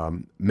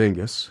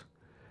Mingus,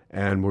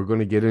 and we're going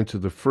to get into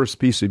the first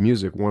piece of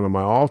music, one of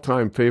my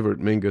all-time favorite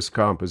Mingus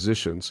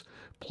compositions,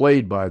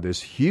 played by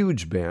this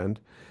huge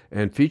band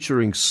and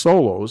featuring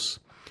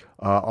solos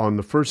on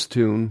the first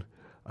tune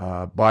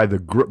by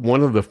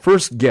one of the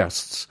first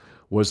guests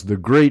was the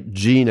great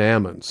Gene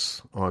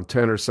Ammons on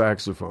tenor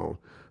saxophone,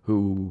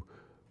 who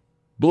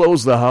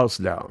blows the house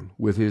down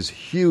with his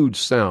huge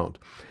sound.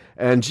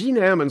 And Gene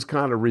Ammons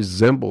kind of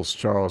resembles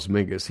Charles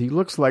Mingus. He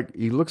looks like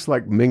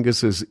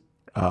Mingus's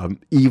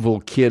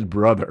evil kid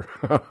brother.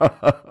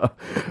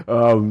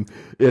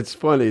 It's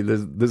funny.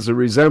 There's a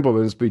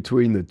resemblance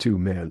between the two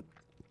men.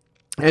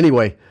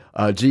 Anyway,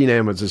 Gene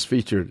Ammons is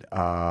featured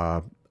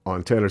on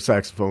tenor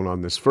saxophone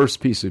on this first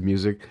piece of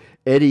music.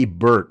 Eddie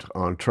Burt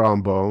on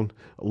trombone,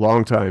 a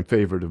longtime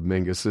favorite of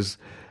Mingus's,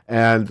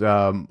 and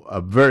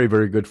a very,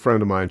 very good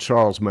friend of mine,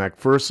 Charles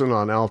McPherson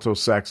on alto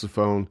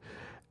saxophone,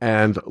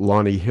 and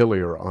Lonnie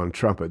Hillier on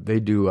trumpet. They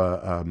do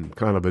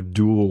kind of a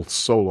dual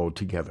solo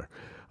together,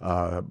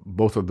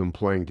 both of them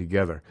playing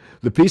together.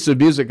 The piece of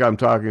music I'm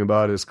talking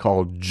about is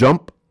called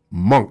Jump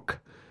Monk,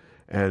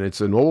 and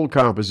it's an old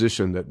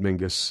composition that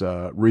Mingus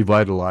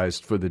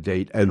revitalized for the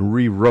date and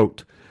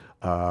rewrote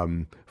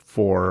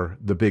for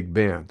the big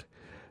band.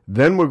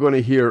 Then we're going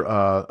to hear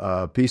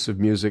a piece of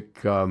music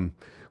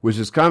which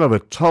is kind of a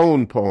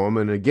tone poem,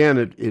 and again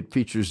it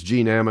features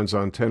Gene Ammons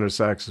on tenor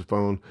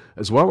saxophone,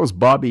 as well as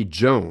Bobby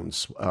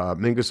Jones,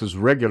 Mingus's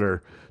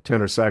regular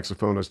tenor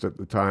saxophonist at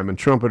the time, and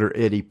trumpeter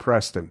Eddie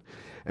Preston.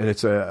 And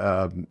it's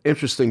an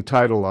interesting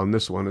title on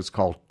this one. It's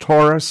called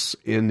Taurus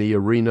in the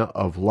Arena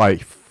of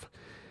Life.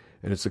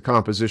 and it's a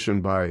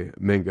composition by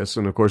Mingus.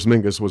 And, of course,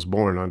 Mingus was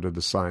born under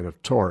the sign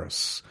of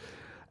Taurus.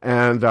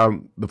 And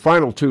the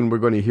final tune we're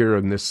going to hear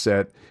in this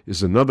set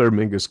is another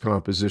Mingus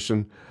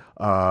composition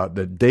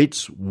that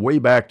dates way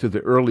back to the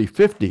early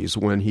 50s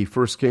when he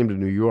first came to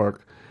New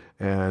York.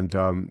 And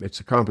it's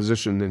a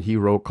composition that he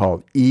wrote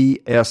called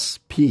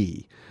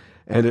ESP.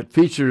 And it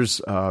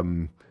features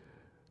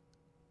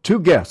two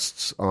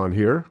guests on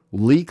here,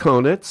 Lee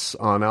Konitz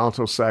on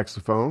alto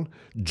saxophone,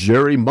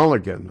 Jerry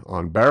Mulligan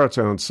on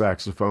baritone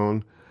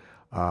saxophone,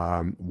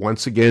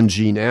 once again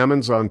Gene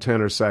Ammons on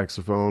tenor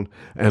saxophone,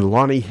 and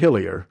Lonnie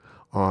Hillier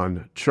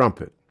on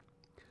trumpet.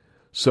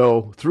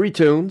 So 3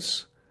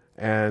 tunes,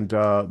 and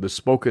the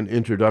spoken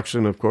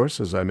introduction, of course,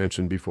 as I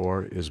mentioned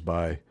before, is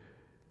by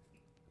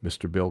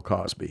Mr. Bill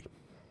Cosby.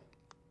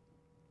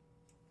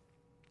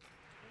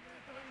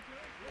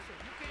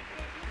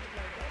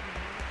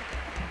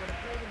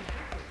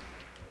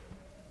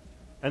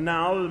 And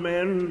now the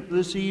man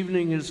this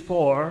evening is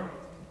for,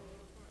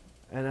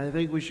 and I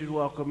think we should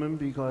welcome him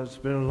because it's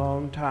been a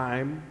long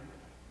time.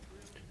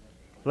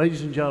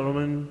 Ladies and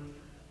gentlemen,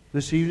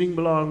 this evening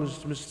belongs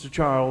to Mr.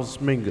 Charles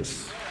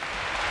Mingus.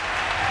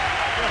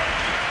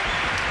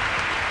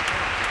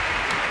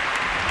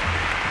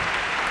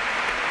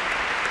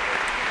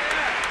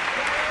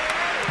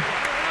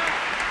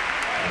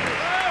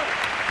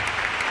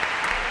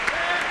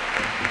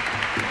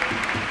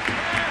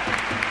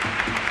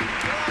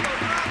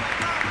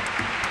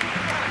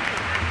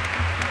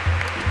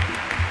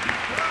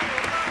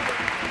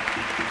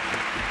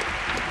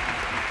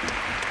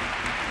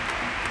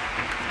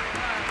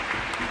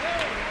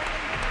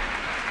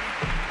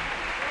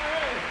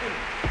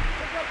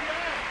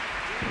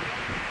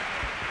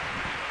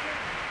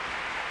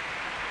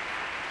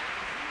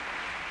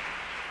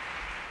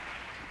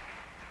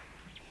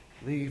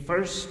 The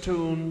first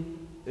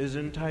tune is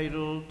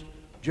entitled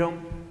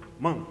Jump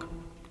Monk.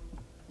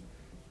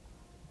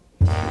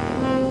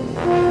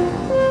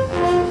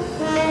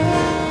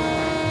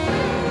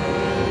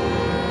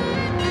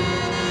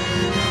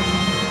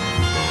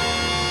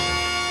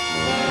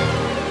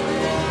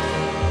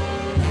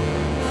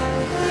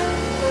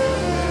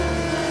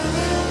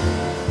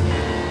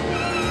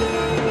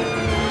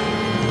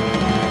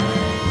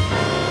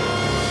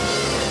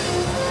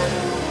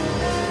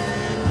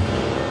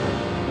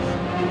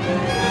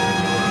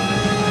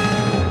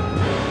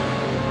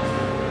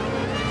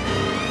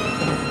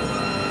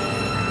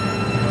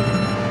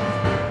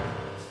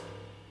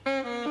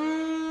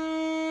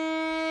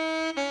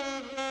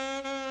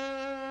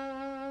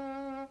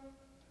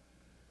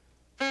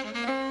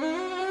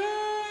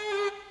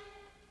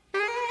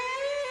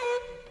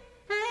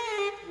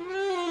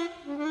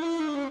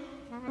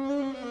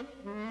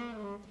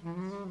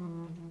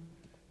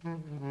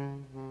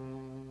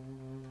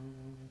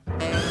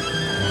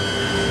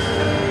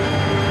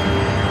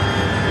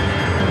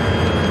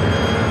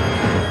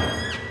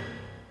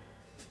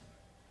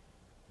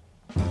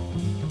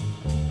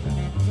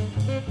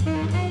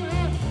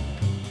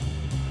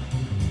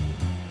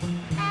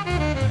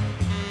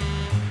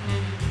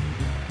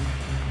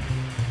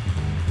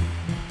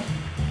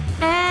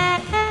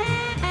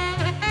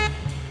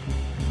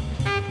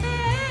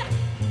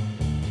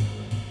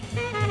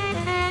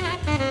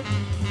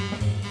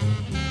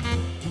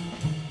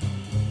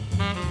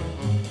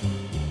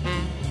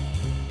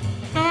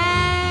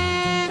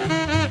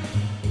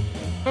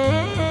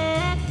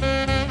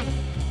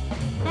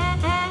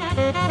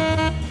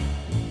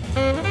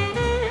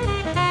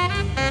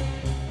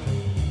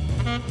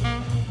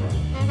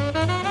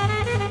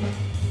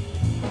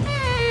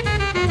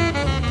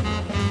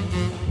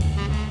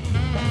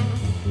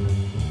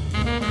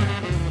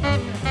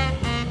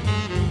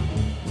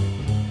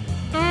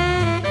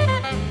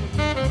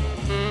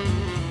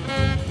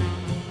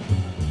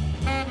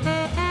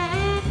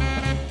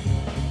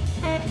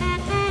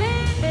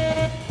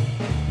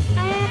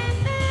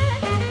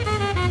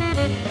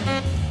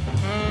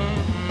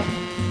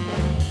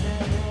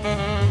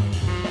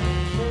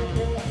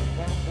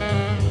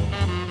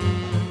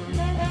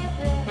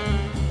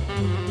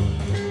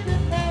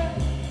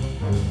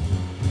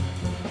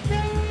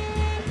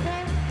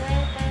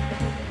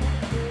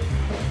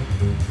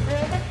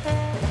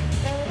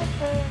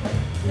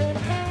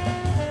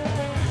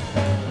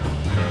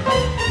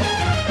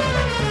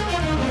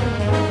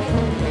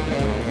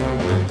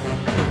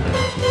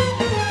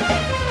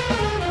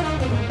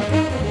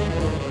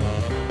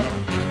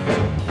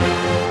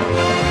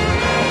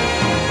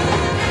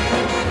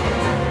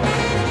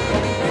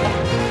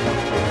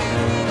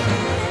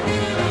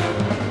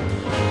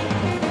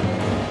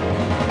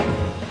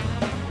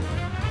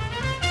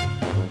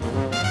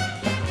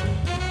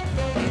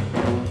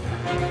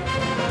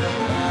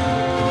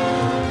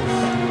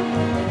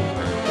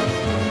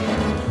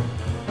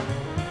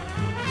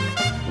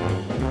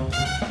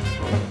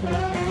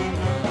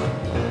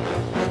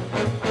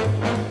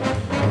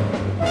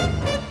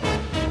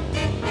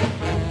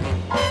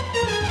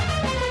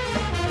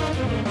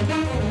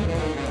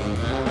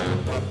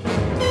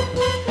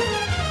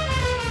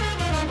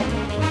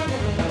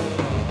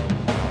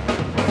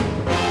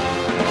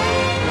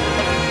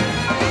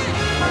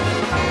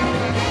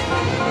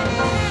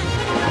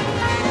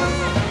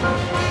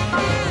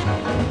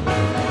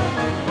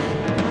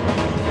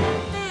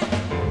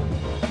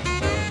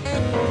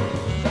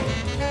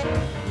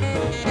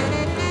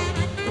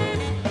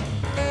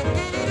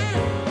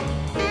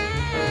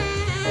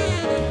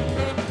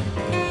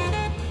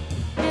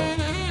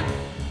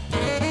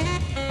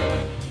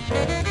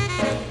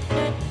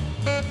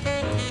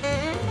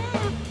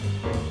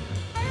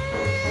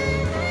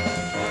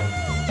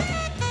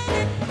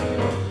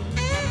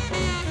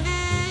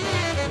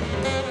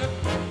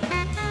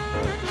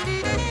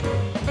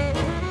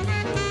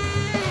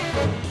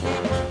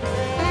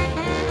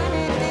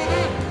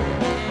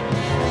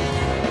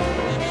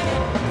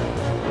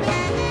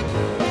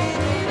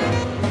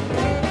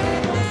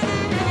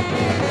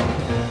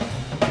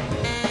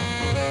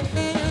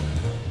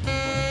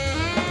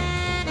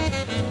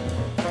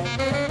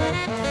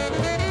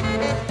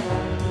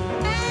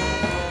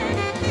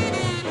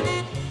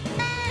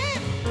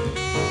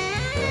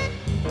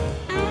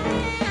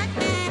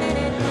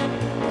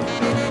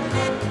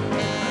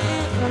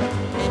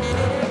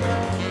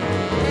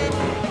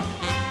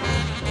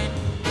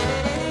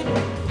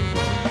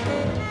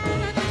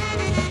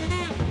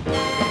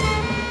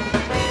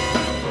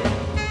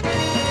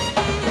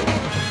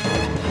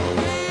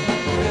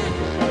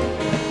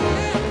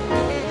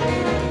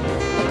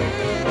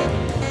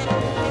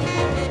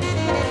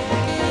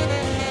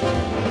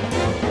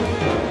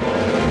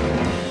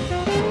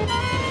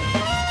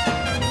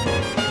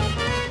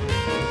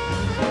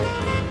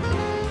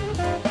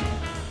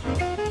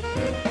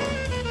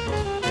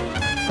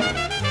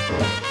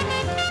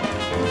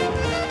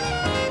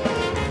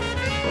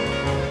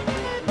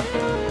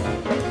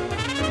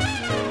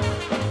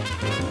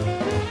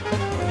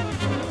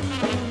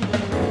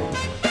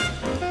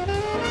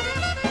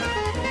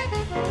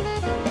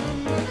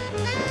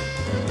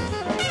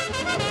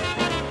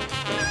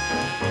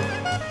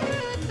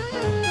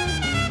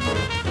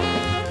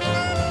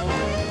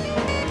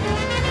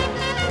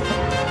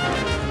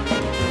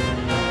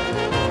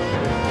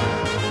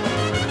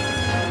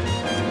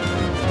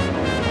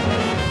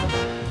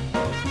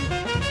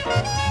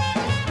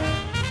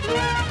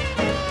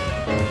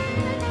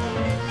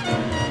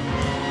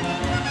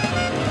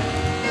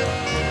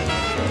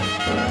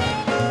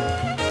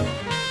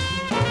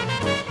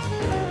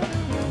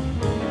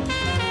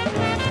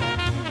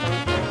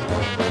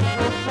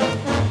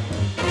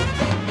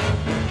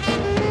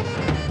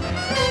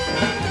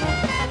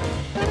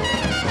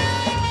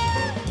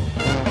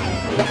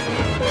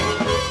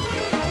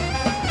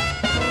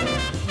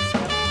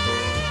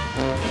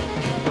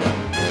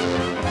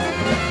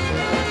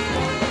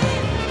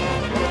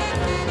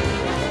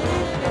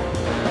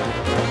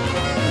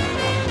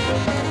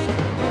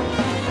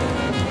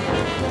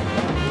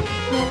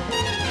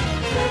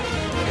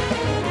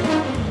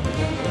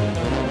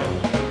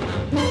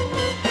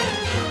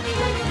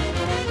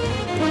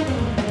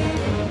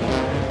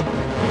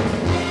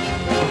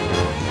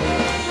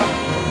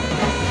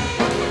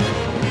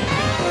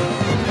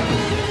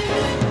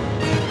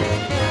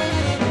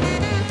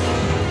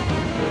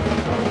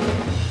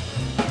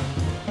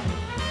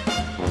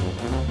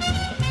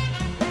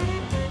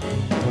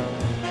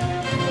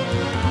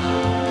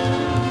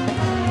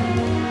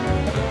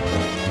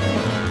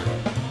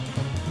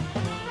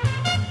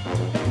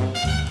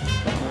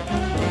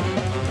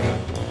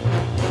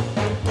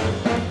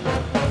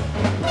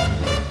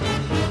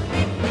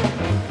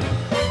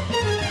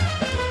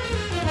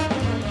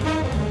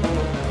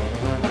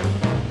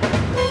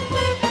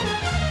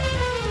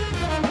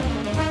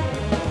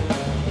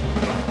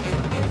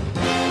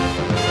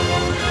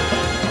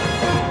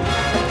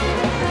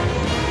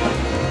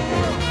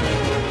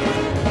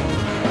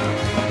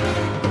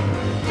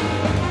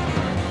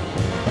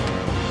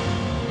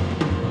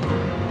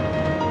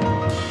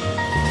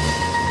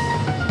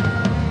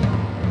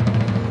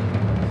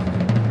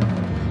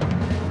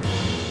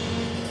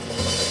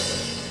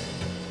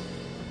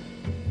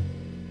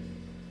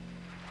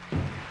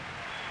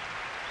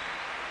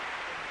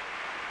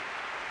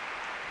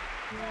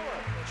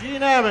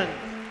 Gene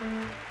Ammons.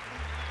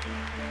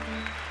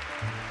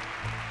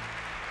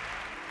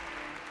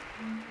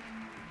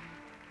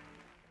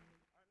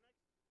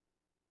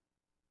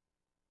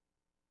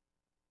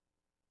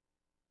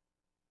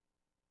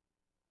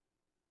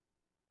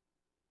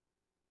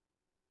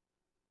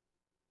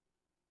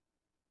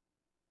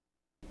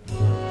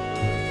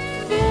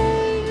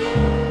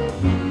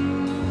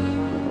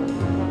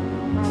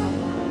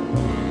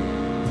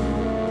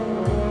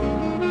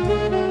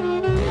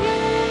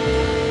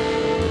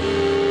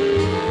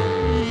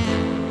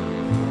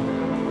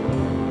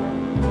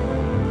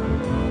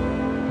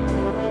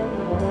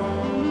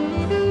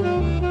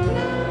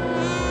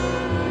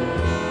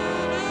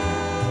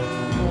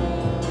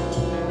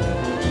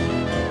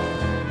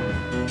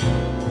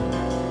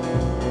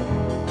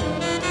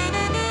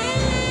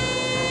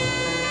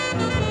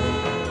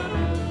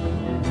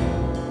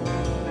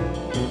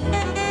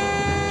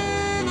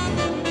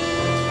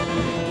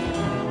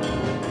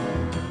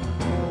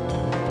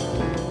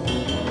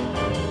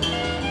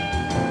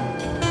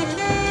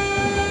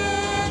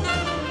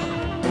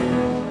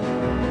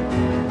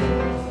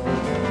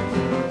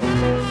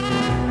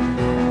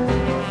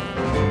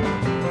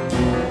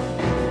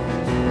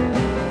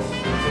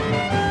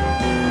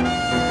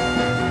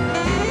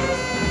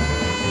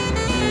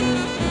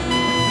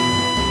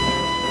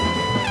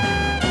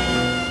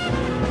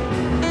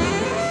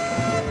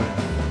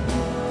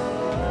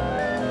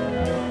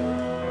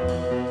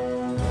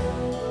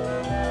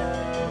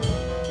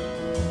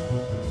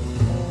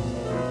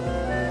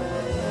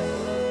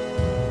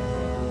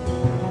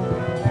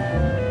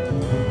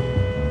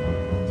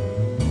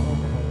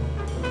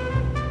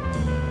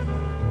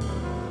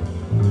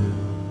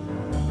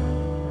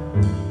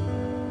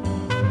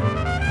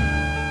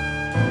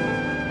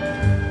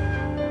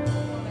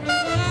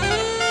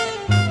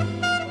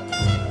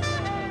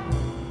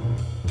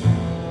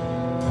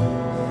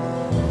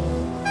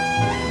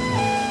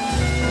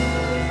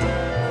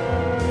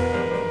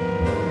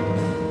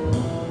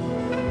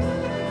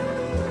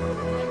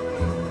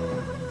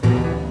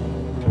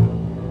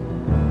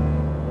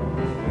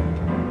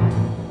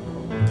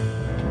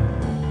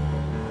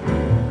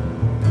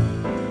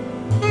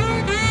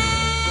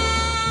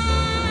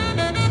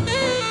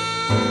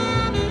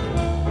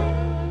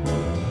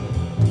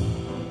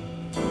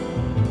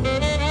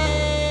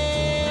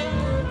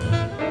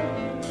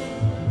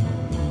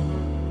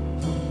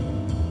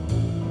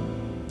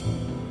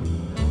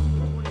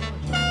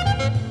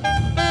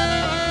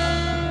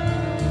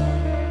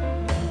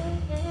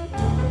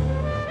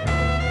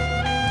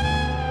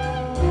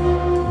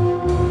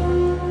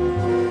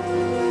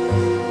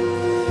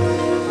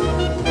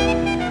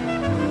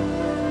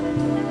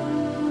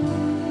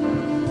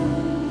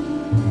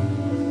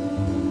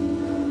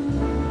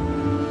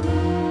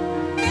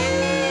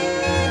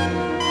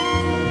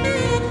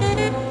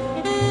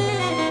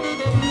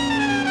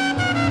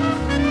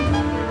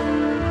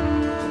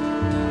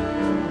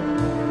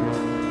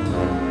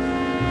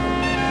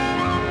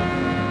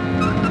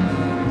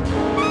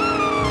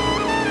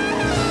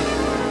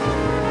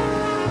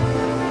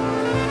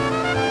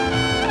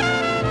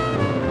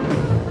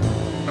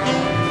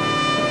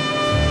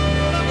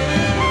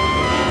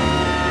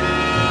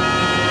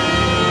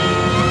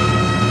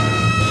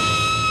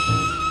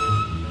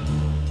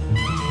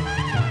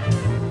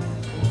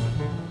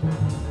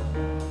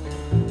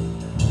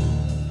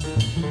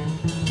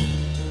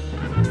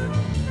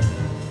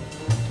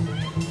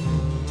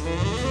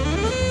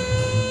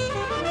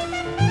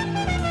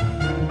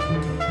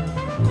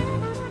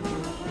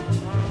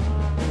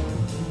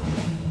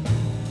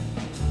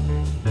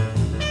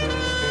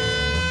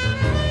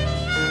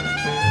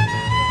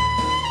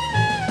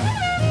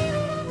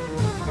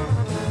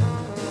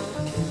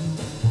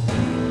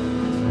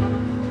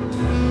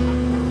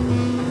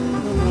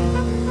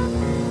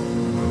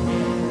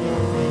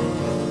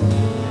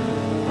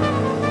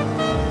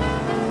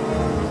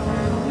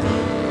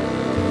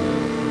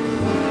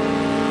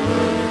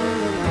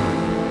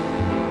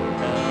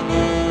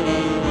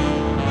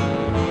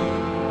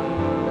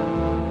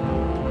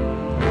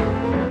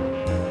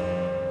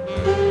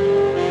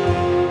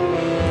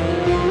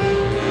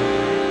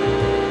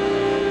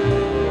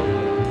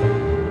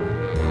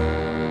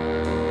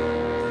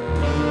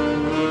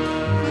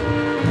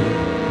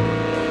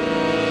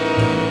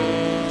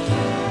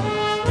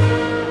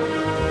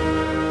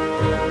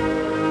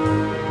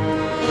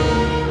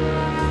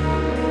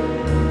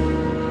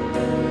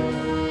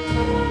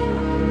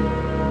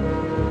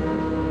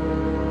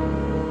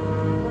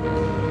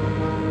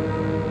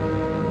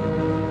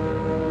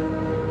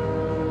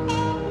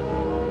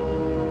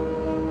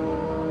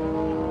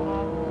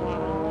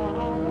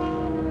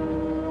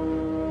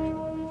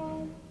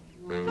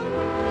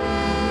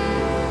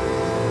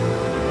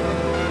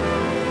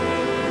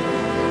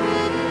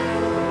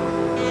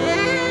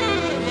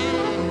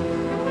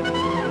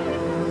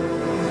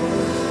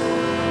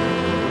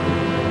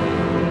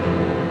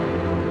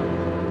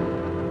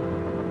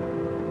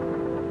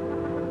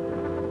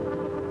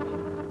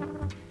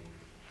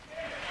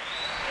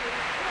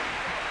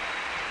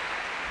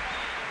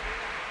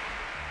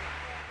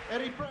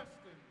 Eddie Preston.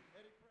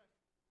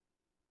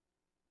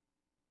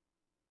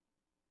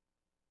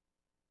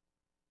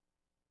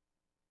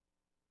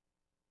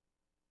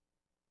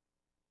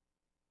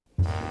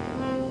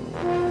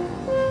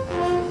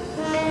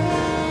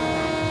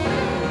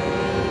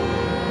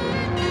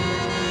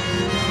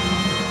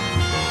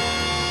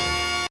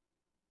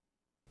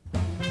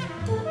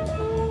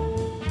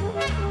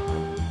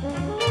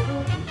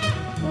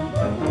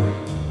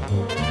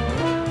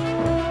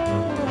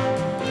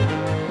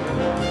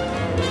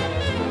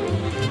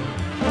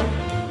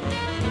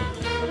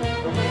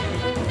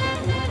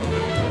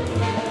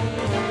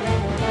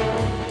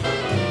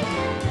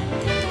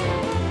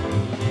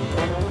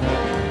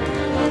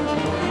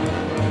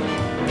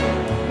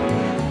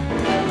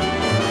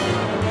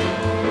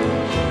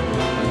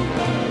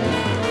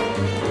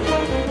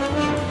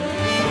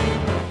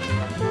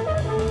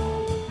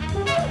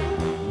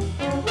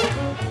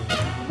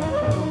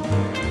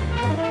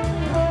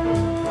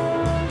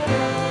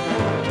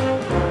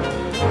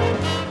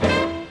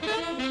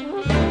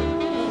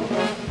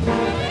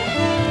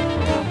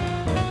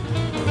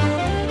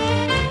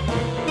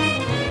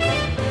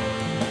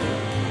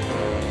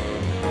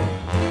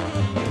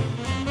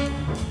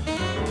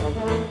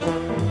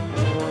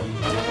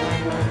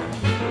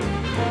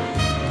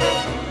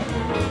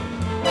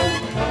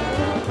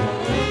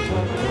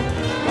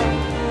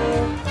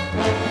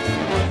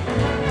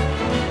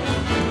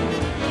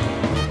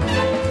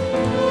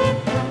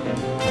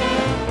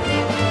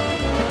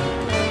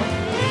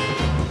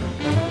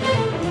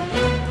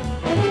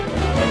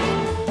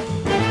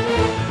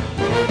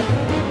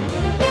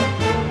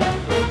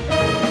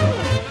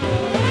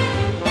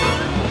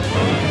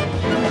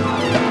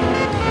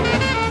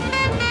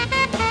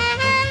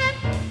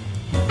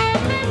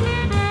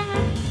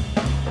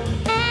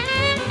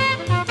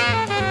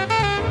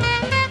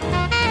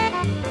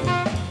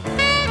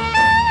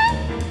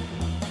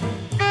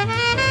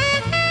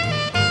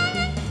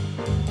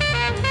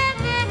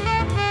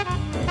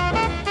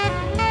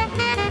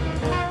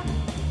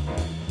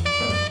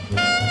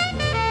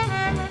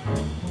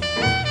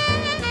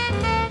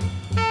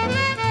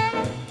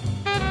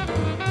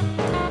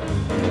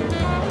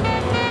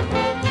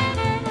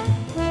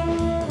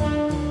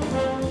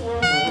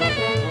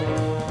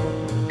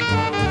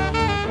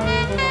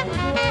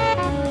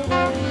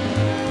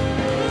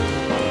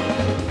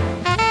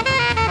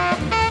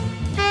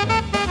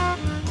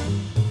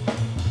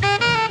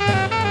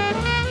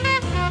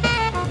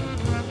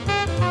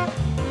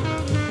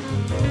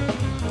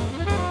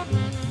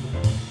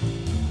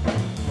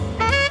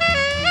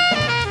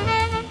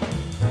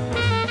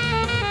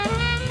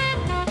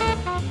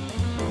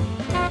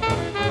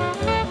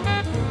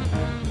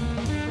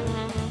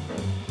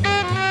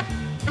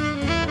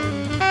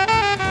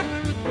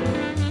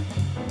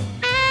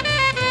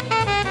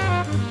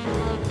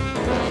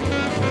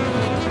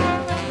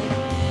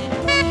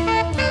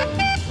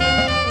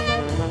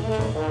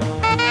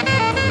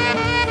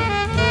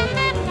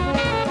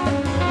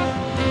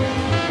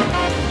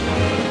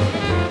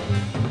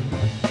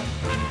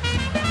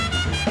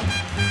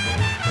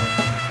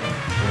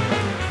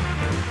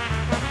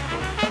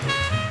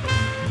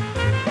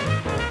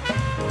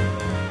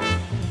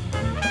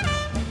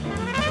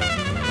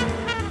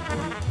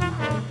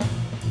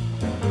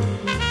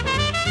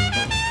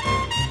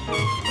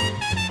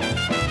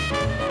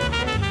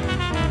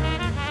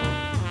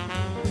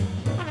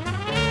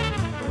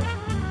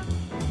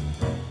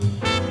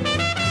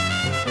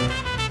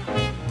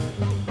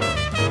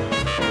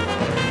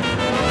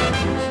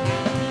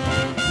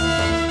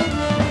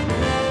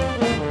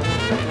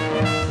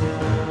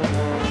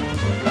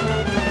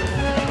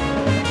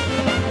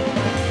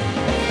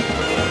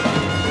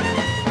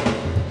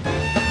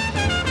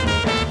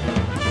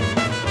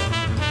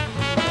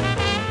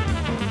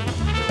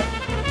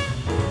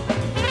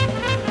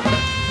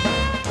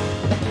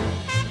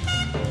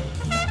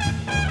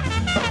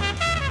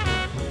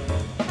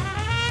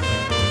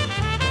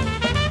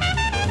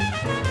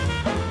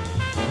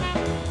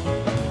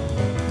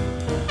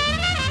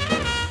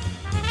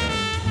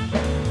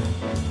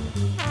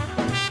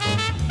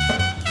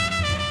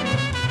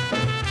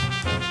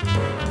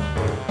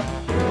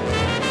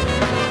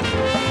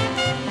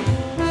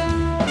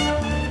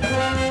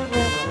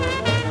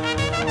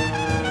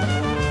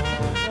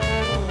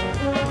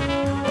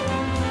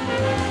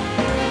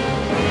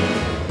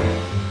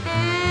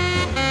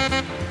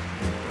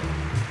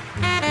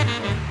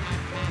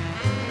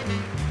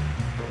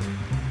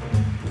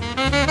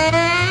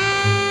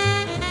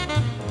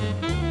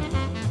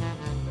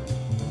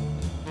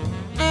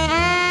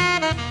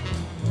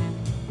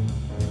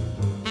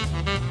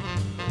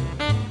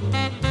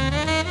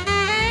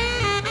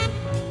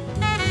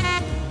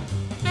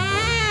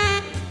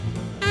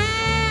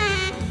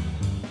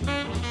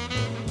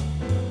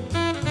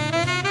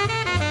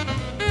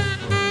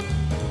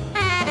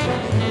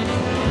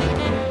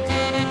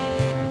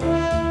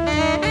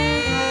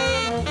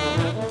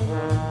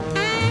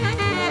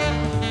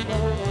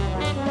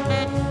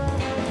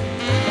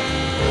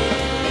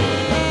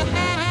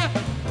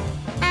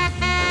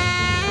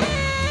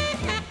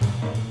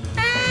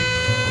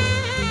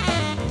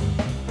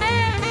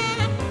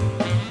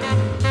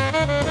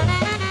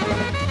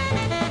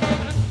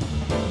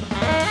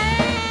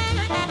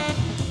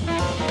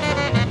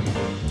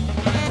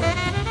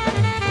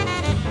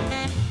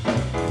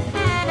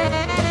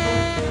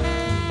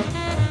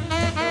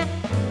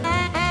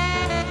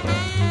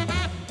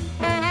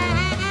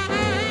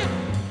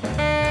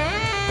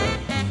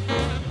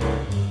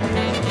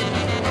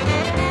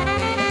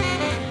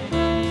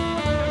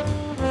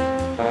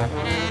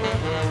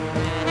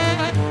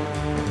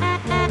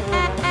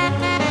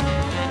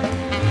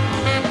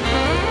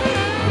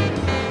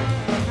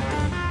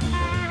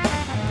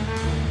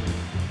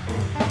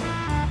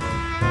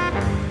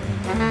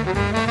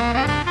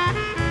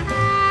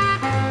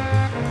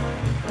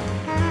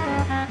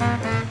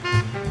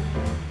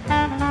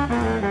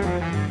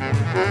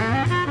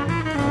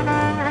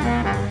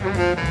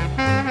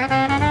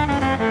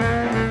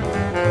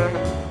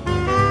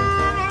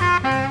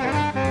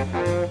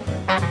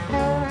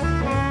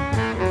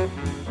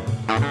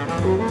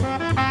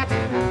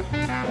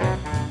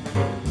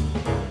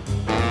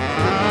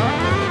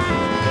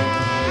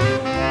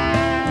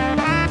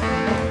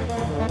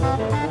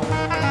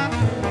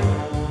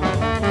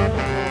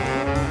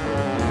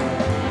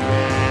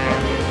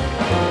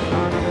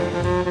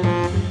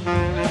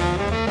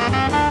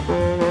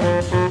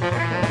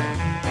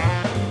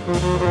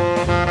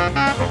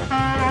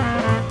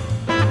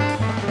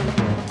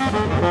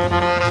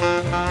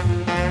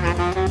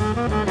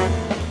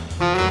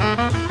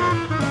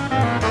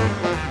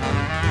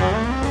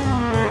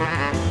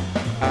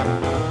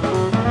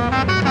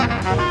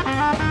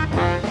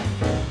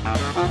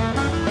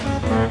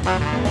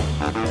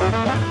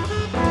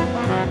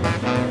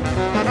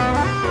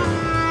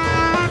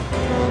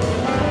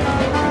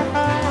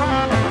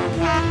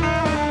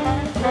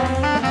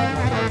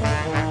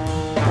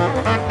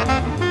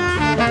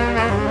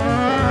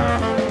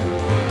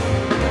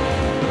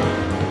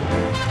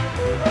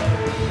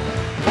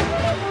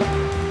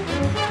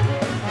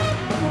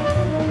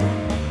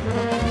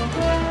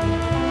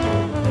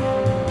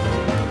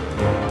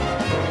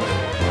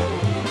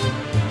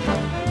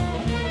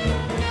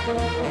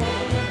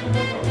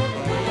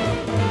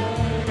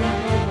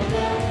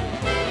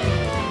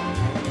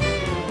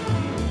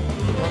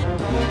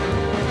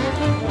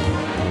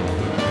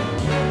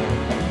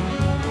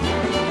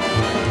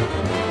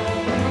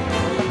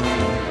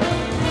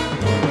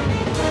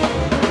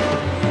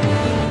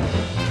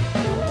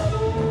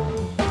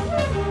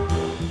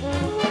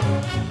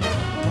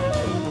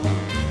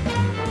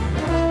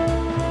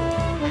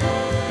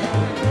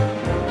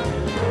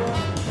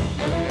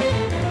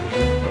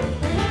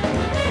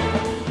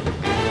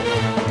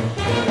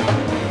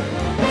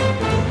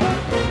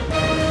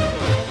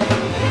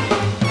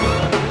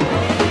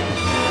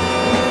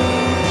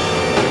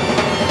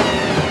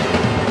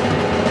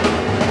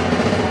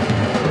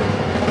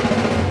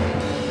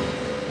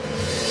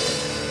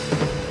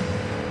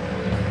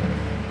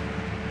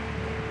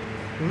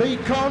 Lee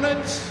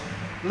Konitz,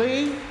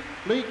 Lee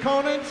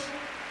Konitz,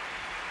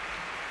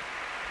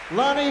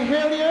 Lonnie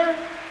Hillier,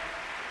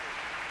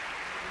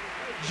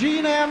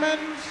 Gene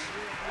Ammons,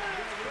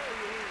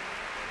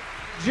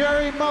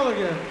 Jerry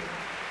Mulligan,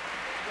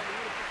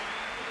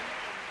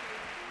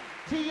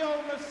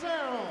 Tio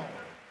Macero.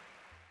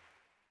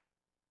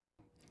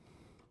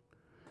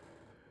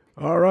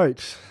 All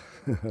right,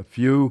 a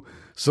few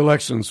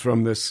selections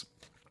from this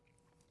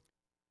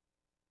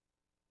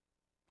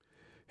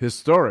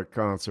historic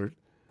concert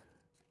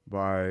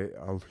by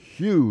a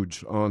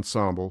huge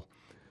ensemble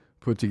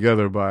put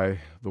together by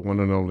the one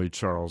and only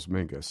Charles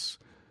Mingus.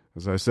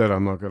 As I said,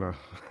 I'm not going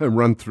to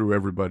run through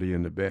everybody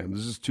in the band.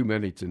 There's just too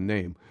many to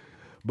name.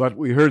 But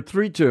we heard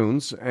three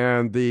tunes,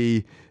 and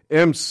the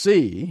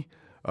MC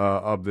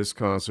of this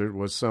concert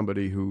was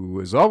somebody who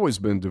has always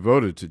been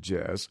devoted to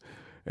jazz,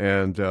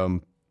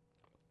 and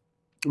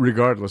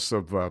regardless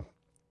of the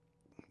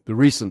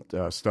recent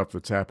stuff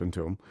that's happened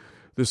to him,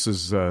 this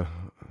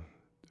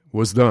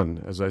was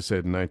done, as I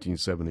said, in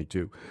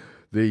 1972.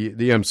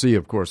 The MC,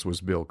 of course, was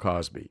Bill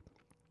Cosby.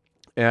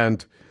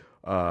 And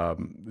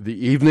the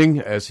evening,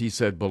 as he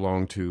said,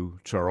 belonged to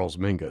Charles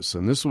Mingus.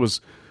 And this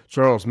was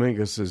Charles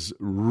Mingus's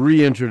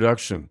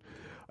reintroduction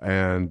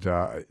and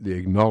the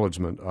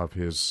acknowledgement of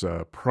his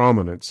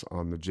prominence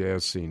on the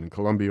jazz scene. And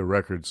Columbia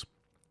Records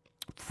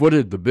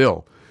footed the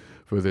bill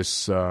for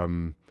this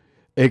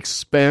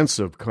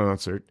expansive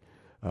concert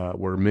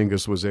where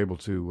Mingus was able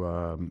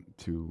to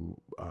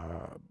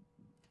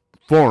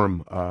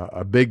form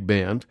a big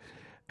band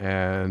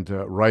and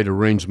write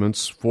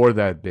arrangements for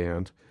that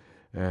band,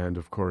 and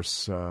of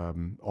course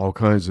all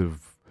kinds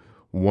of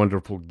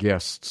wonderful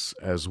guests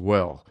as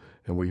well.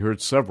 And we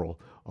heard several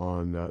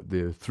on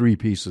the three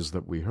pieces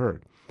that we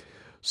heard.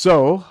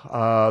 So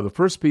the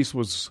first piece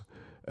was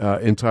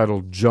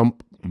entitled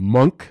Jump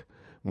Monk,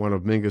 one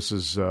of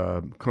Mingus's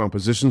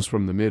compositions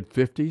from the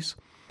mid-50s.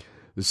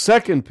 The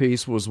second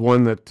piece was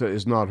one that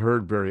is not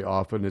heard very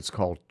often. It's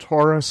called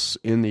Taurus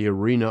in the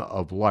Arena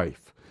of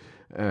Life.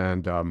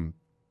 And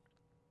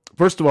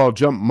first of all,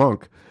 Jump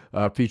Monk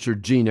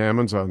featured Gene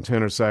Ammons on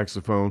tenor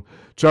saxophone,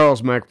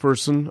 Charles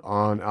McPherson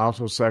on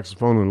alto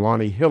saxophone, and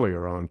Lonnie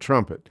Hillier on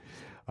trumpet,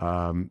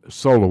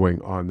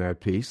 soloing on that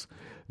piece.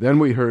 Then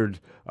we heard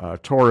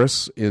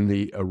Taurus in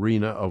the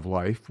Arena of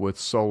Life with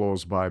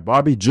solos by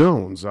Bobby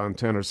Jones on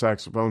tenor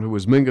saxophone, who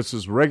was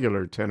Mingus's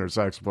regular tenor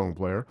saxophone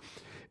player,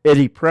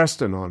 Eddie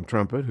Preston on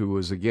trumpet, who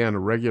was again a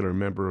regular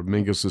member of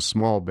Mingus's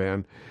small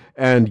band,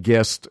 and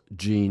guest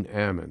Gene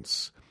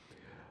Ammons.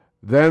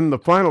 Then the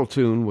final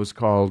tune was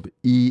called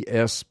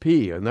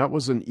ESP, and that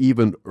was an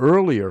even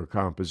earlier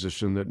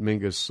composition that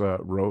Mingus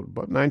wrote,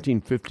 about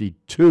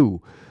 1952,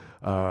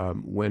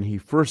 when he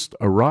first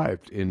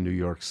arrived in New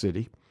York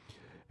City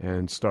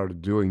and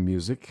started doing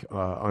music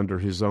under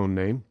his own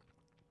name.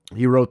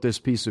 He wrote this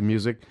piece of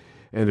music,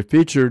 and it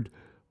featured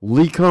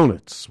Lee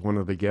Konitz, one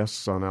of the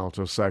guests on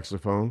alto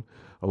saxophone,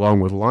 along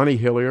with Lonnie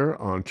Hillier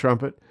on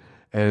trumpet,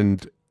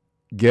 and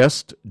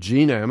guest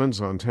Gene Ammons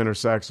on tenor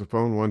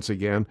saxophone once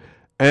again,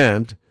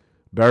 and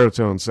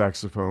baritone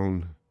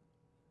saxophone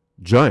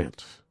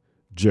giant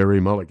Jerry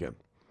Mulligan.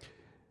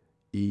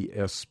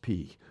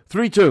 ESP.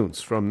 3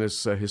 tunes from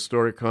this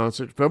historic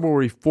concert,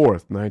 February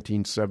 4th,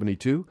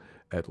 1972,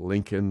 at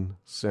Lincoln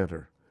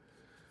Center.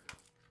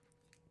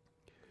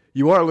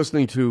 You are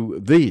listening to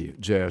The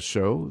Jazz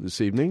Show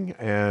this evening,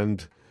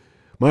 and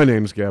my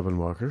name's Gavin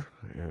Walker,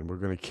 and we're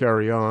going to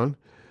carry on.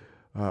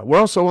 We're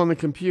also on the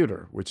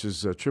computer, which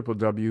is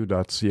www.citr.ca.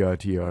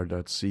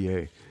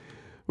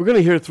 We're going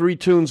to hear 3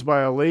 tunes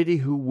by a lady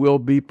who will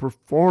be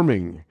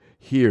performing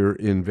here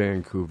in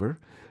Vancouver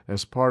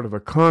as part of a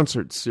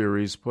concert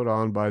series put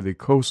on by the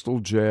Coastal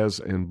Jazz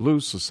and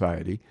Blues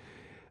Society.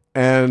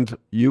 And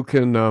you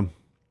can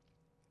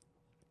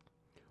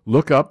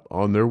look up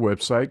on their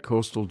website,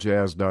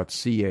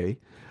 coastaljazz.ca,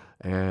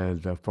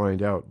 and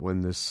find out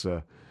when this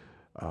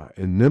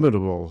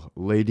inimitable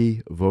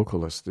lady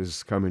vocalist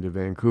is coming to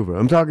Vancouver.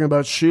 I'm talking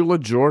about Sheila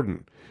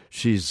Jordan.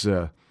 She's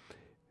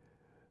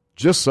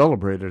just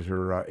celebrated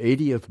her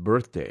 80th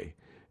birthday,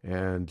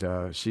 and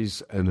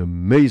she's an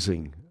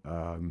amazing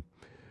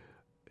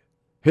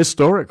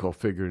historical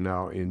figure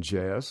now in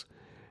jazz.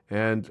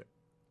 And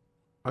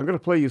I'm going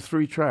to play you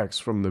 3 tracks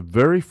from the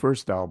very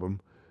first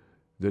album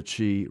that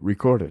she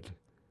recorded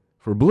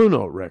for Blue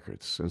Note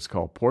Records. It's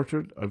called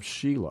Portrait of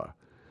Sheila.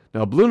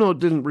 Now, Blue Note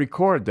didn't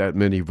record that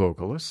many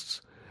vocalists,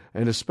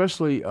 and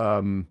especially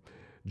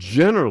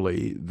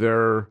generally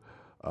their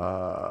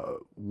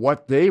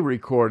what they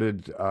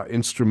recorded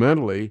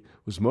instrumentally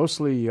was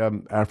mostly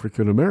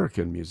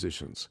African-American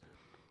musicians.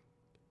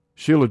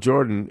 Sheila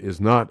Jordan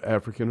is not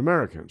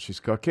African-American. She's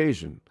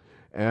Caucasian.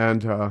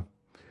 And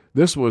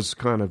this was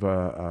kind of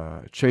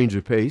a change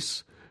of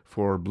pace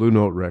for Blue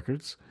Note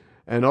Records.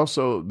 And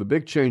also the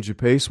big change of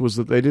pace was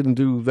that they didn't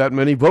do that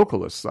many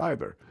vocalists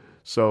either.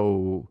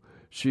 So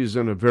she's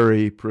in a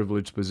very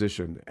privileged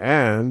position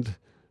and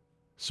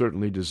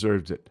certainly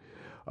deserves it.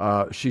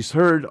 She's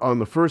heard on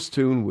the first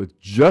tune with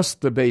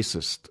just the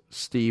bassist,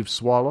 Steve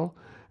Swallow,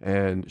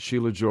 and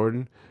Sheila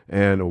Jordan,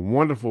 and a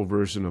wonderful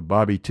version of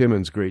Bobby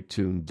Timmons' great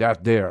tune,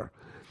 Dat There.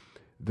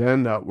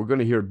 Then we're going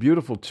to hear a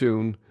beautiful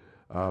tune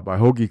by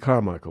Hoagy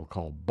Carmichael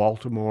called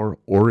Baltimore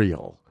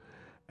Oriole.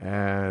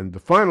 And the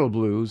final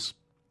blues,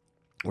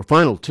 or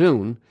final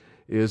tune,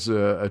 is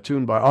a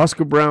tune by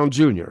Oscar Brown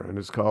Jr., and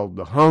it's called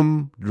The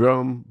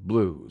Humdrum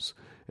Blues.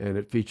 And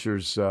it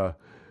features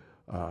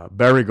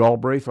Barry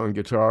Galbraith on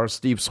guitar,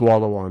 Steve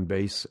Swallow on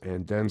bass,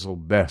 and Denzel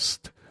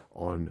Best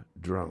on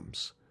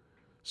drums.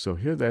 So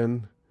here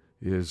then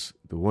is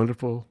the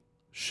wonderful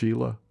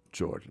Sheila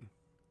Jordan.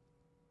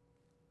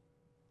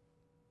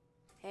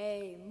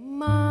 Hey,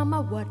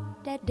 mama, what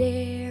that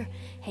dare?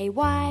 Hey,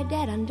 why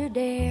that under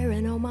there?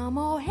 And oh,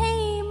 mama,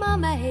 hey,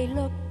 mama, hey,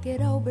 look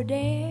it over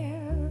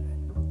there.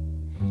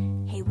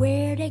 Hey,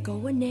 where they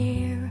going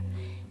there?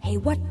 Hey,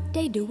 what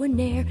they doing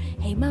there?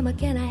 Hey, mama,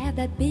 can I have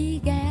that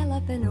big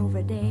elephant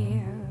over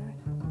there?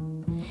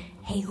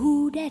 Hey,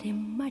 who that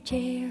in my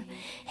chair?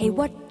 Hey,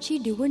 what she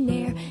doing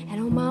there?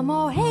 And oh,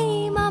 mama,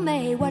 hey, mama,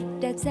 hey,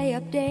 what that say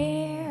up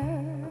there?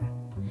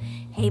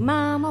 Hey,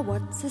 mama,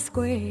 what's a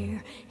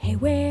square? Hey,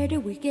 where do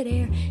we get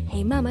air?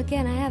 Hey, mama,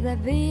 can I have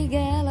that big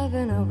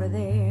elephant over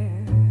there?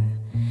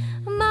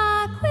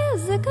 My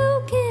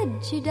quizzical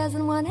kid, she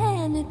doesn't want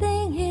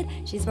anything hid.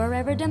 She's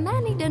forever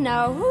demanding to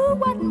know who,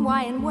 what, and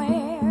why, and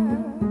where.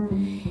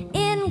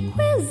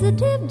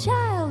 Inquisitive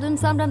child, and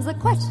sometimes the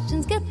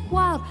questions get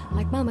wild,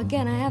 like, mama,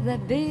 can I have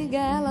that big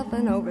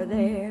elephant over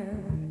there?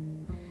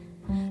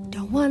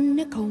 Don't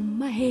wanna comb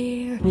my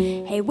hair.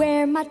 Hey,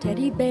 where my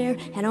teddy bear?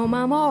 And oh,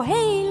 mama,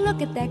 hey,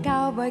 look at that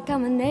cowboy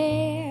coming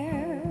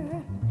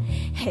there.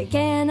 Hey,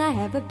 can I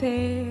have a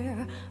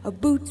pair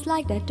of boots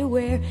like that to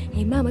wear?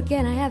 Hey, mama,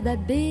 can I have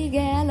that big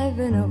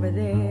elephant over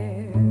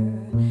there?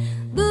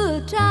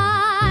 The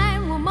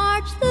time will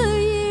march, the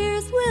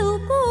years will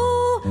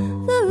go,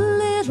 the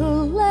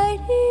little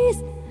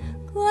lady's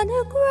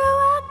gonna grow.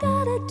 I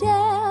gotta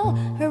tell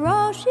her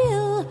all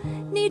she'll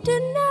need to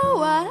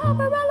know. I help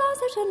her along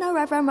so she'll know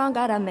right from wrong.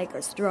 Gotta make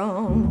her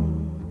strong.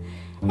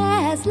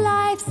 As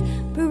life's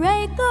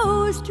parade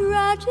goes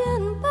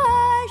trudging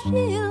by,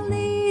 she'll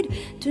need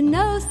to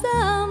know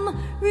some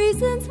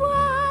reasons why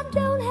I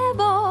don't have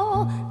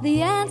all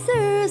the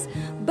answers,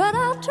 but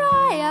I'll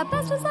try as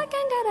best as I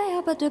can. Gotta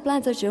help her to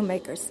plan so she'll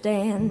make her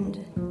stand.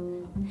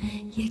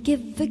 You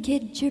give a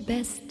kid your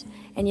best,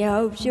 and you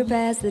hope she'll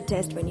pass the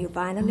test when you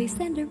finally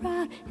send her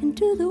out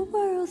into the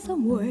world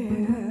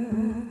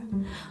somewhere.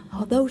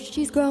 Although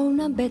she's grown,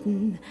 I'm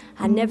betting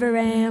I never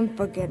am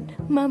forgetting.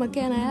 Mama,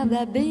 can I have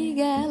that big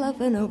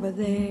elephant over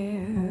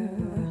there?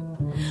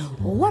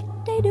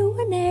 What they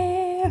doing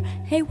there?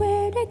 Hey,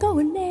 where they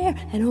going there?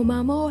 And oh,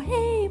 mama,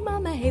 hey,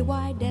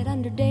 why that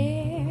under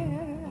there?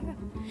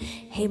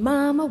 Hey,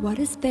 mama, what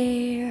is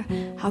fair?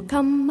 How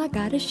come I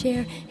gotta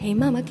share? Hey,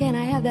 mama, can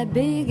I have that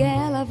big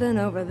elephant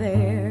over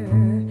there?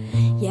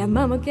 Yeah,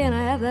 mama, can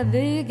I have that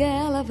big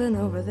elephant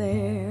over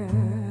there?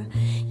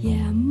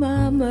 Yeah,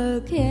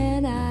 mama,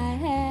 can I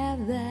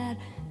have that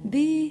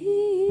big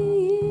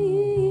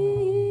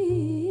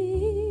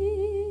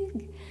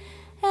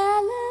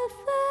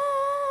elephant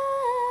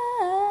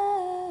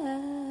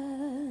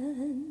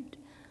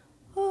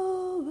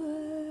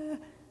over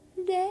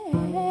there?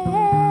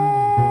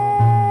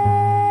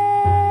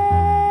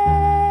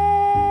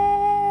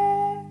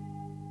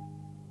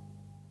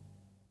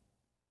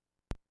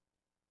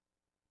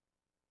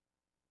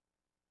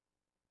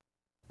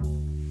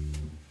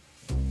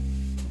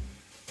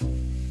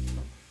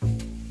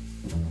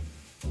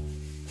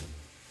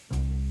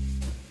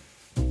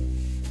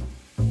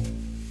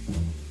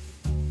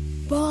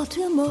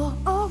 Baltimore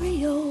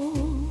Oriole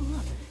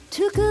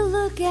took a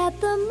look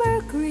at the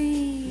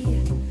mercury,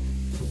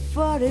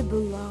 40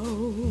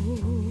 below.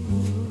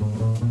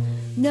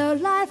 No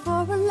life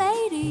for a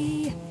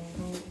lady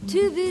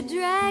to be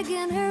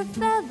dragging her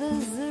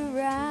feathers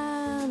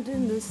around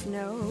in the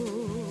snow.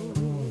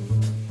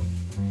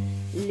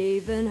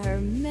 Leaving her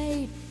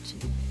mate,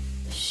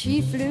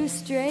 she flew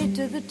straight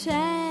to the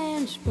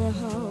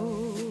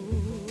Tangipahoe,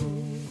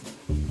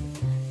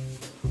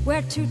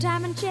 where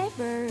two-timing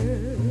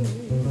Jaybird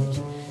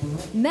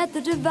met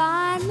the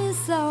divine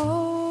Miss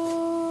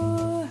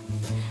O.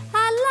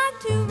 I'd like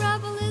to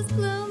ruffle his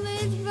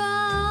plumage,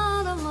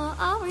 Baltimore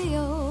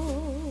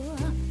Oriole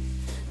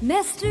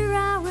messed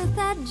around with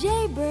that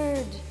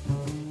Jaybird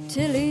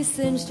till he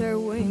cinched her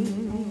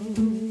wing.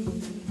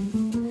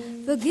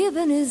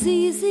 Forgiving is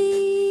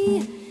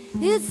easy,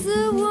 it's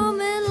a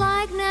woman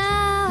like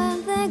now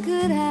and then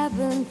could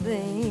happen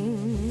things.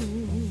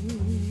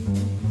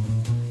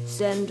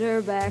 Send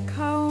her back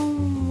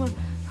home,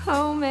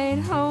 home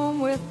ain't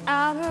home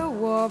without her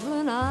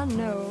warbling, I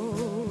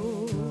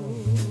know.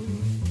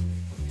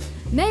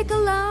 Make a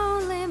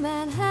lonely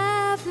man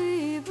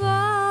happy,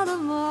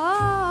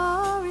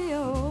 Baltimore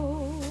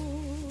Oriole.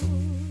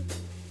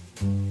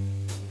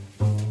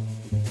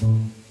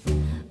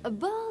 A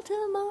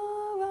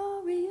Baltimore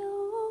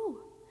Oriole,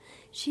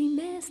 she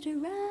messed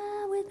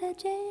around with that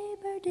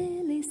Jaybird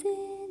till he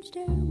cinched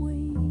her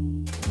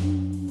wing.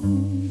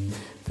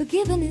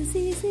 Forgiving is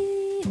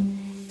easy,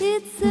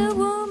 it's a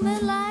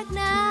woman like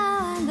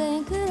now and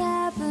then could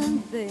happen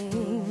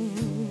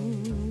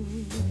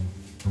things.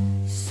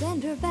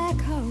 Send her back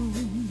home,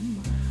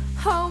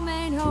 home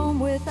ain't home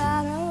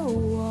without her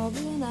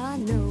warbling, I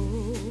know.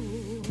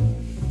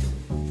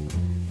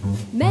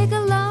 Make a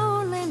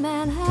lonely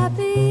man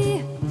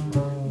happy,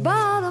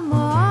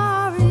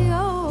 Baltimore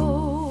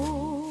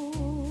Oriole.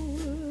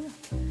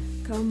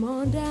 Come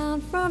on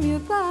down from your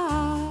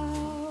bow,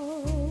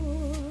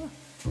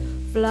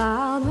 fly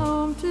on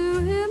home to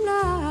him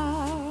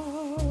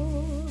now,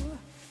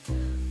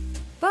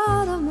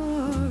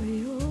 Baltimore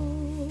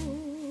Oriole,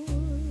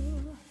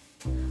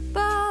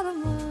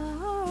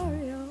 Baltimore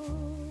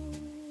Oriole,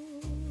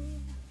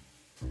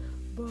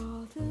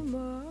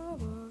 Baltimore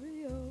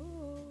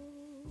Oriole,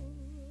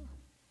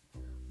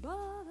 Baltimore Oriole.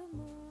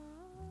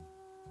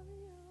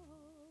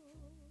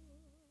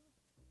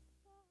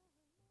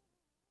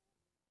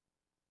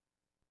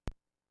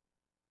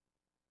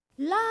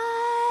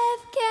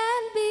 Life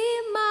can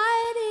be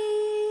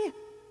mighty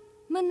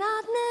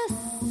monotonous.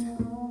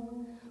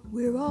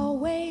 We're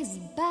always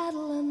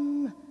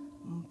battling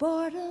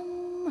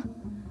boredom.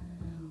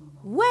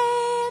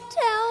 Where,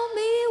 tell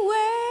me,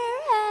 where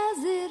has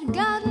it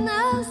gotten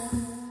us?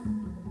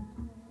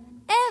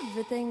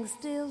 Everything's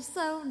still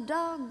so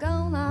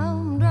doggone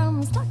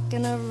humdrum, stuck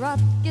in a rut,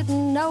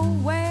 getting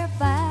nowhere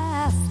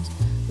fast.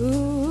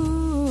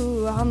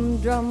 Ooh,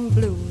 humdrum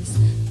blues,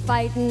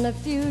 fighting the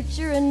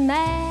future and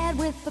mad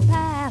with the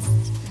past.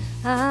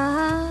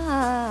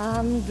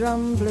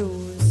 Humdrum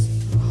blues.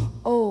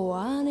 Oh,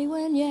 honey,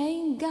 when you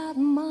ain't got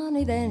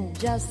money, then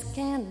just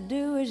can't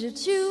do as you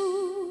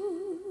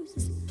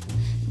choose.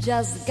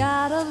 Just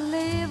gotta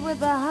live with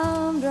the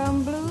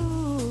humdrum blues.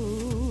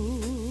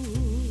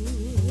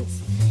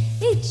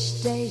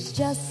 Each day's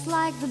just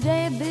like the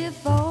day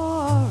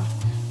before.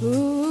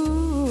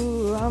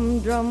 Ooh,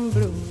 humdrum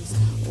blues.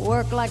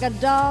 Work like a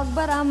dog,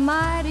 but I'm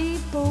mighty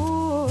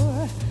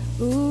poor.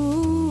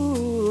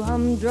 Ooh,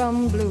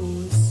 humdrum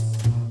blues.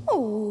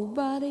 Oh,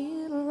 buddy,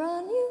 it'll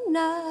run you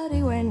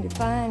nutty when you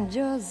find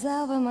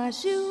yourself in my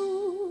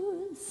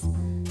shoes,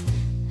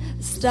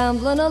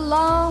 stumbling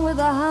along with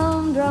the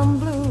humdrum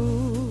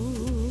blues.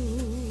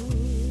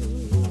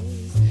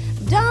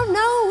 Don't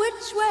know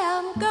which way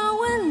I'm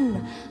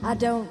going, I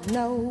don't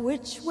know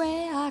which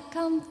way I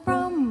come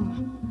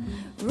from.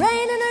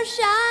 Raining or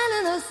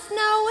shining or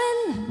snowing,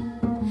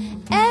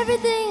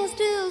 everything's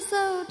still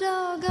so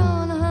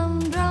doggone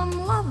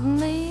humdrum. Love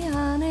me,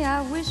 honey,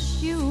 I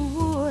wish you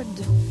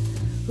would.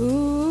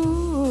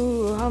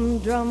 Ooh,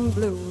 humdrum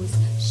blues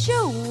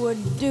sure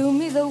would do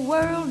me the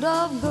world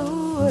of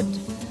good.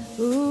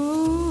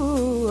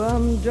 Ooh,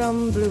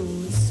 humdrum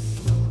blues.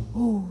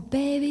 Oh,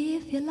 baby,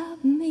 if you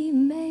love me,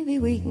 maybe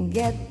we can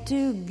get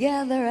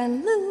together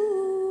and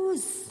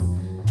lose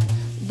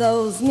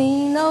those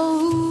mean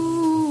old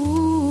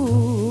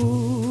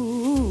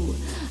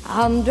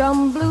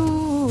humdrum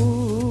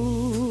blues,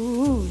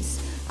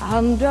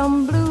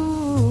 humdrum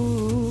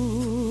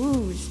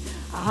blues,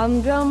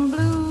 humdrum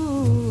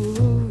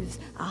blues,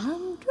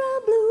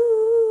 humdrum blues.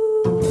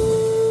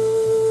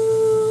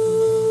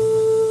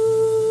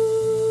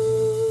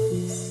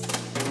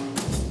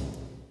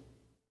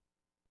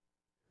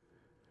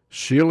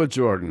 Sheila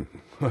Jordan.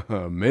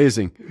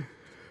 Amazing.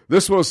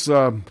 This was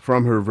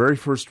from her very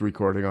first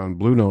recording on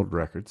Blue Note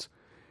Records.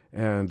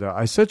 And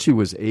I said she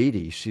was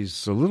 80.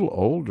 She's a little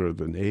older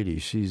than 80.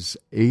 She's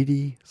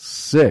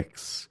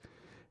 86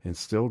 and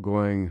still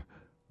going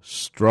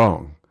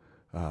strong.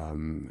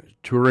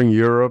 Touring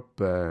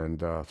Europe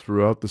and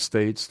throughout the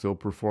States, still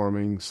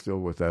performing, still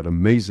with that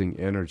amazing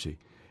energy.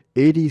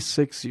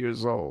 86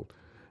 years old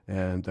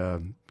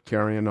and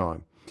carrying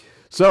on.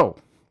 So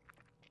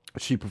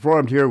she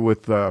performed here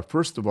with,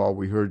 first of all,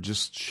 we heard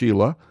just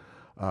Sheila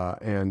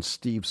and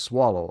Steve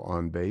Swallow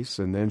on bass,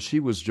 and then she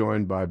was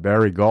joined by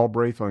Barry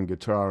Galbraith on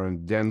guitar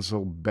and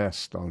Denzel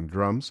Best on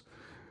drums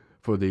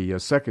for the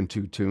second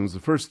two tunes. The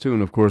first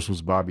tune, of course,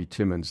 was Bobby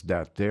Timmons'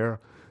 Dat Dare.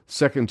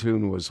 Second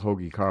tune was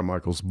Hoagy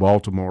Carmichael's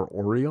Baltimore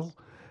Oriole,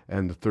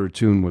 and the third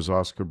tune was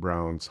Oscar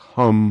Brown's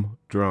Hum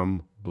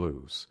Drum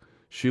Blues.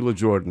 Sheila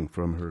Jordan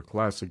from her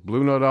classic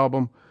Blue Note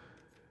album,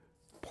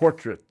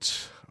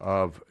 Portrait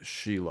of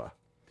Sheila.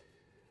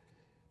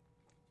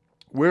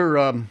 We're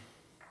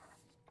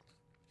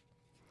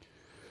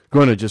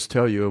going to just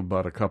tell you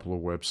about a couple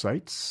of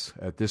websites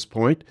at this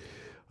point.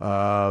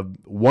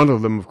 One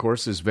of them, of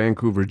course, is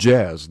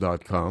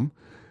VancouverJazz.com.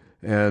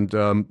 And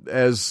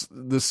as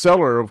the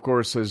cellar, of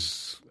course,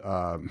 has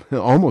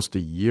almost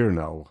a year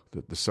now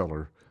that the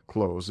cellar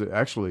closed.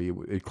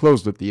 It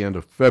closed at the end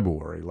of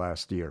February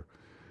last year.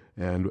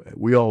 And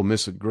we all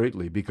miss it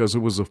greatly because it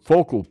was a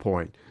focal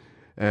point.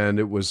 And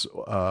it was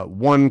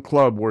one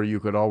club where you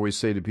could always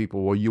say to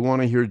people, well, you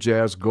want to hear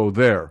jazz, go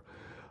there.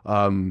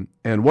 And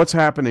what's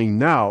happening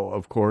now,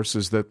 of course,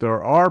 is that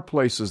there are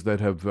places that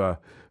have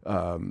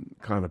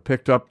kind of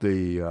picked up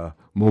the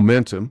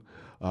momentum.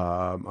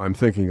 I'm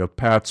thinking of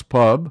Pat's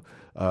Pub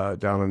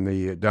down in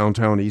the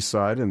downtown east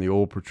side and the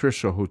old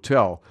Patricia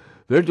Hotel.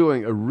 They're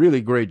doing a really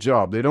great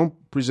job. They don't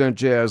present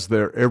jazz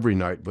there every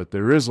night, but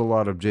there is a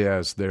lot of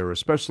jazz there,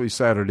 especially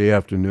Saturday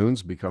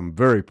afternoons, become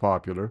very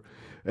popular.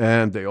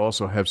 And they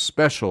also have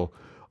special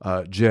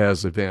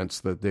jazz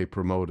events that they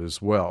promote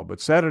as well.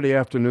 But Saturday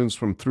afternoons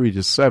from 3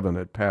 to 7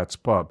 at Pat's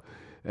Pub.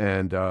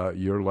 And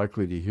you're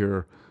likely to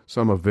hear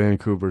some of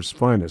Vancouver's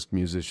finest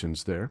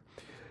musicians there.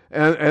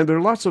 And there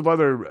are lots of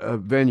other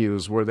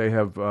venues where they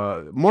have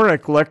more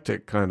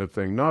eclectic kind of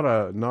thing, not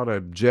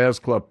a jazz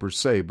club per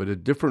se, but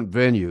at different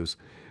venues.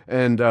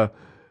 And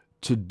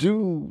to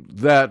do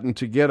that and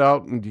to get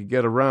out and to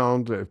get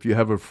around, if you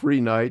have a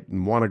free night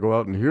and want to go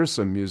out and hear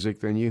some music,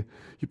 then you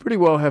pretty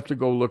well have to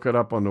go look it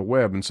up on the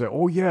web and say,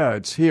 oh, yeah,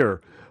 it's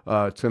here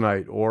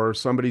tonight, or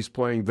somebody's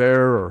playing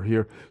there or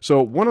here.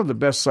 So one of the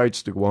best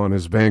sites to go on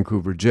is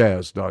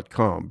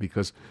VancouverJazz.com,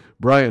 because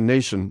Brian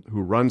Nation,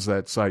 who runs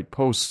that site,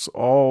 posts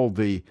all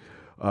the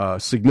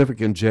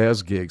significant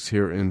jazz gigs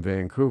here in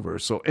Vancouver.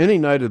 So any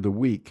night of the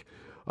week,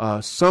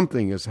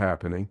 something is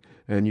happening,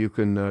 and you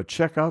can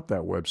check out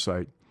that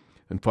website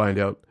and find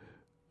out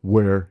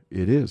where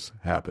it is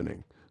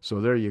happening.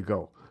 So there you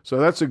go. So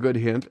that's a good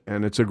hint,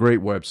 and it's a great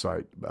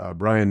website.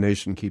 Brian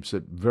Nation keeps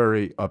it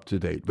very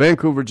up-to-date.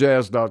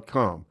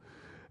 VancouverJazz.com.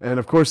 And,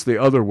 of course, the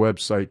other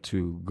website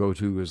to go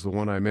to is the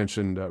one I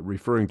mentioned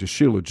referring to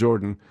Sheila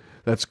Jordan.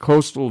 That's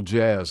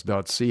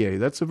coastaljazz.ca.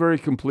 That's a very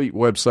complete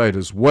website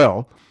as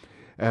well,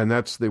 and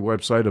that's the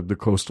website of the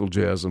Coastal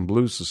Jazz and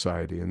Blues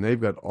Society. And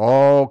they've got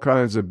all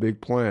kinds of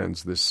big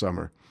plans this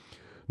summer,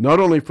 not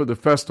only for the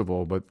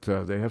festival, but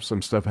they have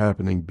some stuff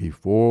happening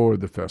before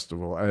the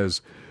festival.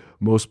 As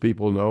most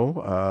people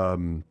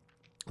know,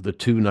 the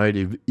two-night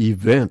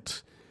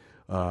event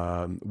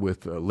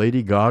with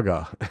Lady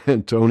Gaga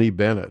and Tony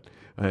Bennett.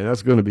 And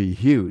that's going to be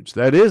huge.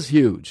 That is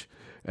huge.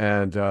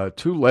 And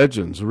two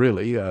legends,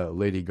 really,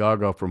 Lady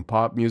Gaga from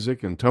pop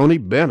music and Tony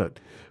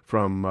Bennett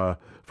from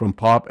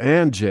pop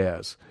and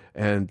jazz.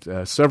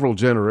 And several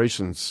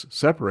generations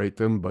separate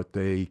them, but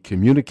they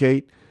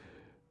communicate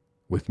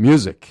with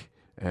music.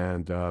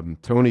 And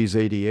Tony's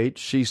 88,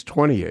 she's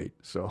 28.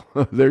 So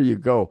there you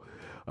go.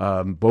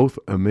 Both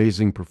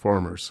amazing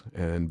performers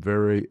and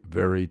very,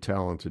 very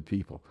talented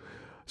people.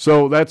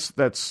 So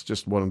that's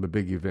just one of the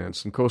big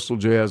events. And Coastal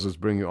Jazz is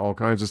bringing all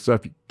kinds of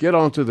stuff. Get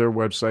onto their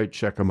website,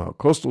 check them out,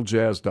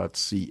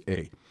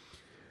 coastaljazz.ca.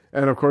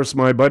 And, of course,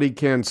 my buddy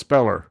Ken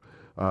Speller,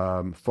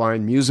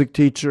 fine music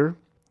teacher.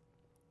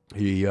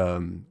 He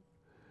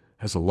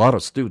has a lot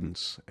of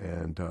students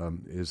and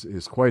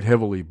is quite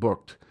heavily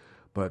booked.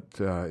 But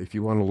if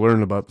you want to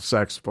learn about the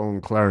saxophone,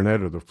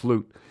 clarinet, or the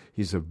flute,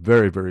 he's a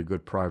very, very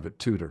good private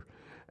tutor.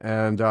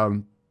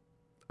 And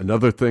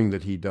another thing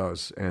that he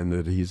does and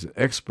that he's an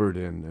expert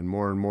in, and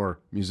more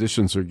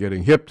musicians are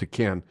getting hip to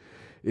Ken,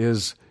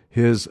 is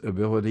his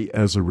ability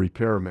as a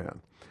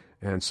repairman.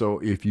 And so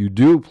if you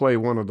do play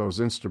one of those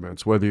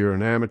instruments, whether you're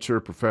an amateur,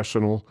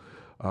 professional,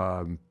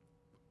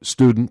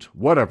 student,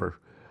 whatever,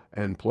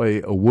 and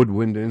play a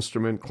woodwind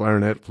instrument,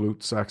 clarinet,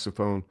 flute,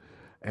 saxophone,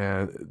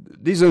 and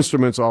these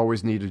instruments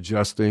always need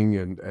adjusting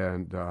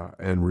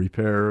and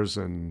repairs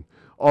and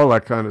all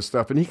that kind of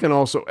stuff. And he can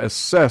also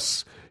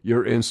assess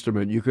your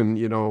instrument. You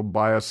can,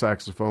 buy a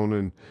saxophone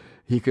and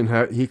he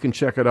can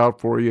check it out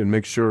for you and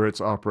make sure it's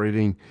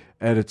operating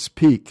at its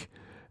peak.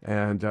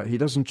 And he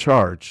doesn't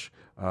charge.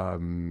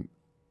 Obviously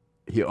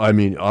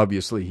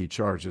he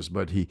charges,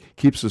 but he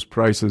keeps his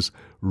prices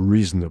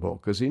reasonable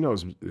because he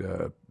knows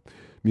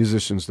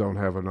musicians don't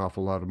have an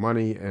awful lot of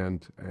money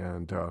and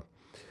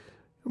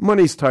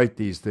money's tight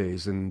these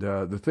days, and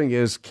the thing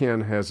is,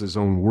 Ken has his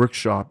own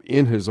workshop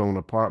in his own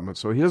apartment,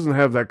 so he doesn't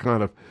have that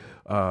kind of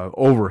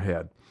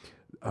overhead.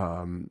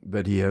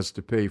 that he has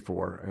to pay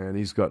for, and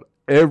he's got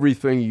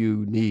everything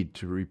you need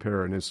to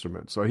repair an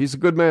instrument. So he's a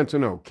good man to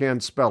know, Ken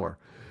Speller.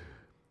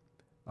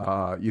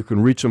 You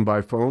can reach him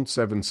by phone,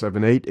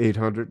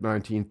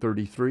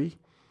 778-800-1933,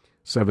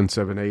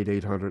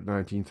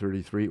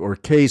 778-800-1933, or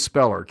K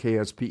Speller,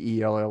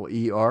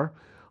 K-S-P-E-L-L-E-R,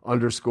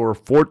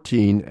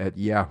 _14 at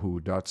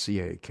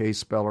yahoo.ca, K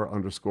Speller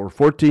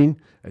 _14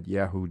 at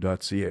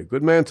yahoo.ca.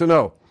 Good man to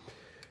know.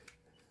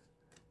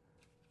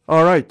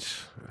 All right.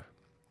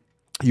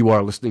 You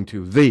are listening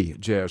to The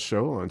Jazz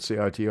Show on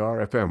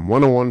CITR FM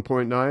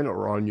 101.9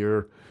 or on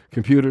your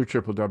computer,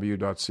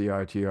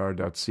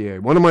 www.citr.ca.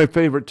 One of my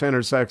favorite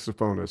tenor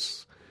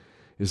saxophonists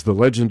is the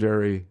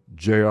legendary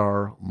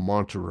J.R.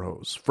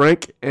 Monterose,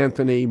 Frank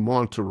Anthony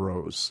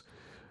Monterose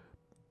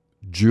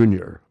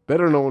Jr.,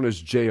 better known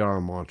as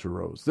J.R.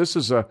 Monterose. This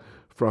is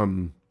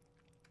from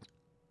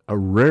a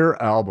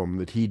rare album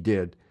that he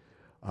did.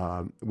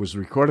 It was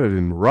recorded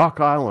in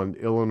Rock Island,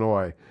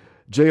 Illinois.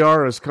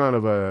 J.R. is kind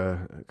of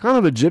a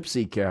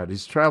gypsy cat.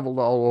 He's traveled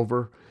all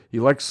over. He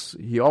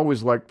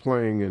always liked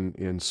playing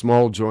in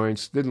small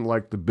joints. Didn't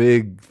like the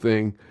big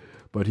thing,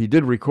 but he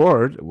did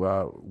record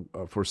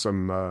for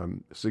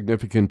some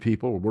significant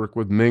people. Worked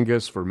with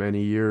Mingus for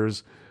many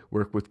years.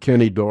 Worked with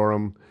Kenny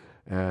Dorham,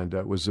 and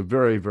was a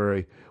very,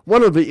 very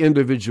one of the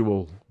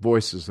individual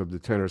voices of the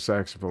tenor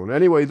saxophone.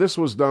 Anyway, this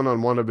was done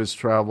on one of his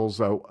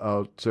travels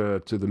out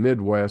to the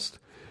Midwest,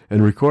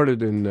 and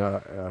recorded in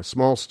a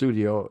small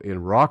studio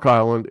in Rock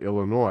Island,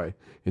 Illinois,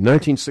 in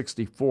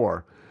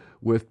 1964,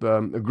 with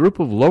a group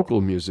of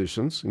local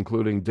musicians,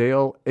 including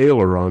Dale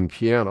Ayler on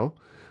piano,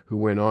 who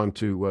went on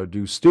to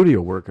do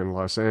studio work in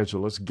Los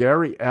Angeles,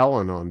 Gary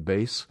Allen on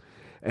bass,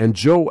 and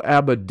Joe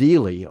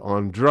Abadili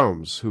on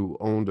drums, who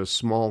owned a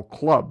small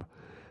club,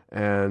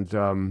 and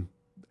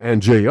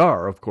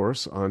J.R., of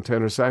course, on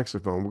tenor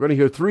saxophone. We're going to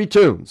hear three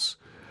tunes.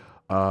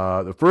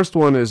 The first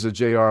one is a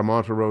J.R.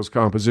 Monterose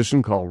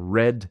composition called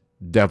Red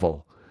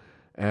Devil.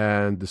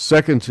 And the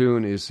second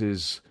tune is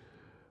his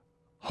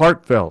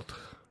heartfelt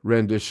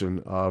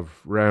rendition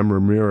of Ram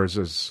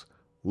Ramirez's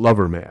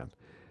Loverman.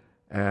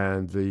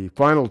 And the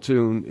final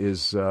tune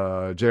is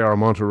J.R.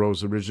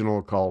 Monterose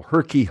original called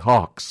Herky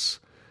Hawks.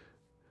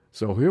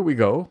 So here we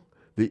go.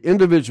 The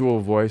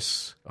individual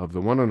voice of the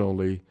one and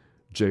only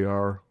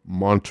J.R.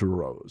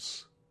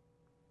 Monterose.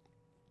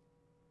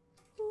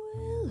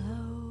 Willow.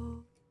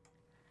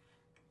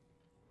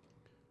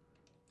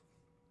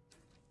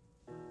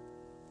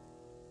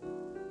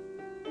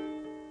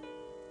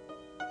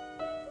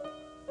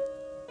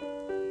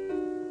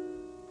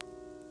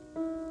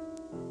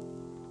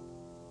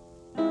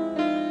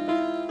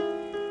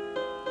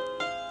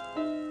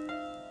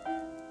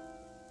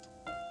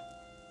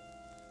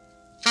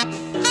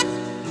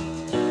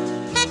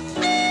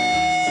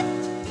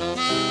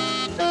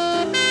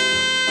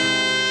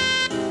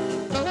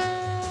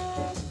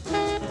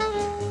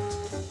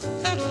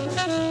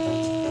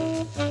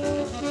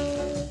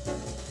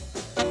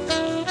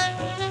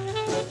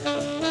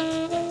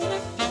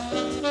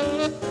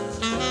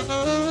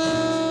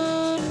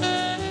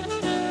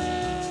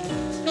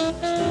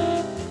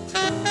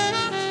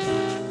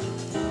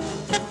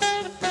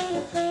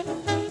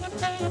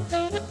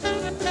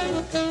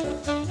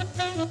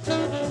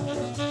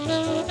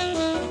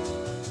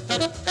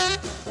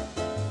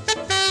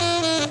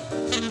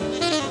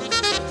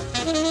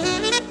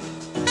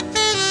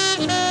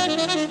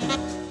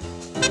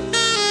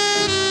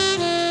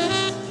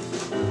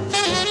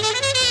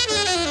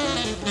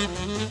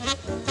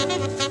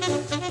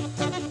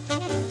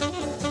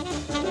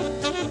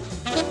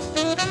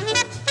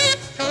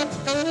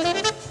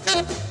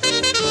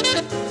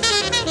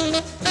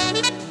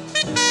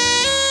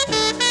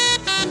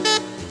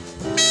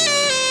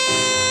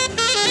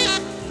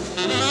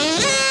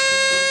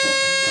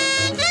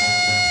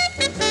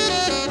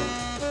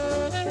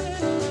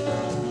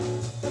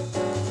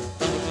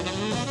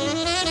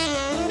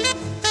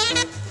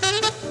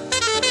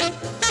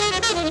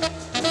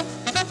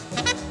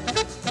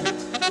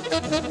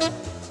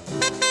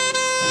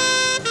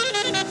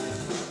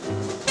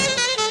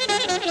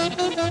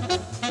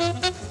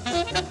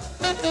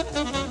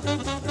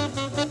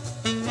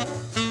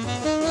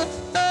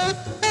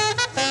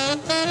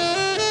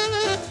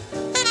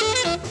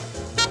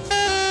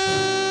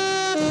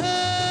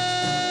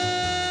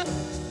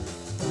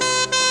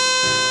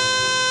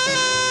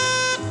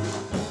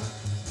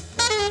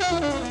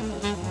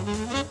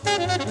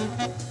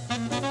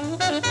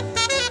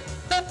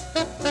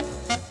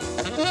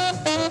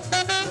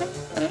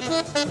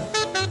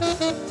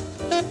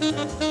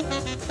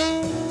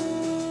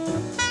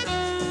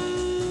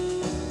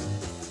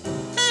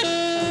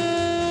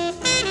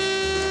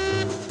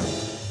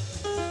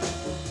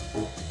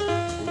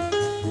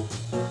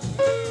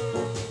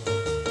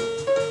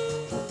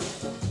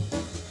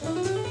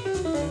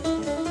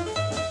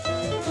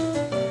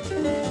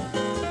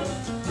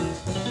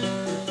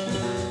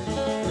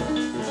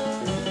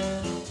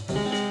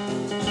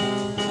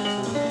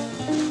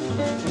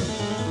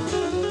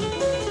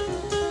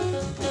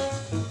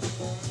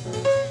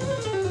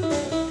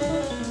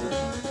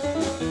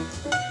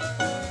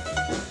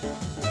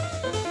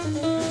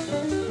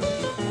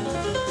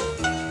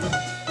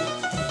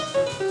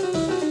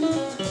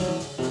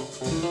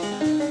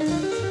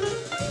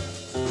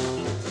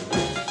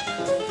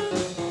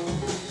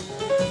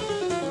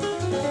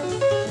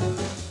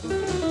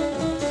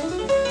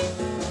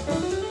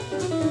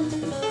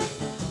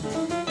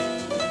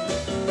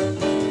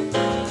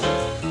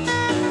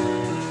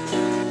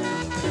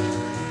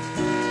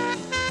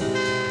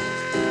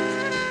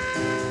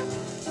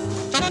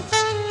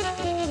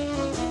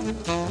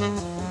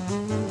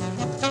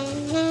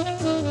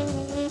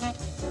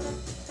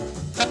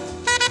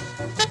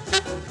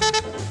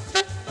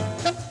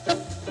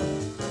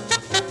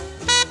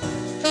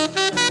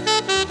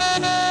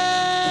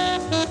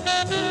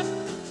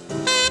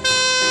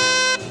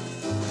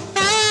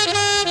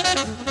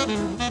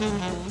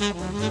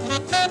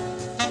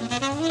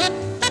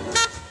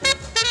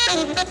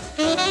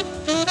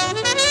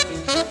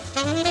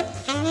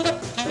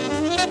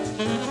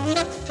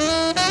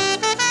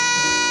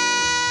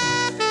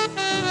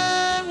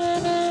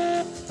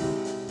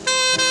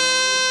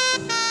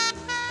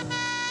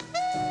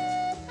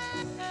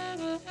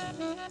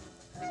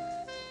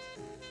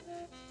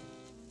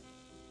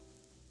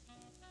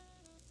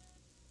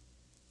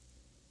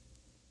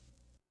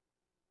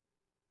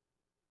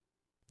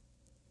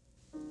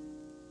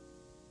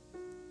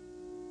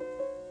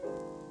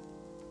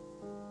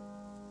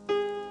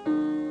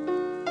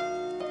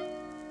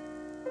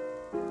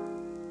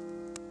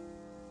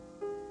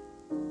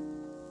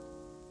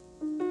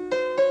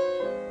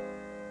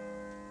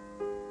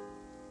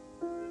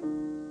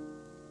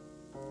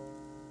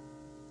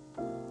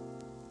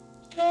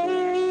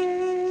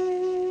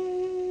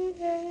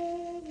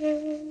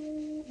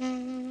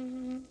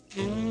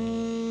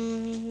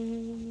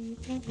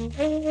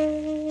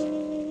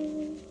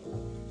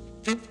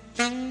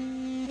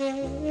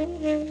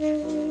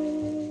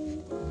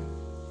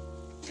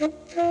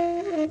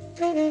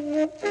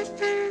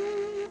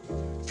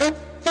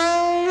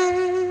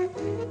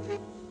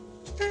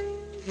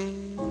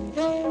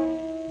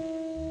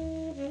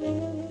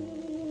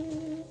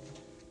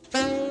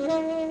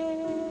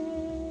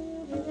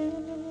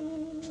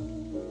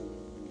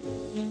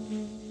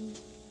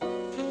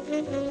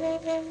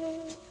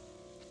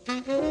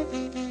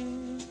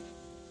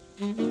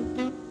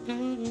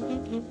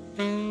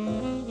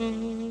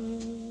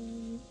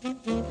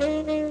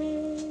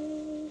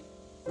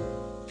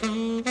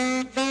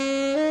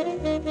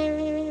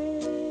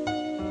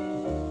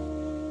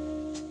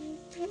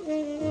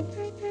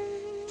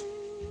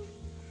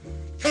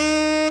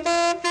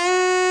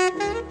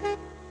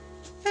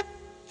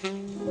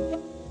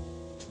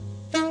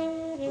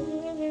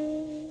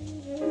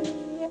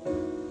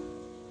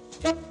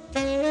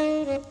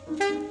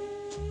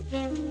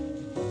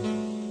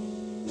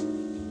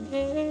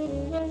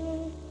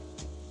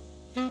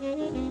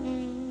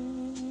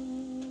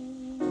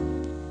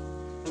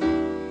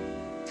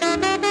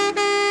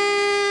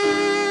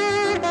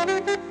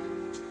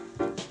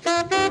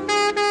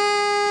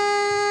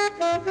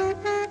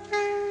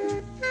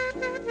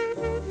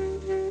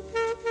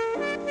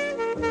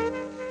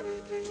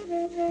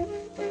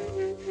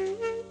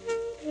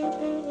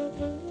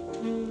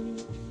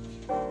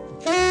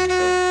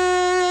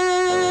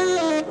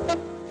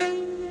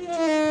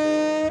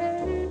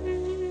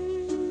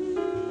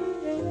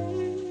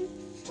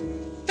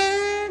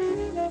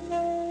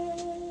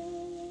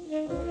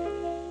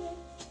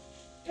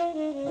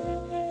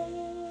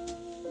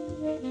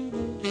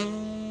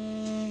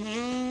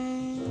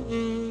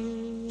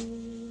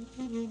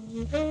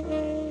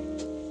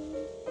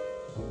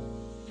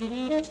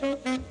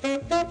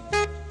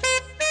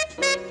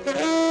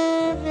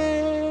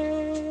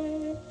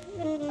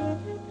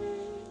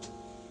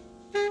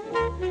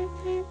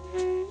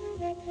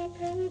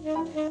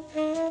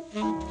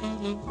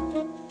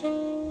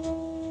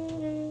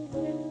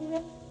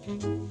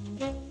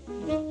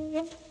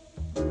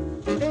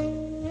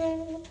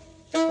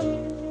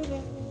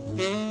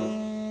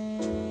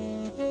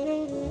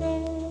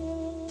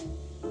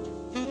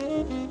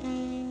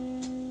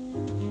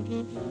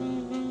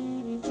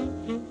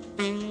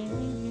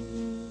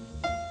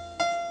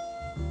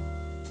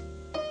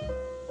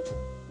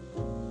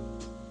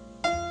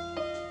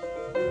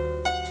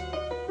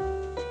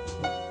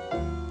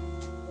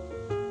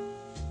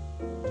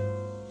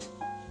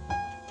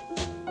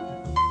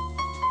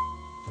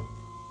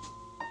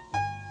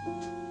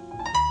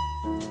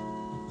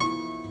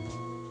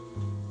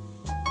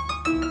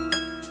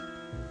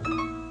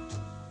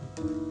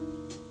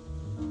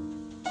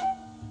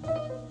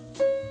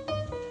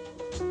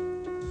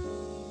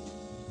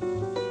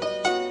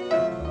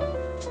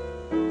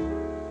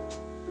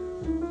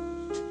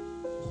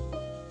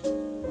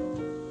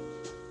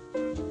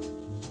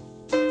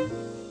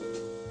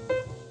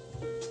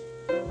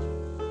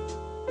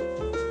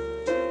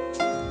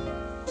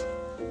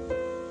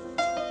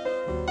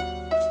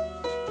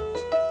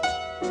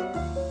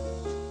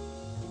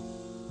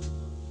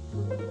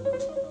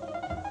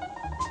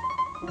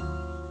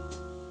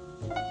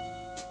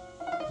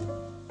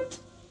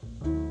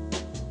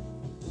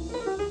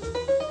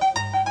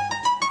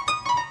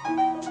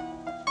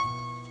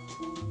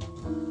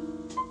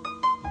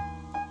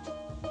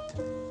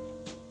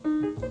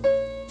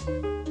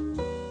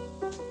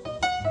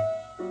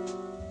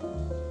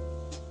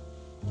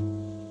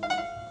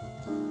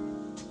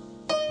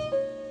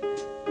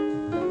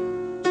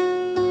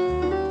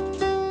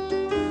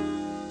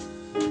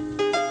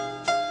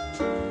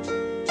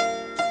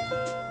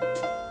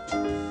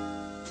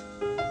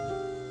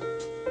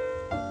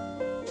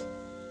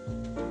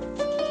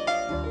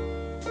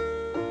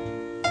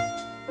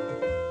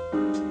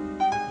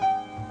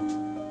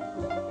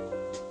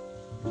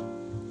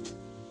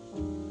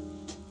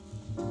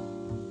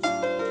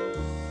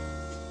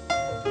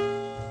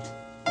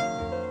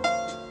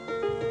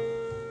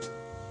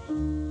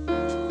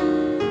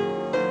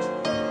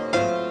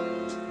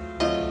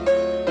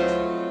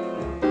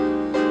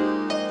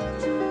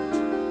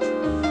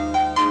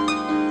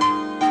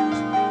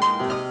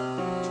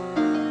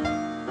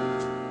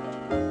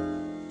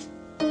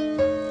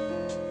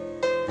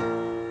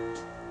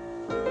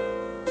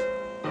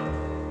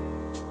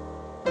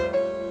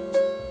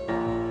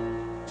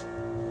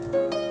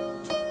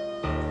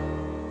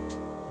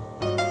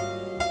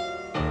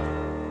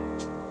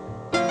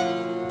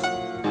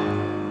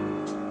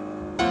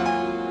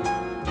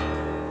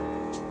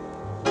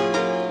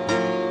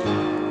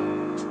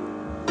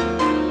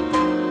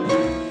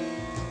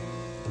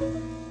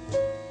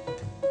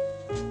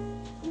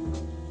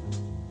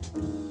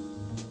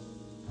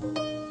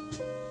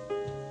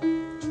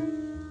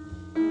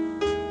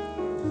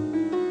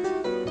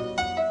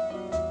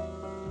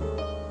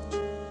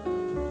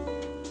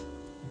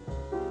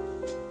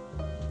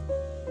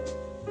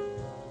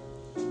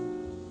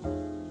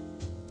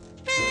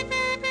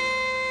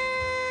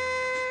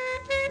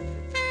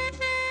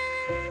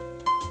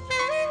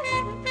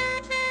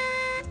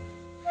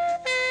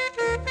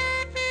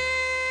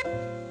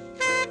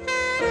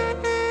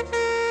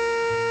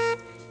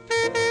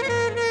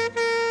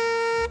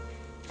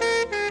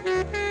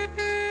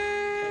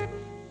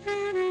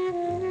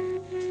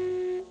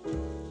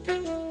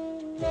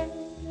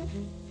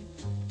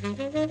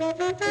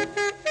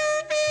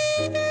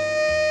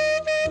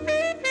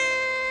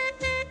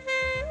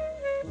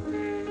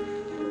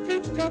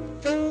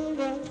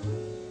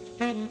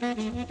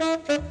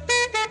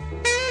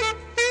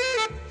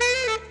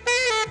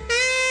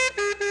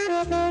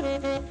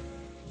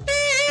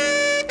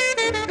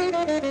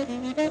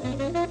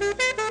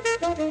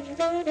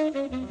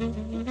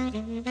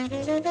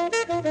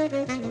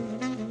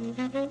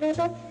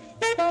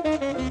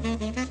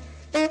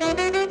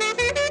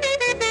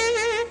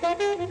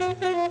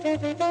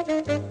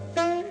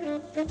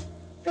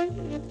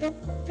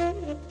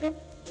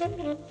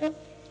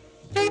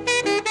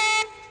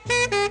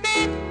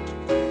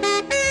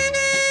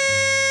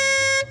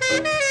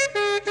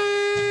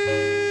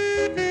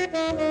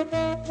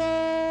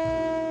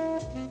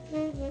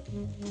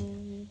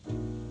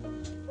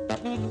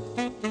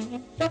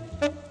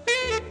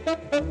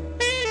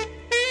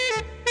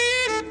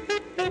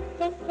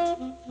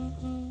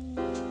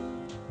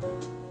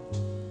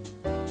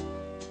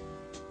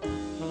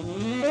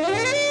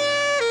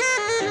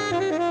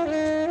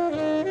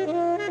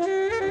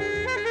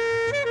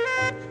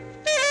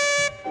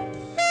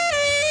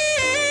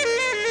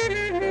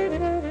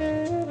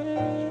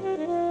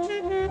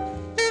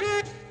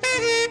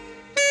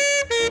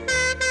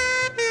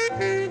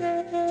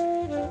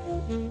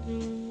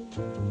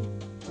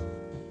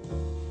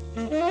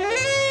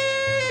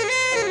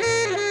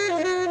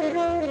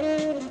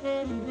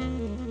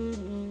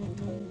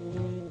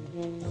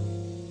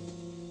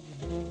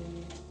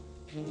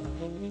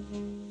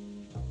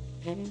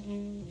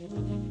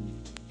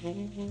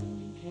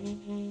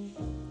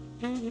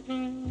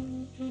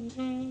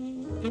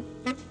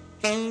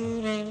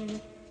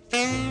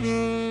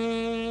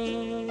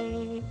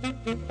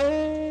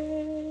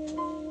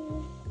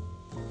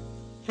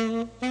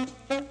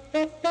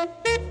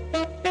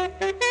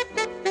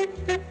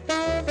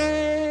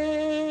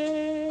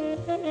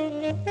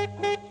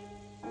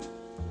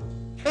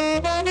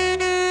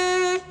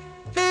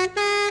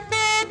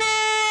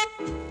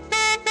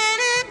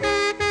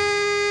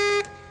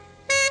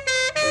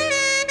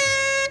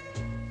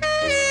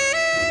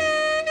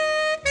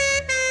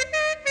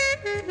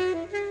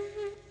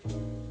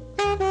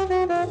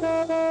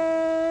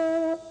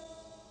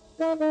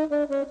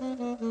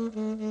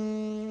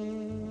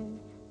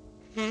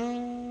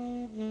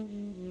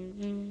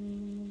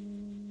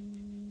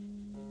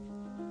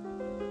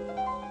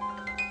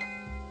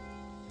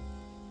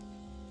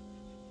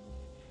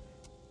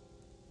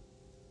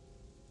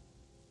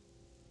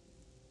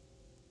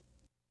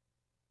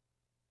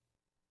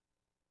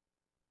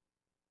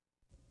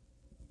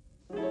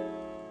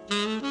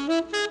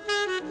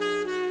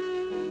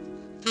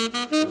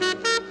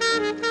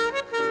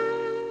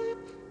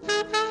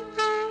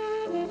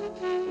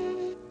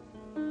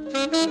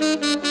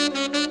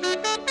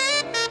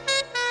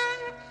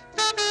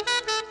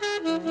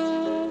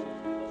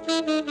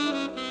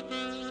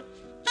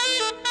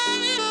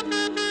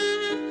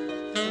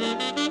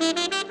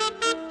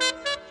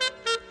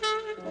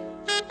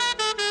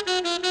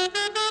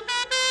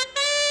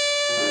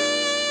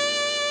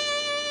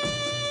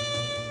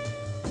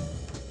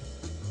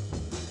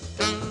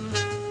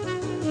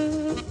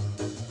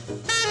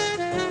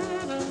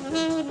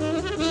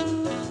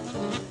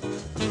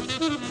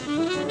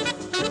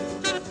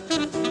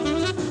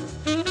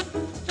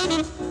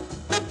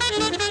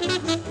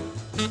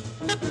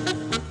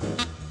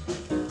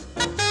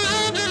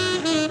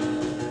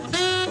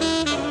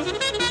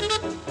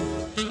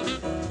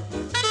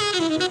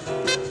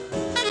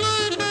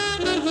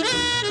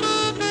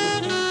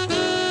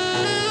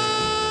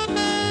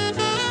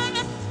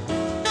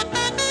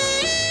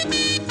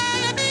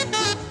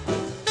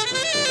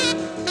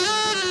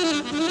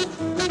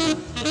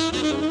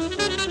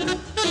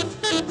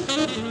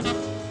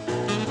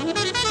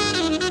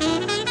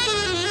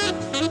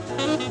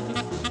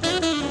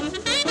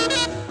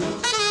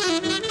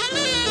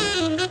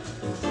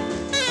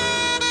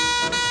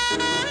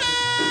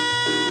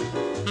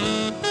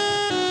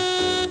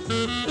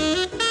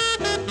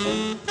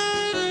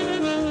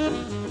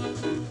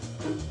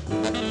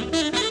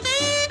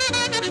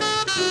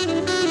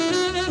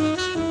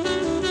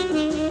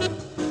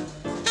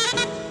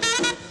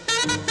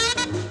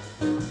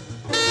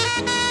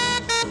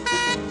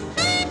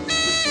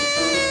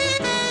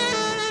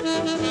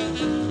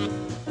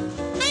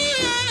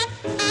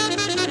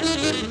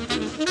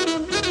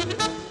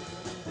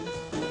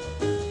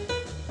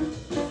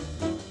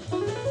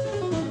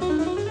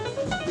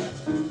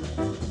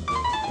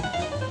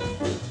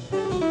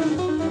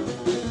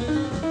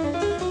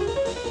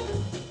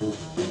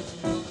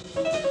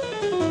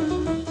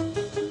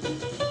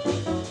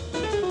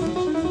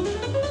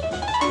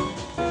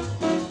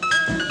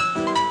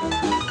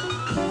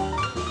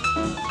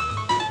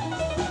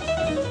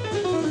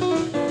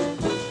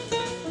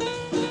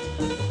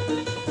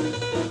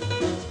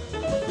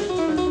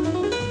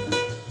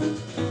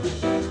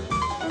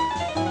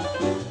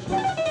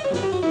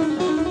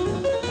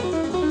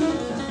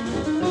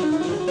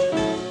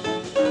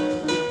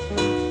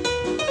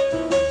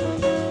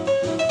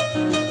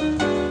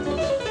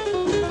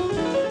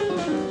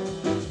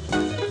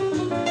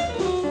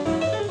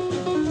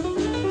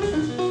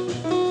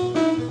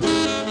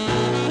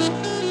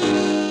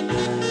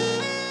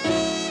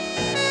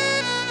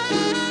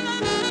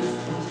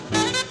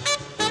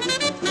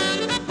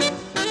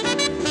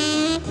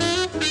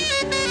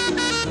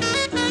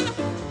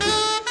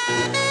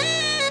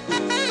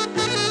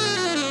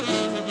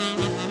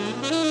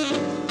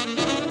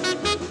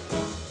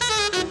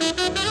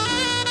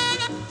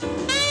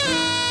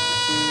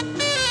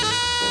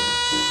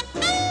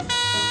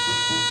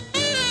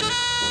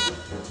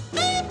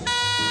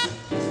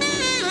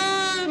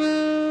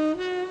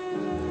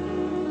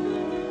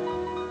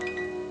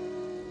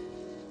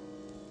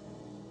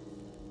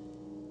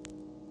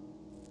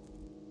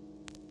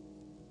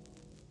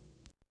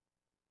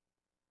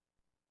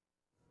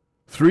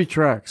 3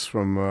 tracks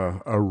from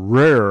a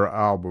rare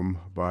album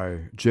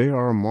by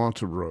J.R.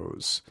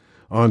 Monterose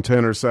on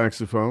tenor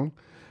saxophone,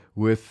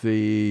 with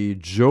the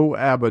Joe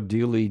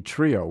Abadili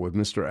Trio, with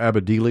Mr.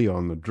 Abadili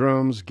on the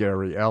drums,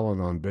 Gary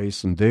Allen on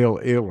bass, and Dale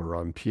Ayler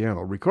on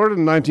piano. Recorded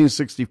in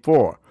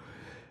 1964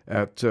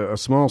 at a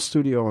small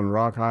studio in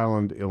Rock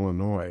Island,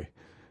 Illinois.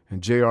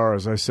 And J.R.,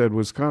 as I said,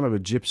 was kind of a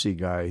gypsy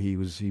guy. He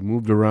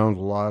moved around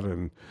a lot,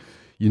 and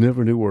you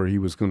never knew where he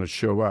was going to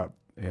show up.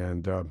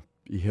 And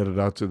he headed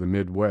out to the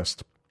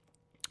Midwest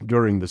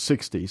during the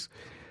 60s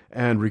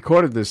and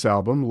recorded this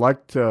album,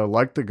 liked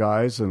the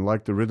guys and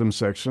liked the rhythm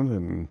section,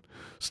 and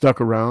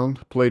stuck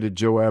around, played at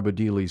Joe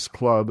Abadili's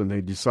club, and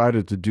they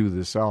decided to do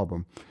this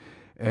album.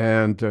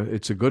 And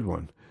it's a good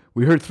one.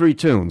 We heard 3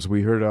 tunes.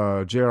 We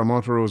heard J.R.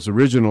 Montero's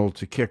original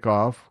to kick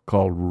off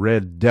called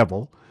Red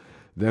Devil.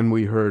 Then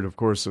we heard, of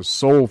course, a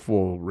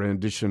soulful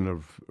rendition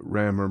of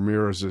Ram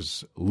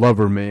Ramirez's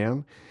Lover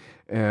Man.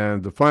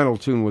 And the final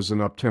tune was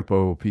an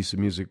up-tempo piece of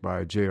music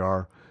by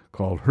J.R.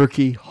 called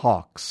Herky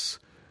Hawks.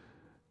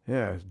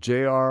 Yeah,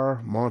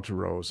 J.R.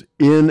 Monterose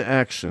in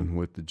action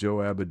with the Joe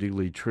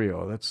Abadili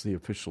Trio. That's the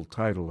official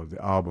title of the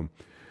album.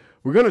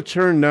 We're going to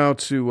turn now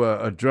to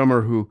a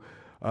drummer who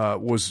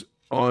was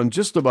on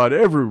just about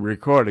every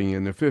recording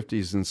in the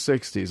 50s and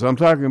 60s. I'm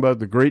talking about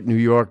the great New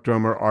York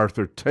drummer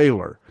Arthur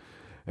Taylor.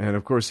 And,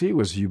 of course, he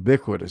was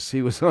ubiquitous.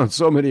 He was on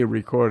so many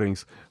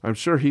recordings, I'm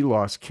sure he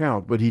lost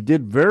count. But he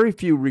did very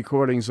few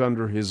recordings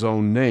under his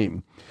own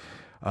name.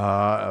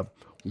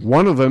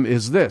 One of them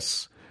is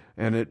this,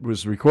 and it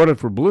was recorded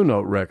for Blue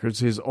Note Records,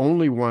 his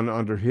only one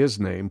under his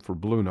name for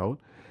Blue Note,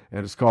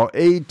 and it's called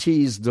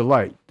A.T.'s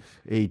Delight.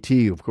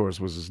 A.T., of course,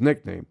 was his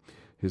nickname,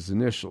 his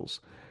initials.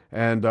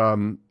 And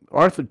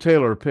Arthur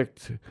Taylor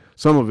picked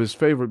some of his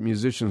favorite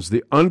musicians,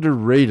 the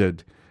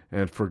underrated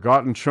and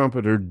forgotten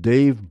trumpeter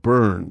Dave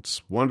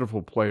Burns,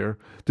 wonderful player.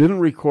 Didn't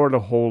record a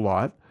whole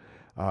lot.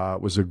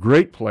 Was a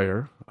great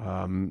player,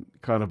 kind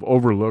of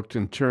overlooked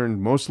and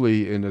turned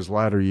mostly in his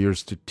latter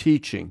years to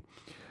teaching.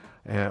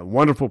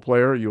 Wonderful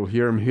player. You'll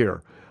hear him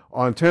here.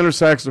 On tenor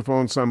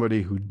saxophone,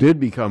 somebody who did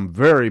become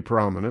very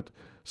prominent,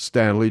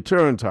 Stanley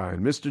Turrentine.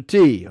 Mr.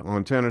 T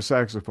on tenor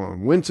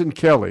saxophone. Wynton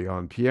Kelly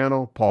on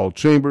piano. Paul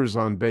Chambers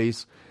on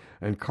bass.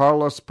 And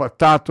Carlos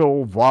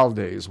Patato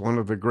Valdez, one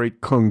of the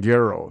great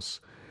congueros.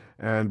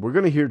 And we're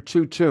going to hear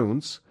 2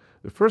 tunes.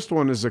 The first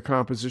one is a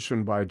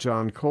composition by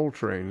John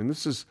Coltrane, and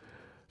this is,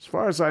 as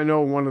far as I know,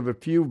 one of the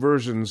few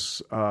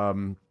versions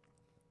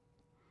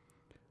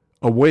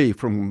away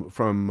from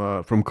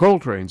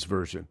Coltrane's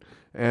version.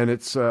 And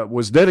it's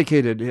was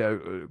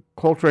dedicated.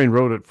 Coltrane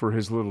wrote it for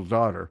his little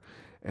daughter,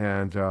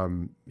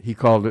 and he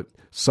called it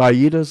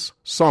Saida's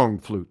Song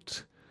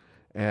Flute.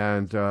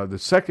 And the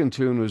second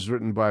tune was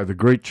written by the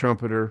great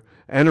trumpeter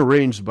and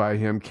arranged by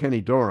him,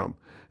 Kenny Dorham.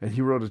 And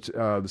he wrote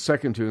the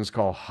second tune is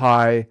called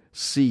High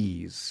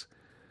Seas.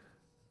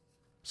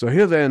 So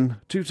here then,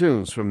 2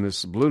 tunes from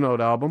this Blue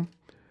Note album,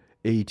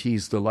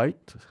 A.T.'s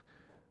Delight,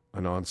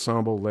 an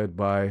ensemble led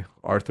by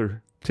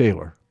Arthur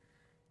Taylor.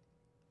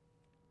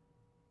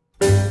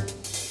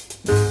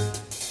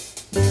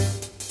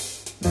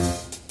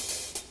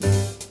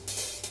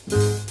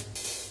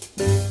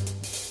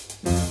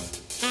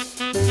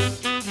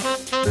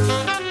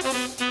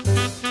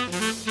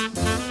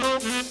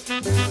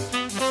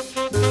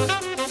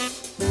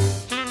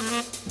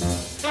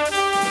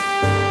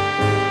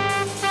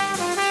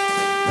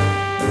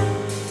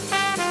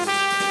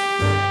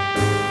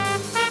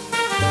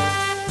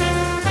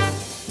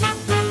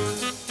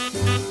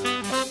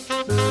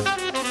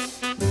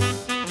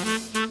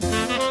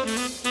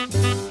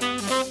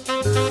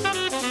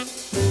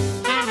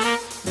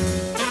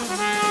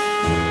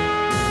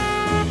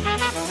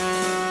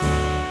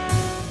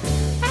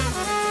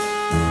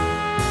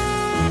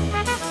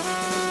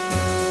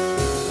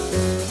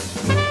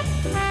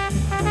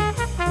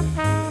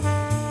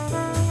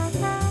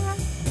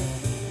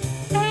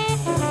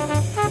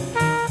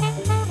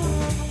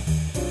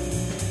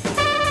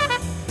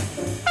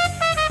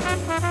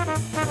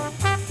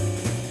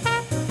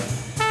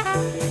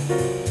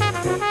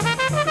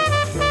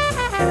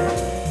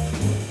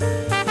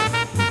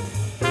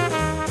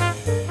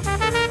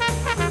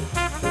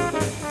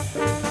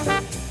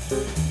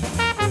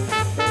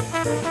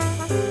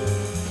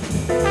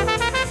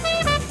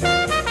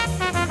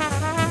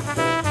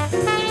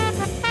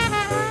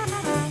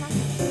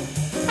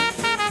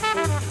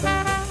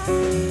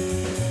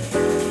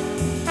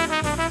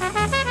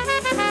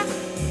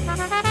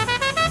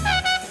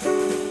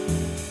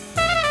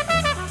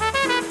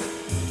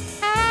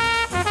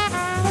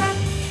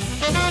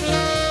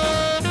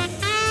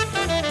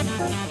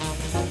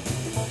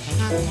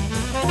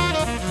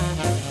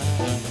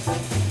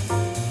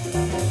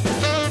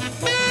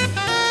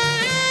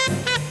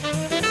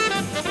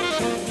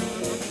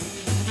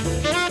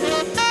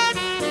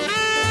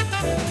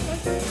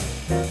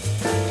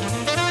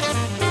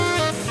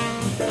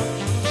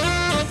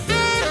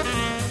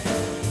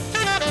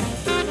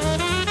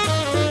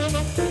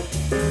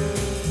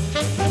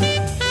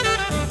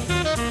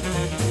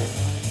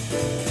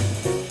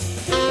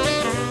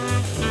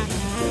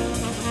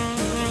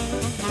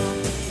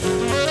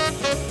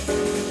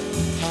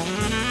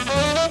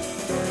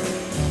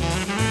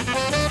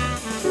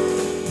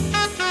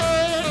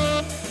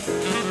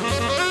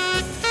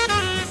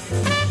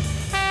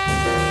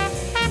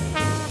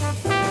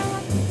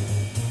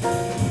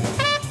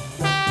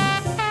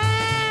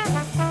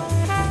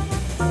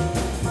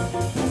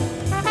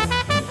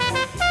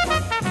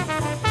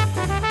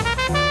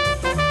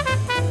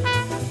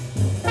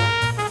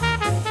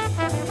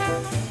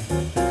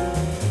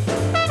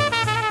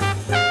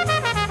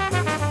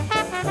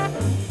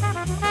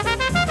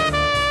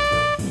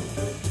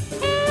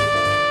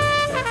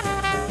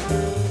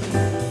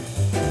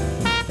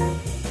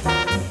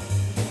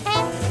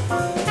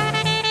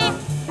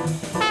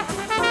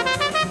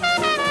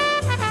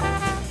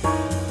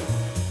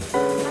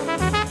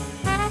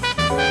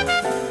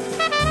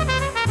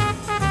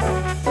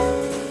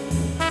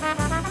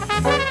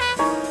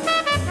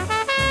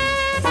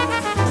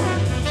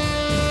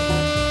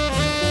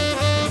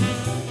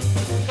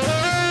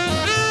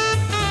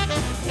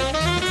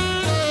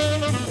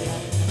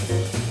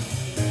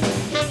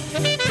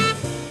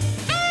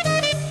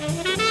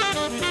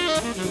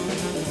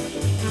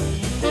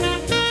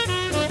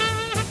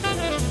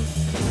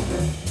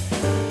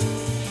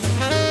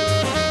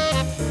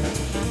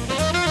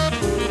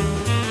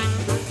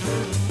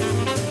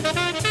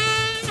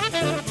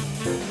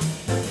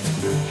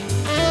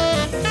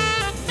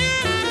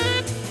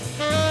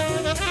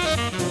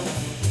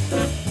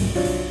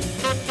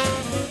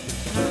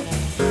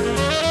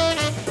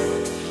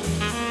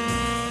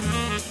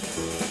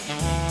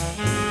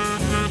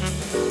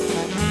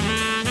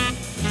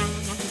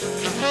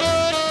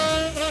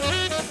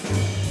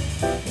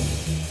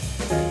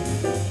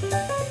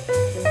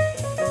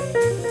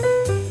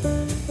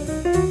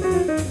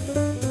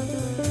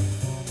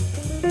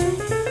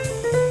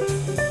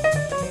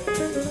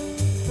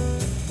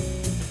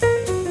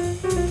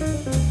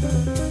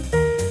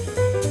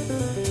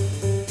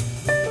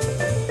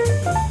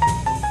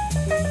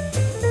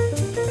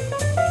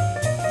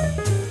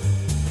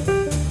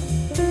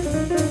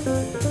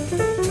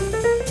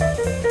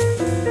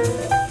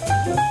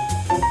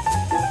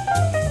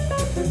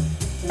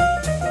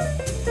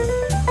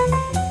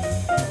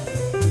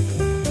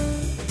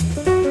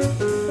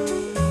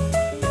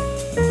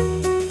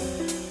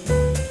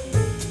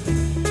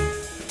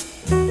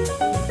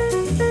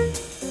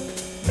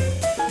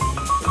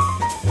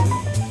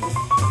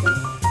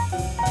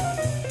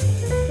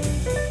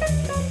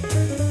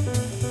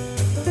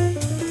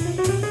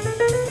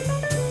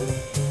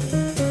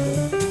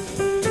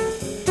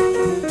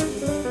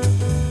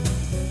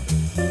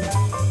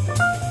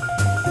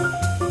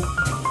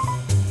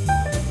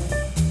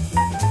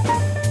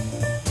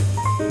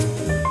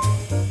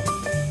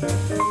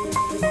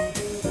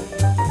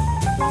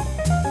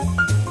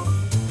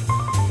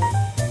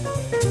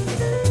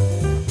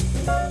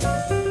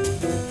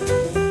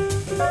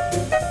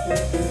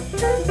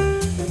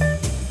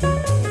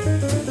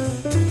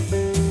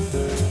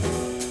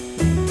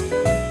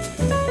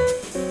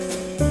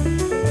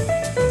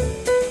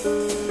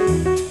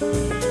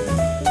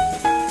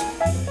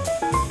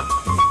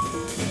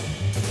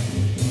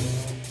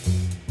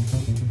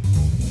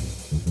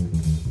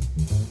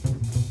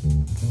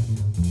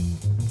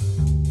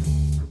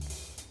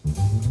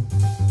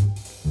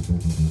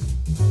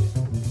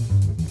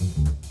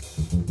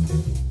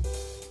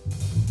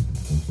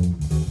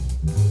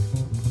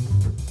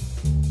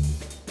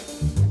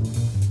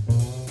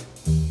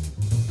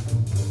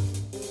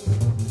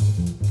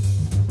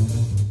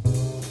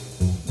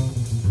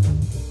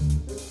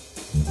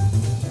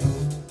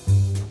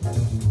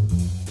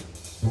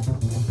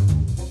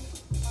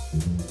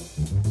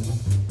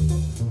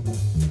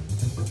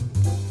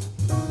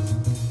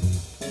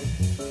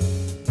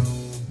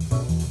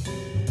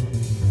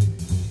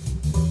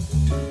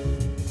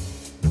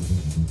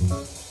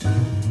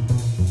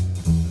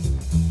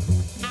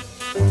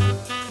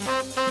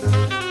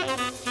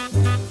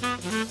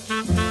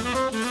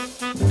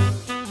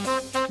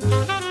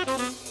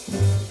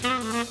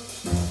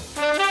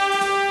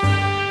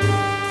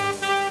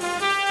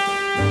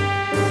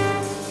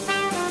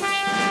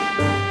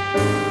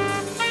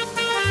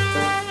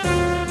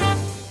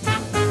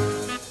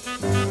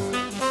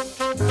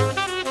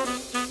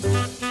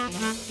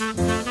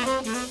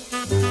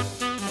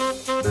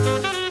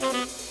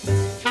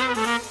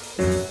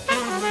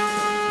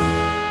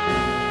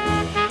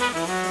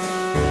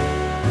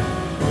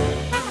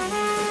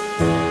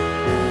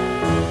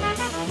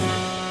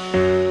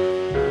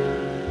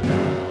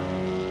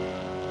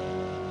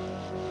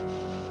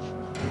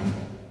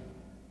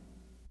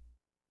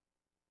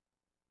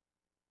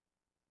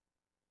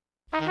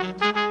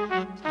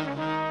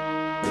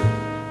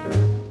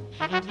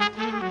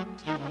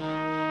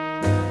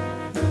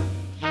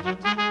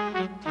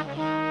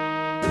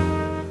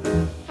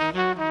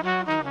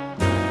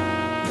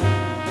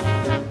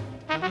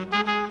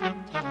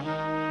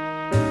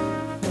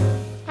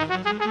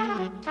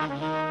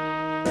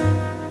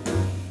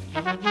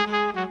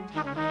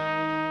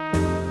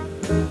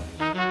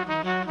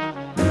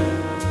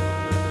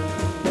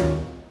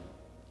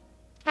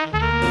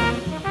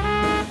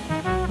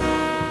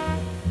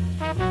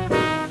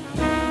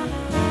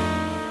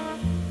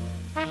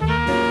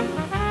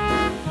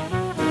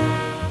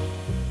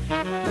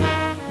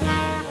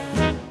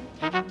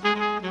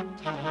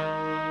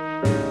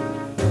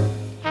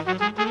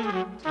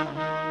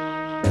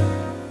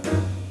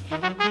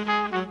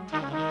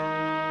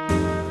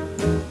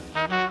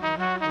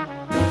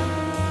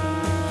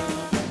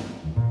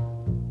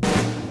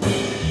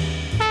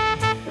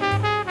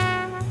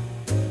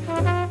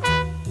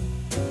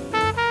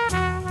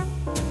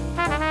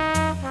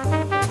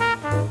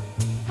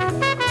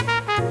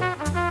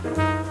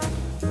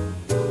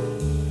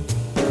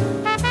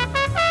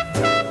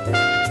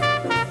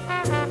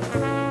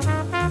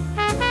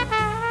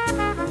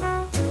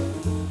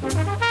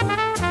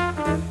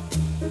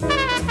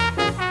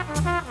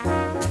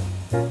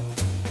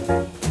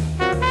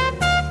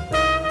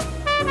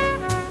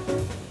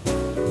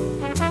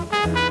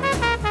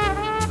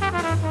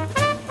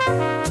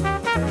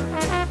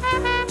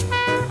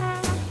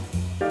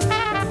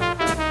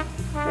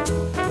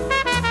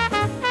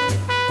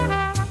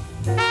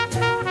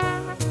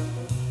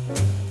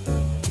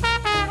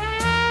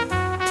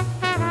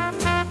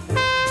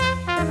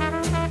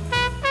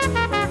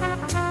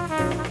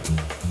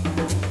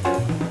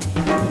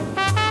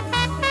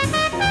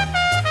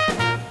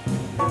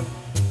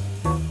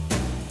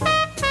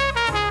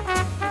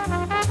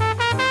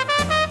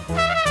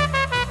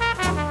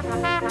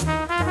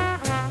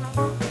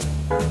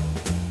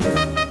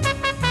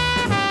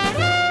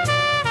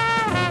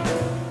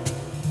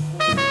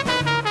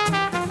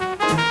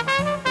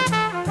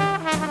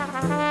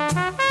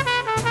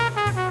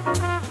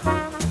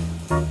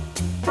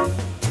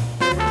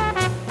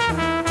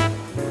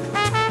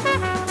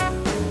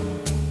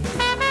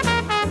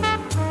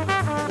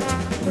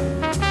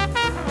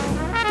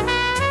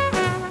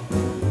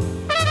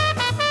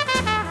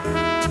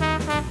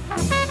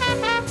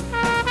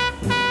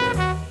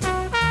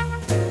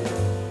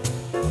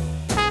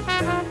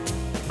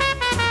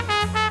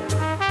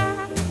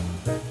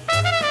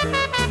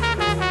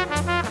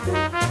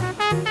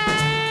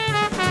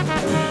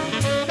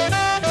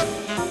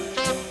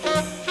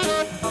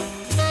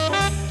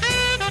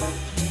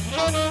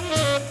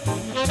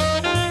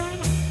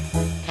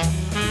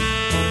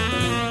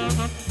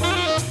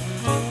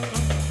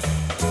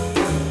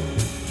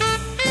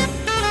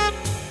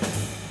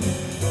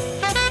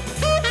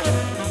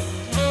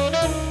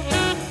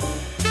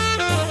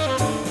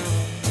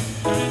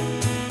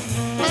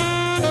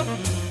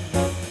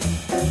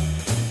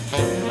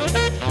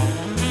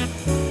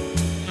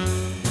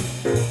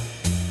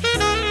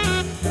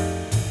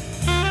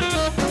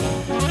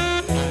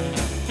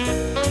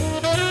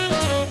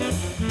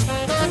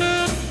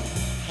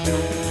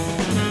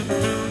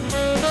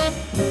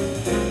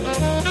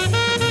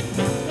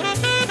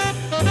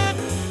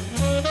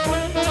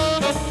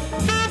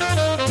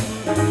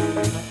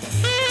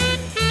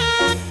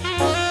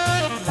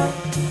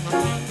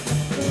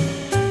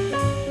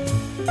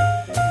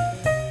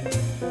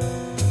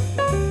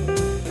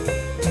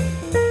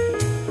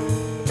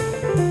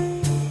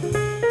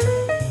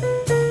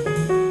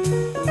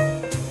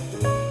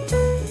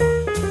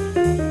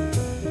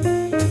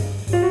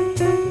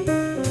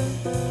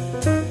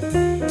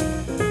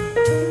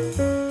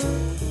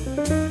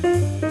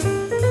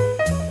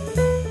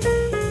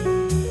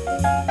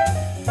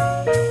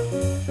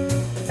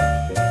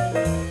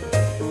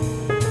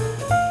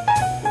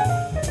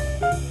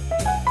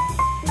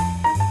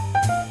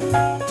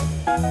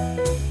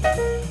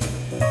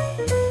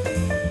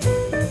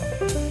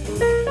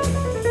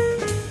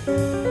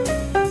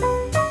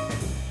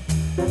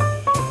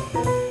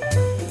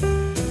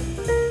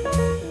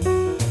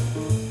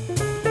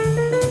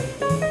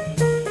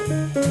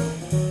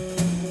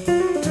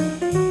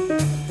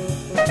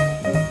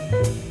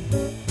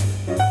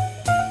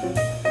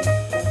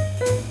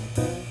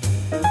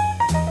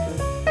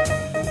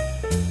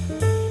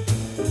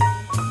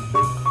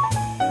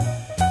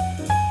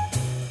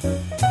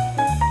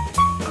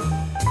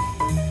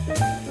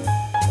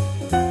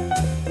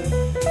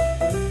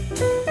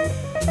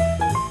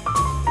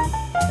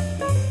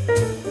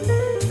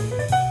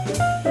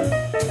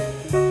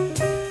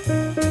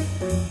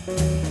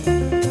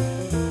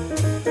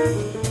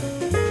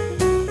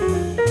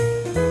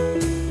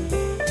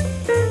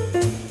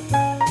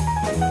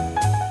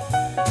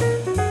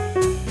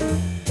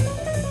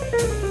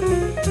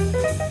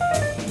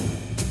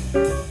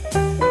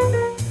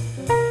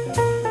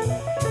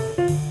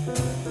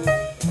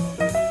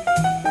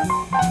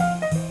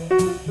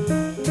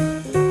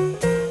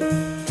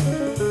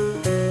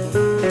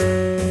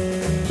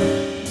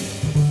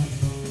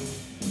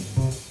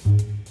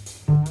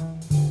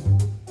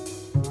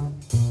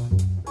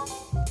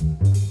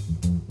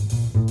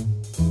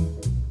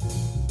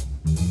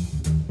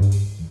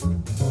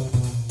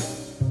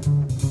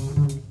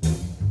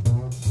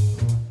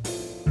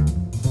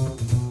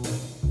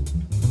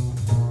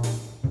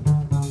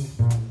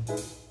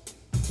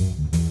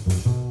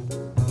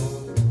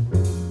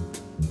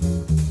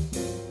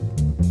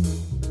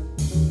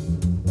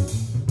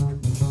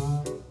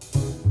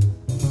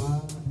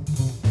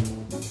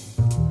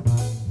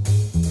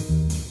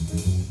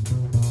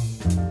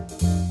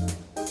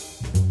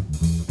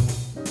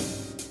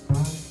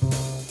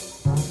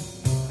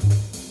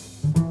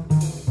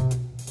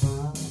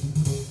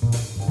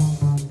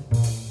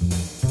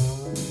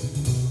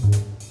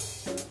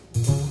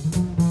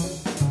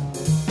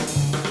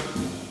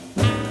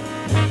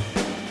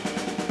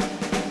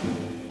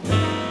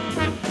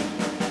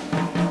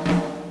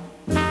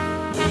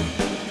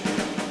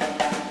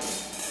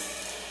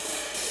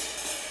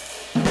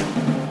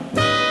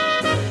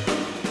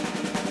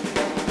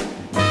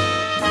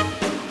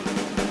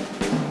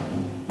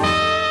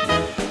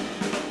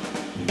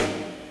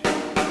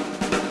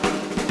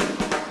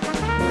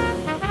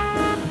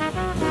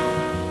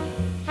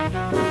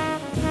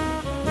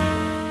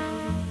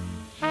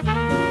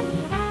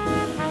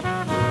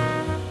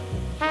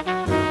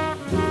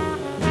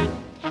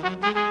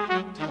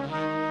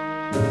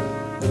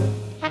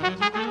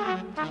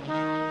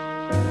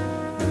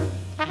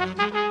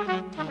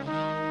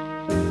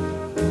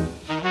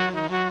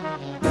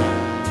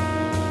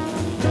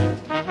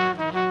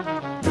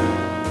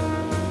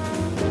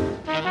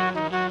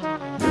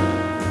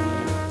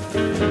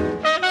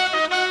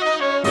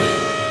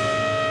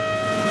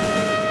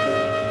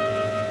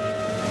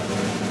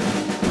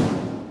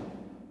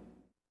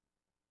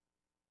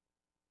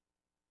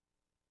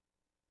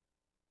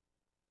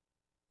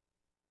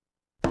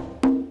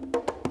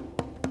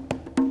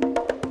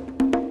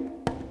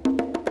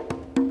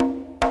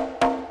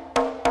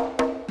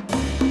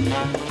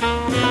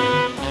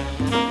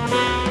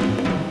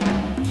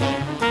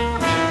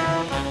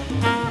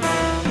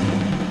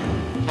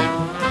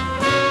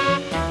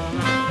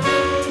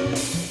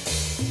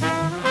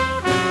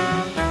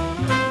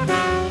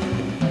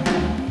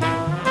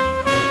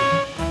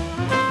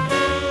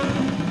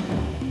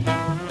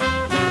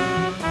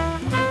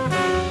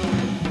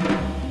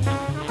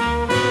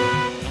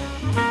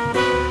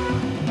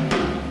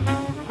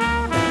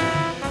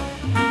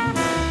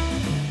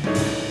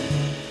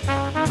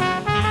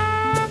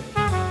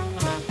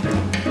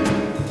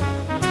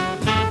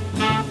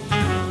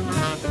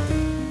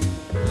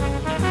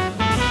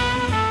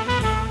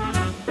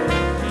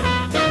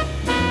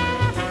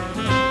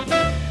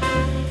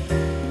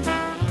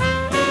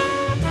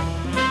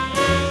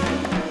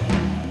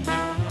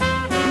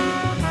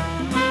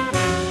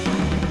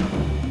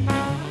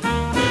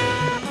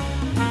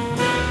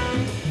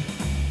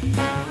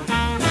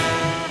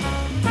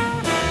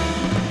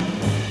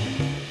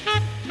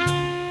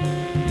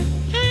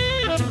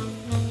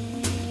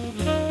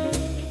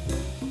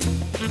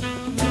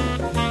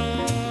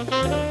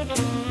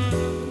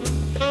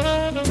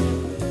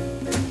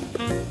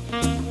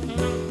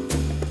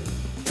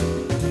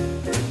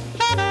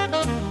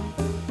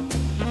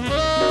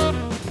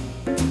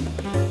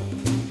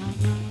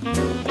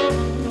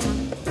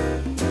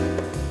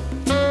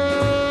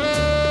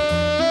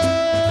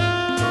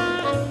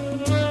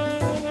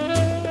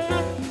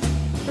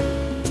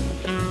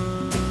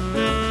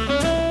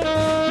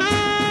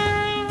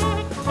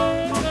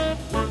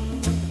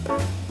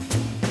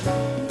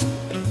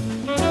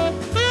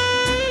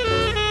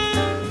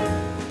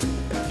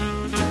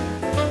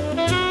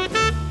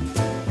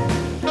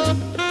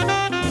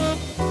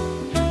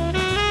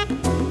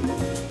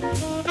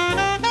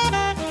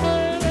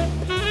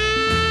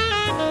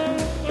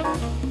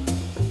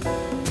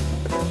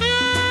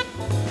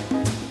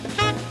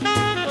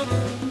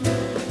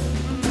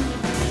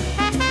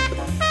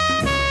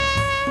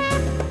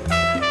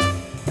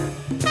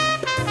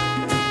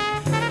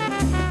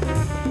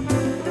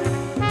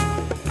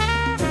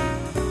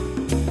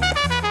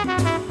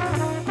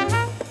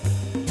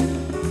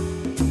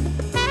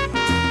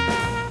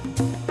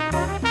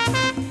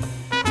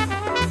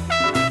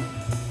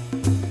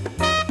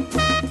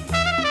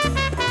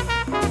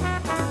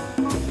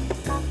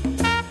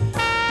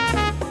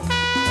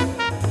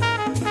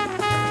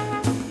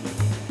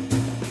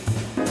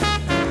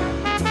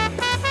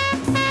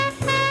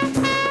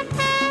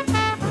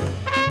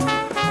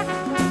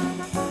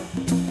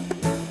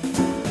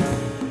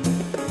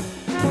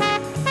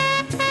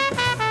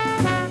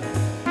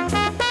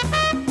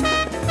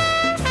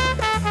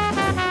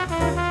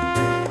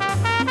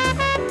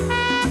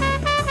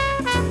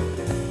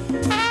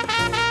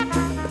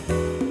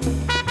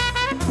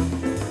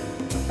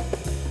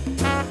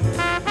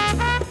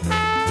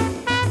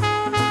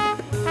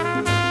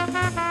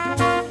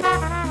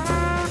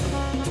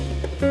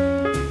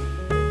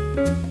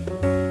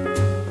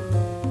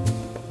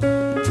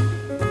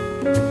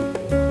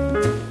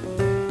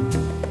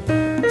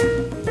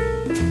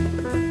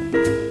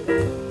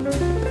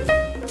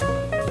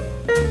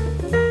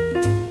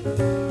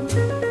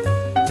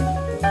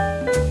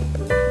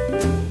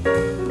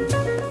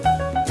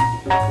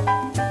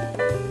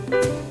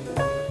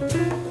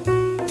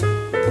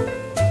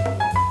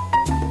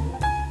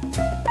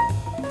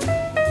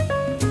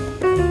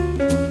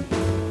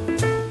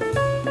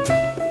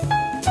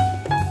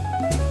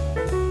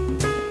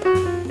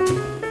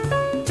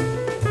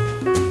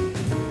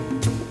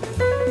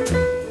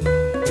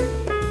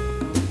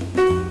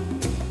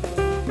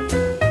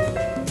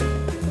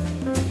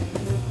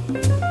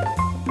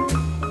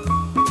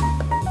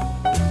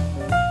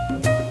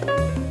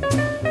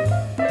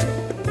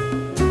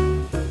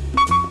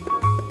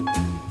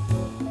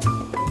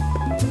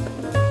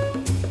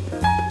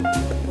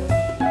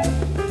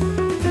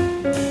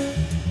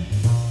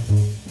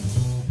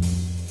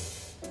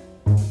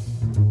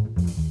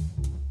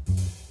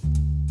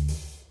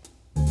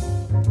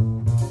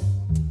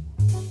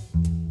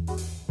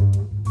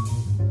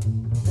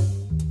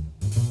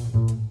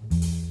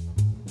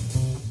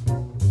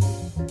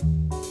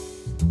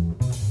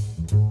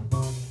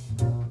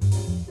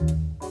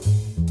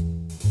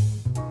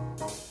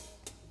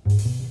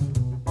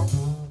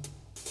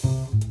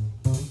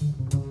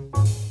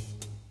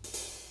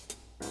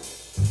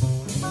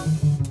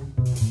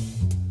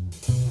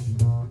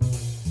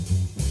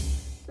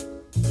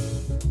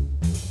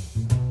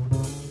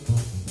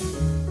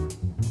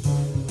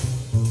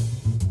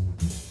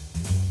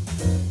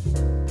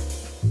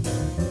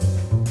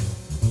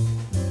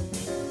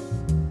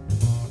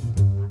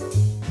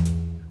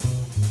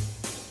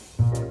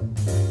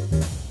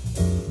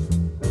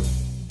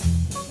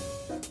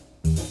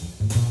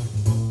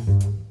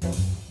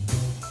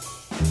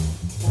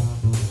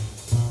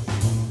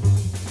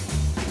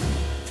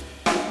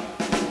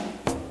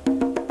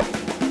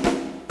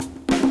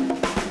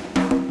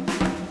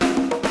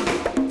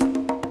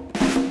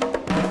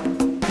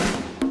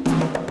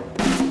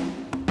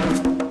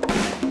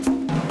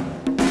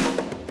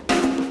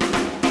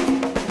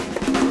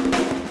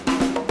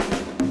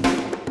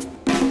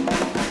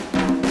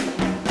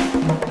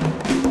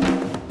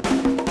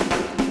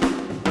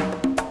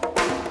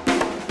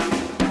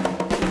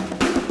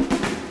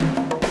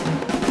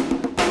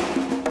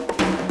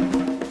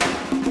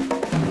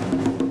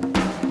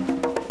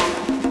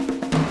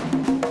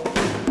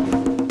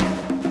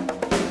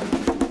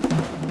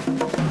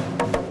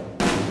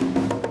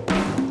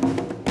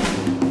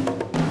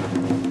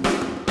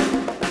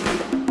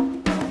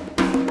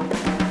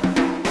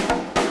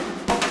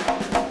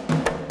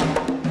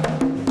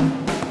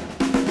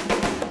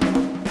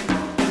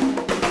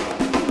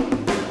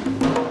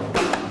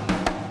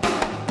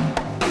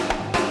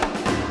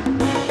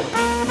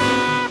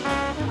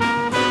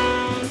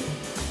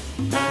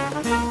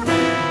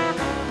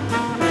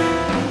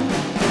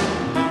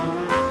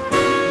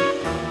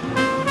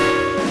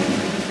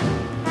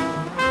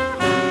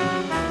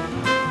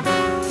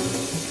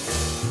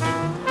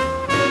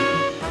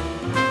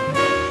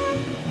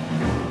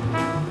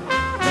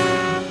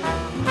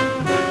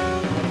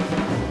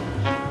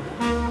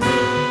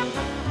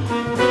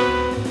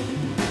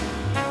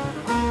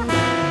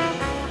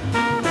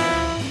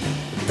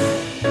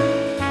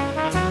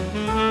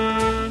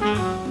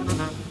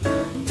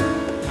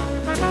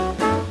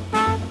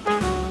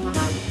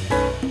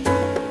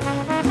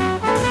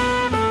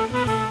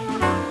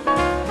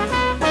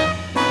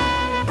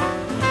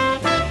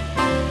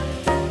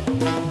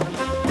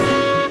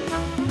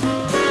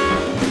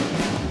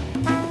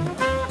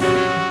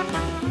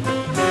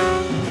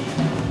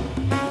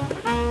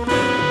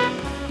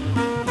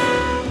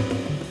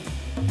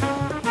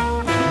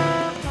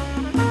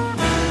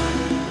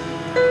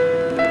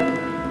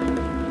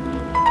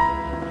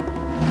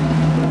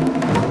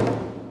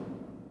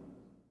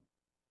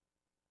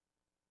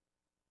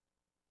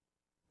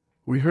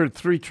 we heard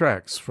 3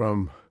 tracks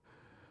from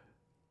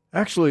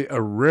actually a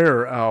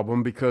rare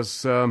album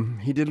because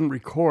he didn't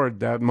record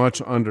that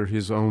much under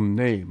his own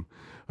name.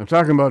 I'm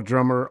talking about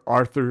drummer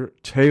Arthur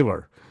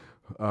Taylor,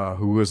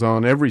 who was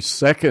on every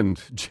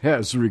second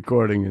jazz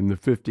recording in the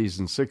 50s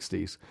and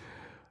 60s.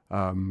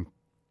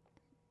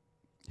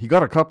 He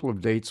got a couple of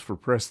dates for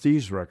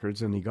Prestige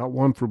Records, and he got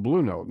one for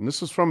Blue Note. And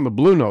this is from the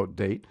Blue Note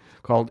date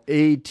called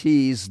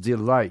A.T.'s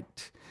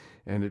Delight.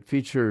 And it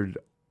featured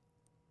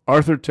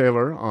Arthur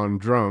Taylor on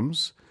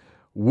drums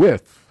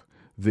with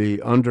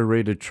the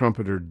underrated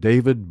trumpeter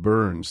Dave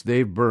Burns.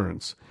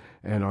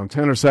 And on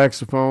tenor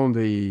saxophone,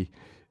 the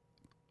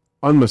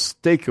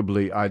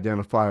unmistakably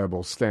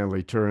identifiable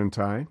Stanley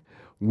Turrentine.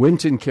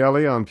 Wynton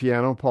Kelly on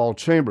piano, Paul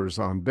Chambers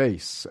on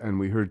bass. And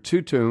we heard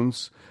 2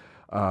 tunes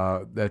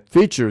that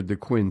featured the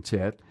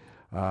quintet,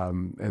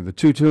 and the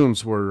 2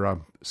 tunes were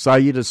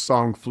Saida's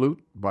Song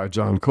Flute by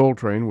John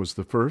Coltrane was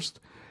the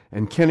first,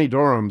 and Kenny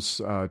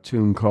Dorham's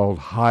tune called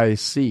High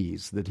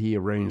Seas that he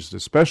arranged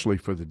especially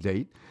for the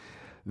date.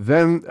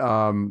 Then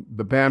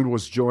the band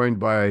was joined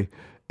by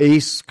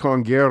Ace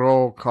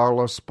Conguero,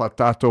 Carlos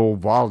Patato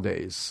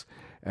Valdez,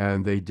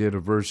 and they did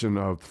a version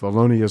of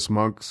Thelonious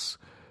Monk's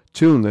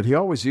tune that he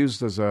always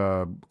used as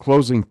a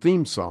closing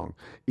theme song,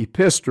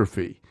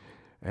 Epistrophe.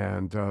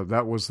 And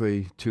that was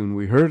the tune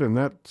we heard, and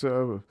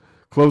that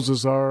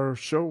closes our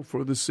show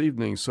for this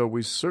evening. So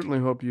we certainly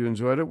hope you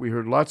enjoyed it. We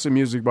heard lots of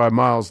music by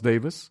Miles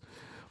Davis,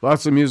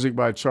 lots of music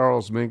by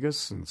Charles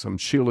Mingus, and some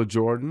Sheila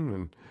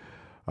Jordan,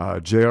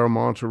 and J.R.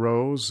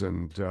 Montrose,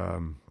 and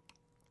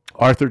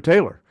Arthur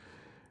Taylor.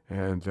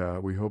 And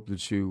we hope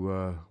that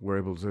you were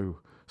able to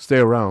stay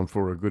around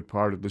for a good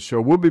part of the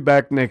show. We'll be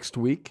back next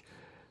week,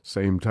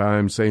 same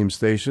time, same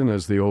station,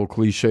 as the old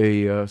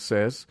cliche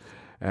says.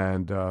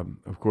 And,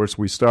 of course,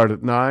 we start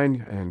at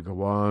 9 and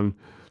go on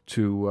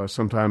to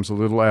sometimes a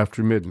little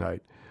after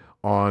midnight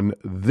on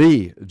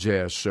The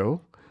Jazz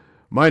Show.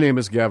 My name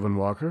is Gavin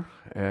Walker,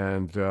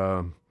 and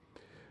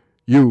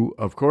you,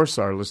 of course,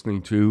 are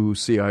listening to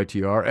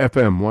CITR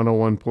FM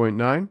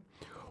 101.9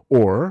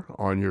 or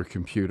on your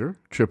computer,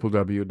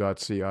 www.citr.ca.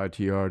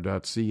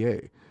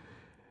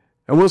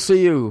 And we'll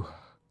see you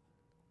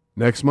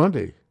next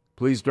Monday.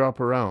 Please drop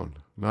around.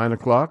 9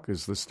 o'clock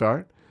is the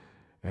start.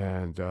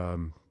 And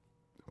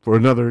for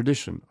another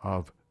edition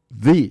of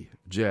The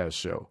Jazz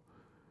Show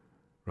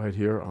right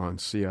here on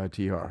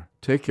CITR.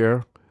 Take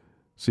care.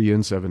 See you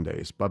in 7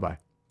 days. Bye-bye.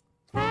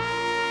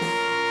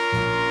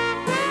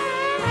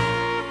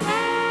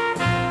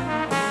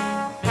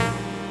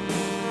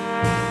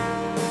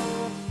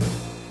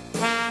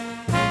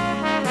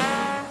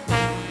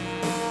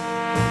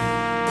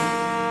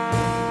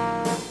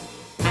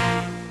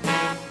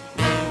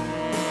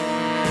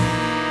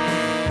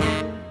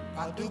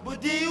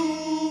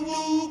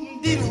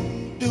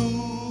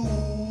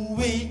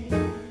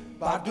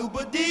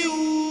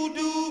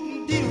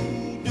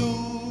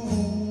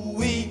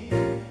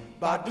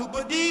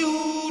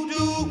 Ba-doo-ba-dee-oo,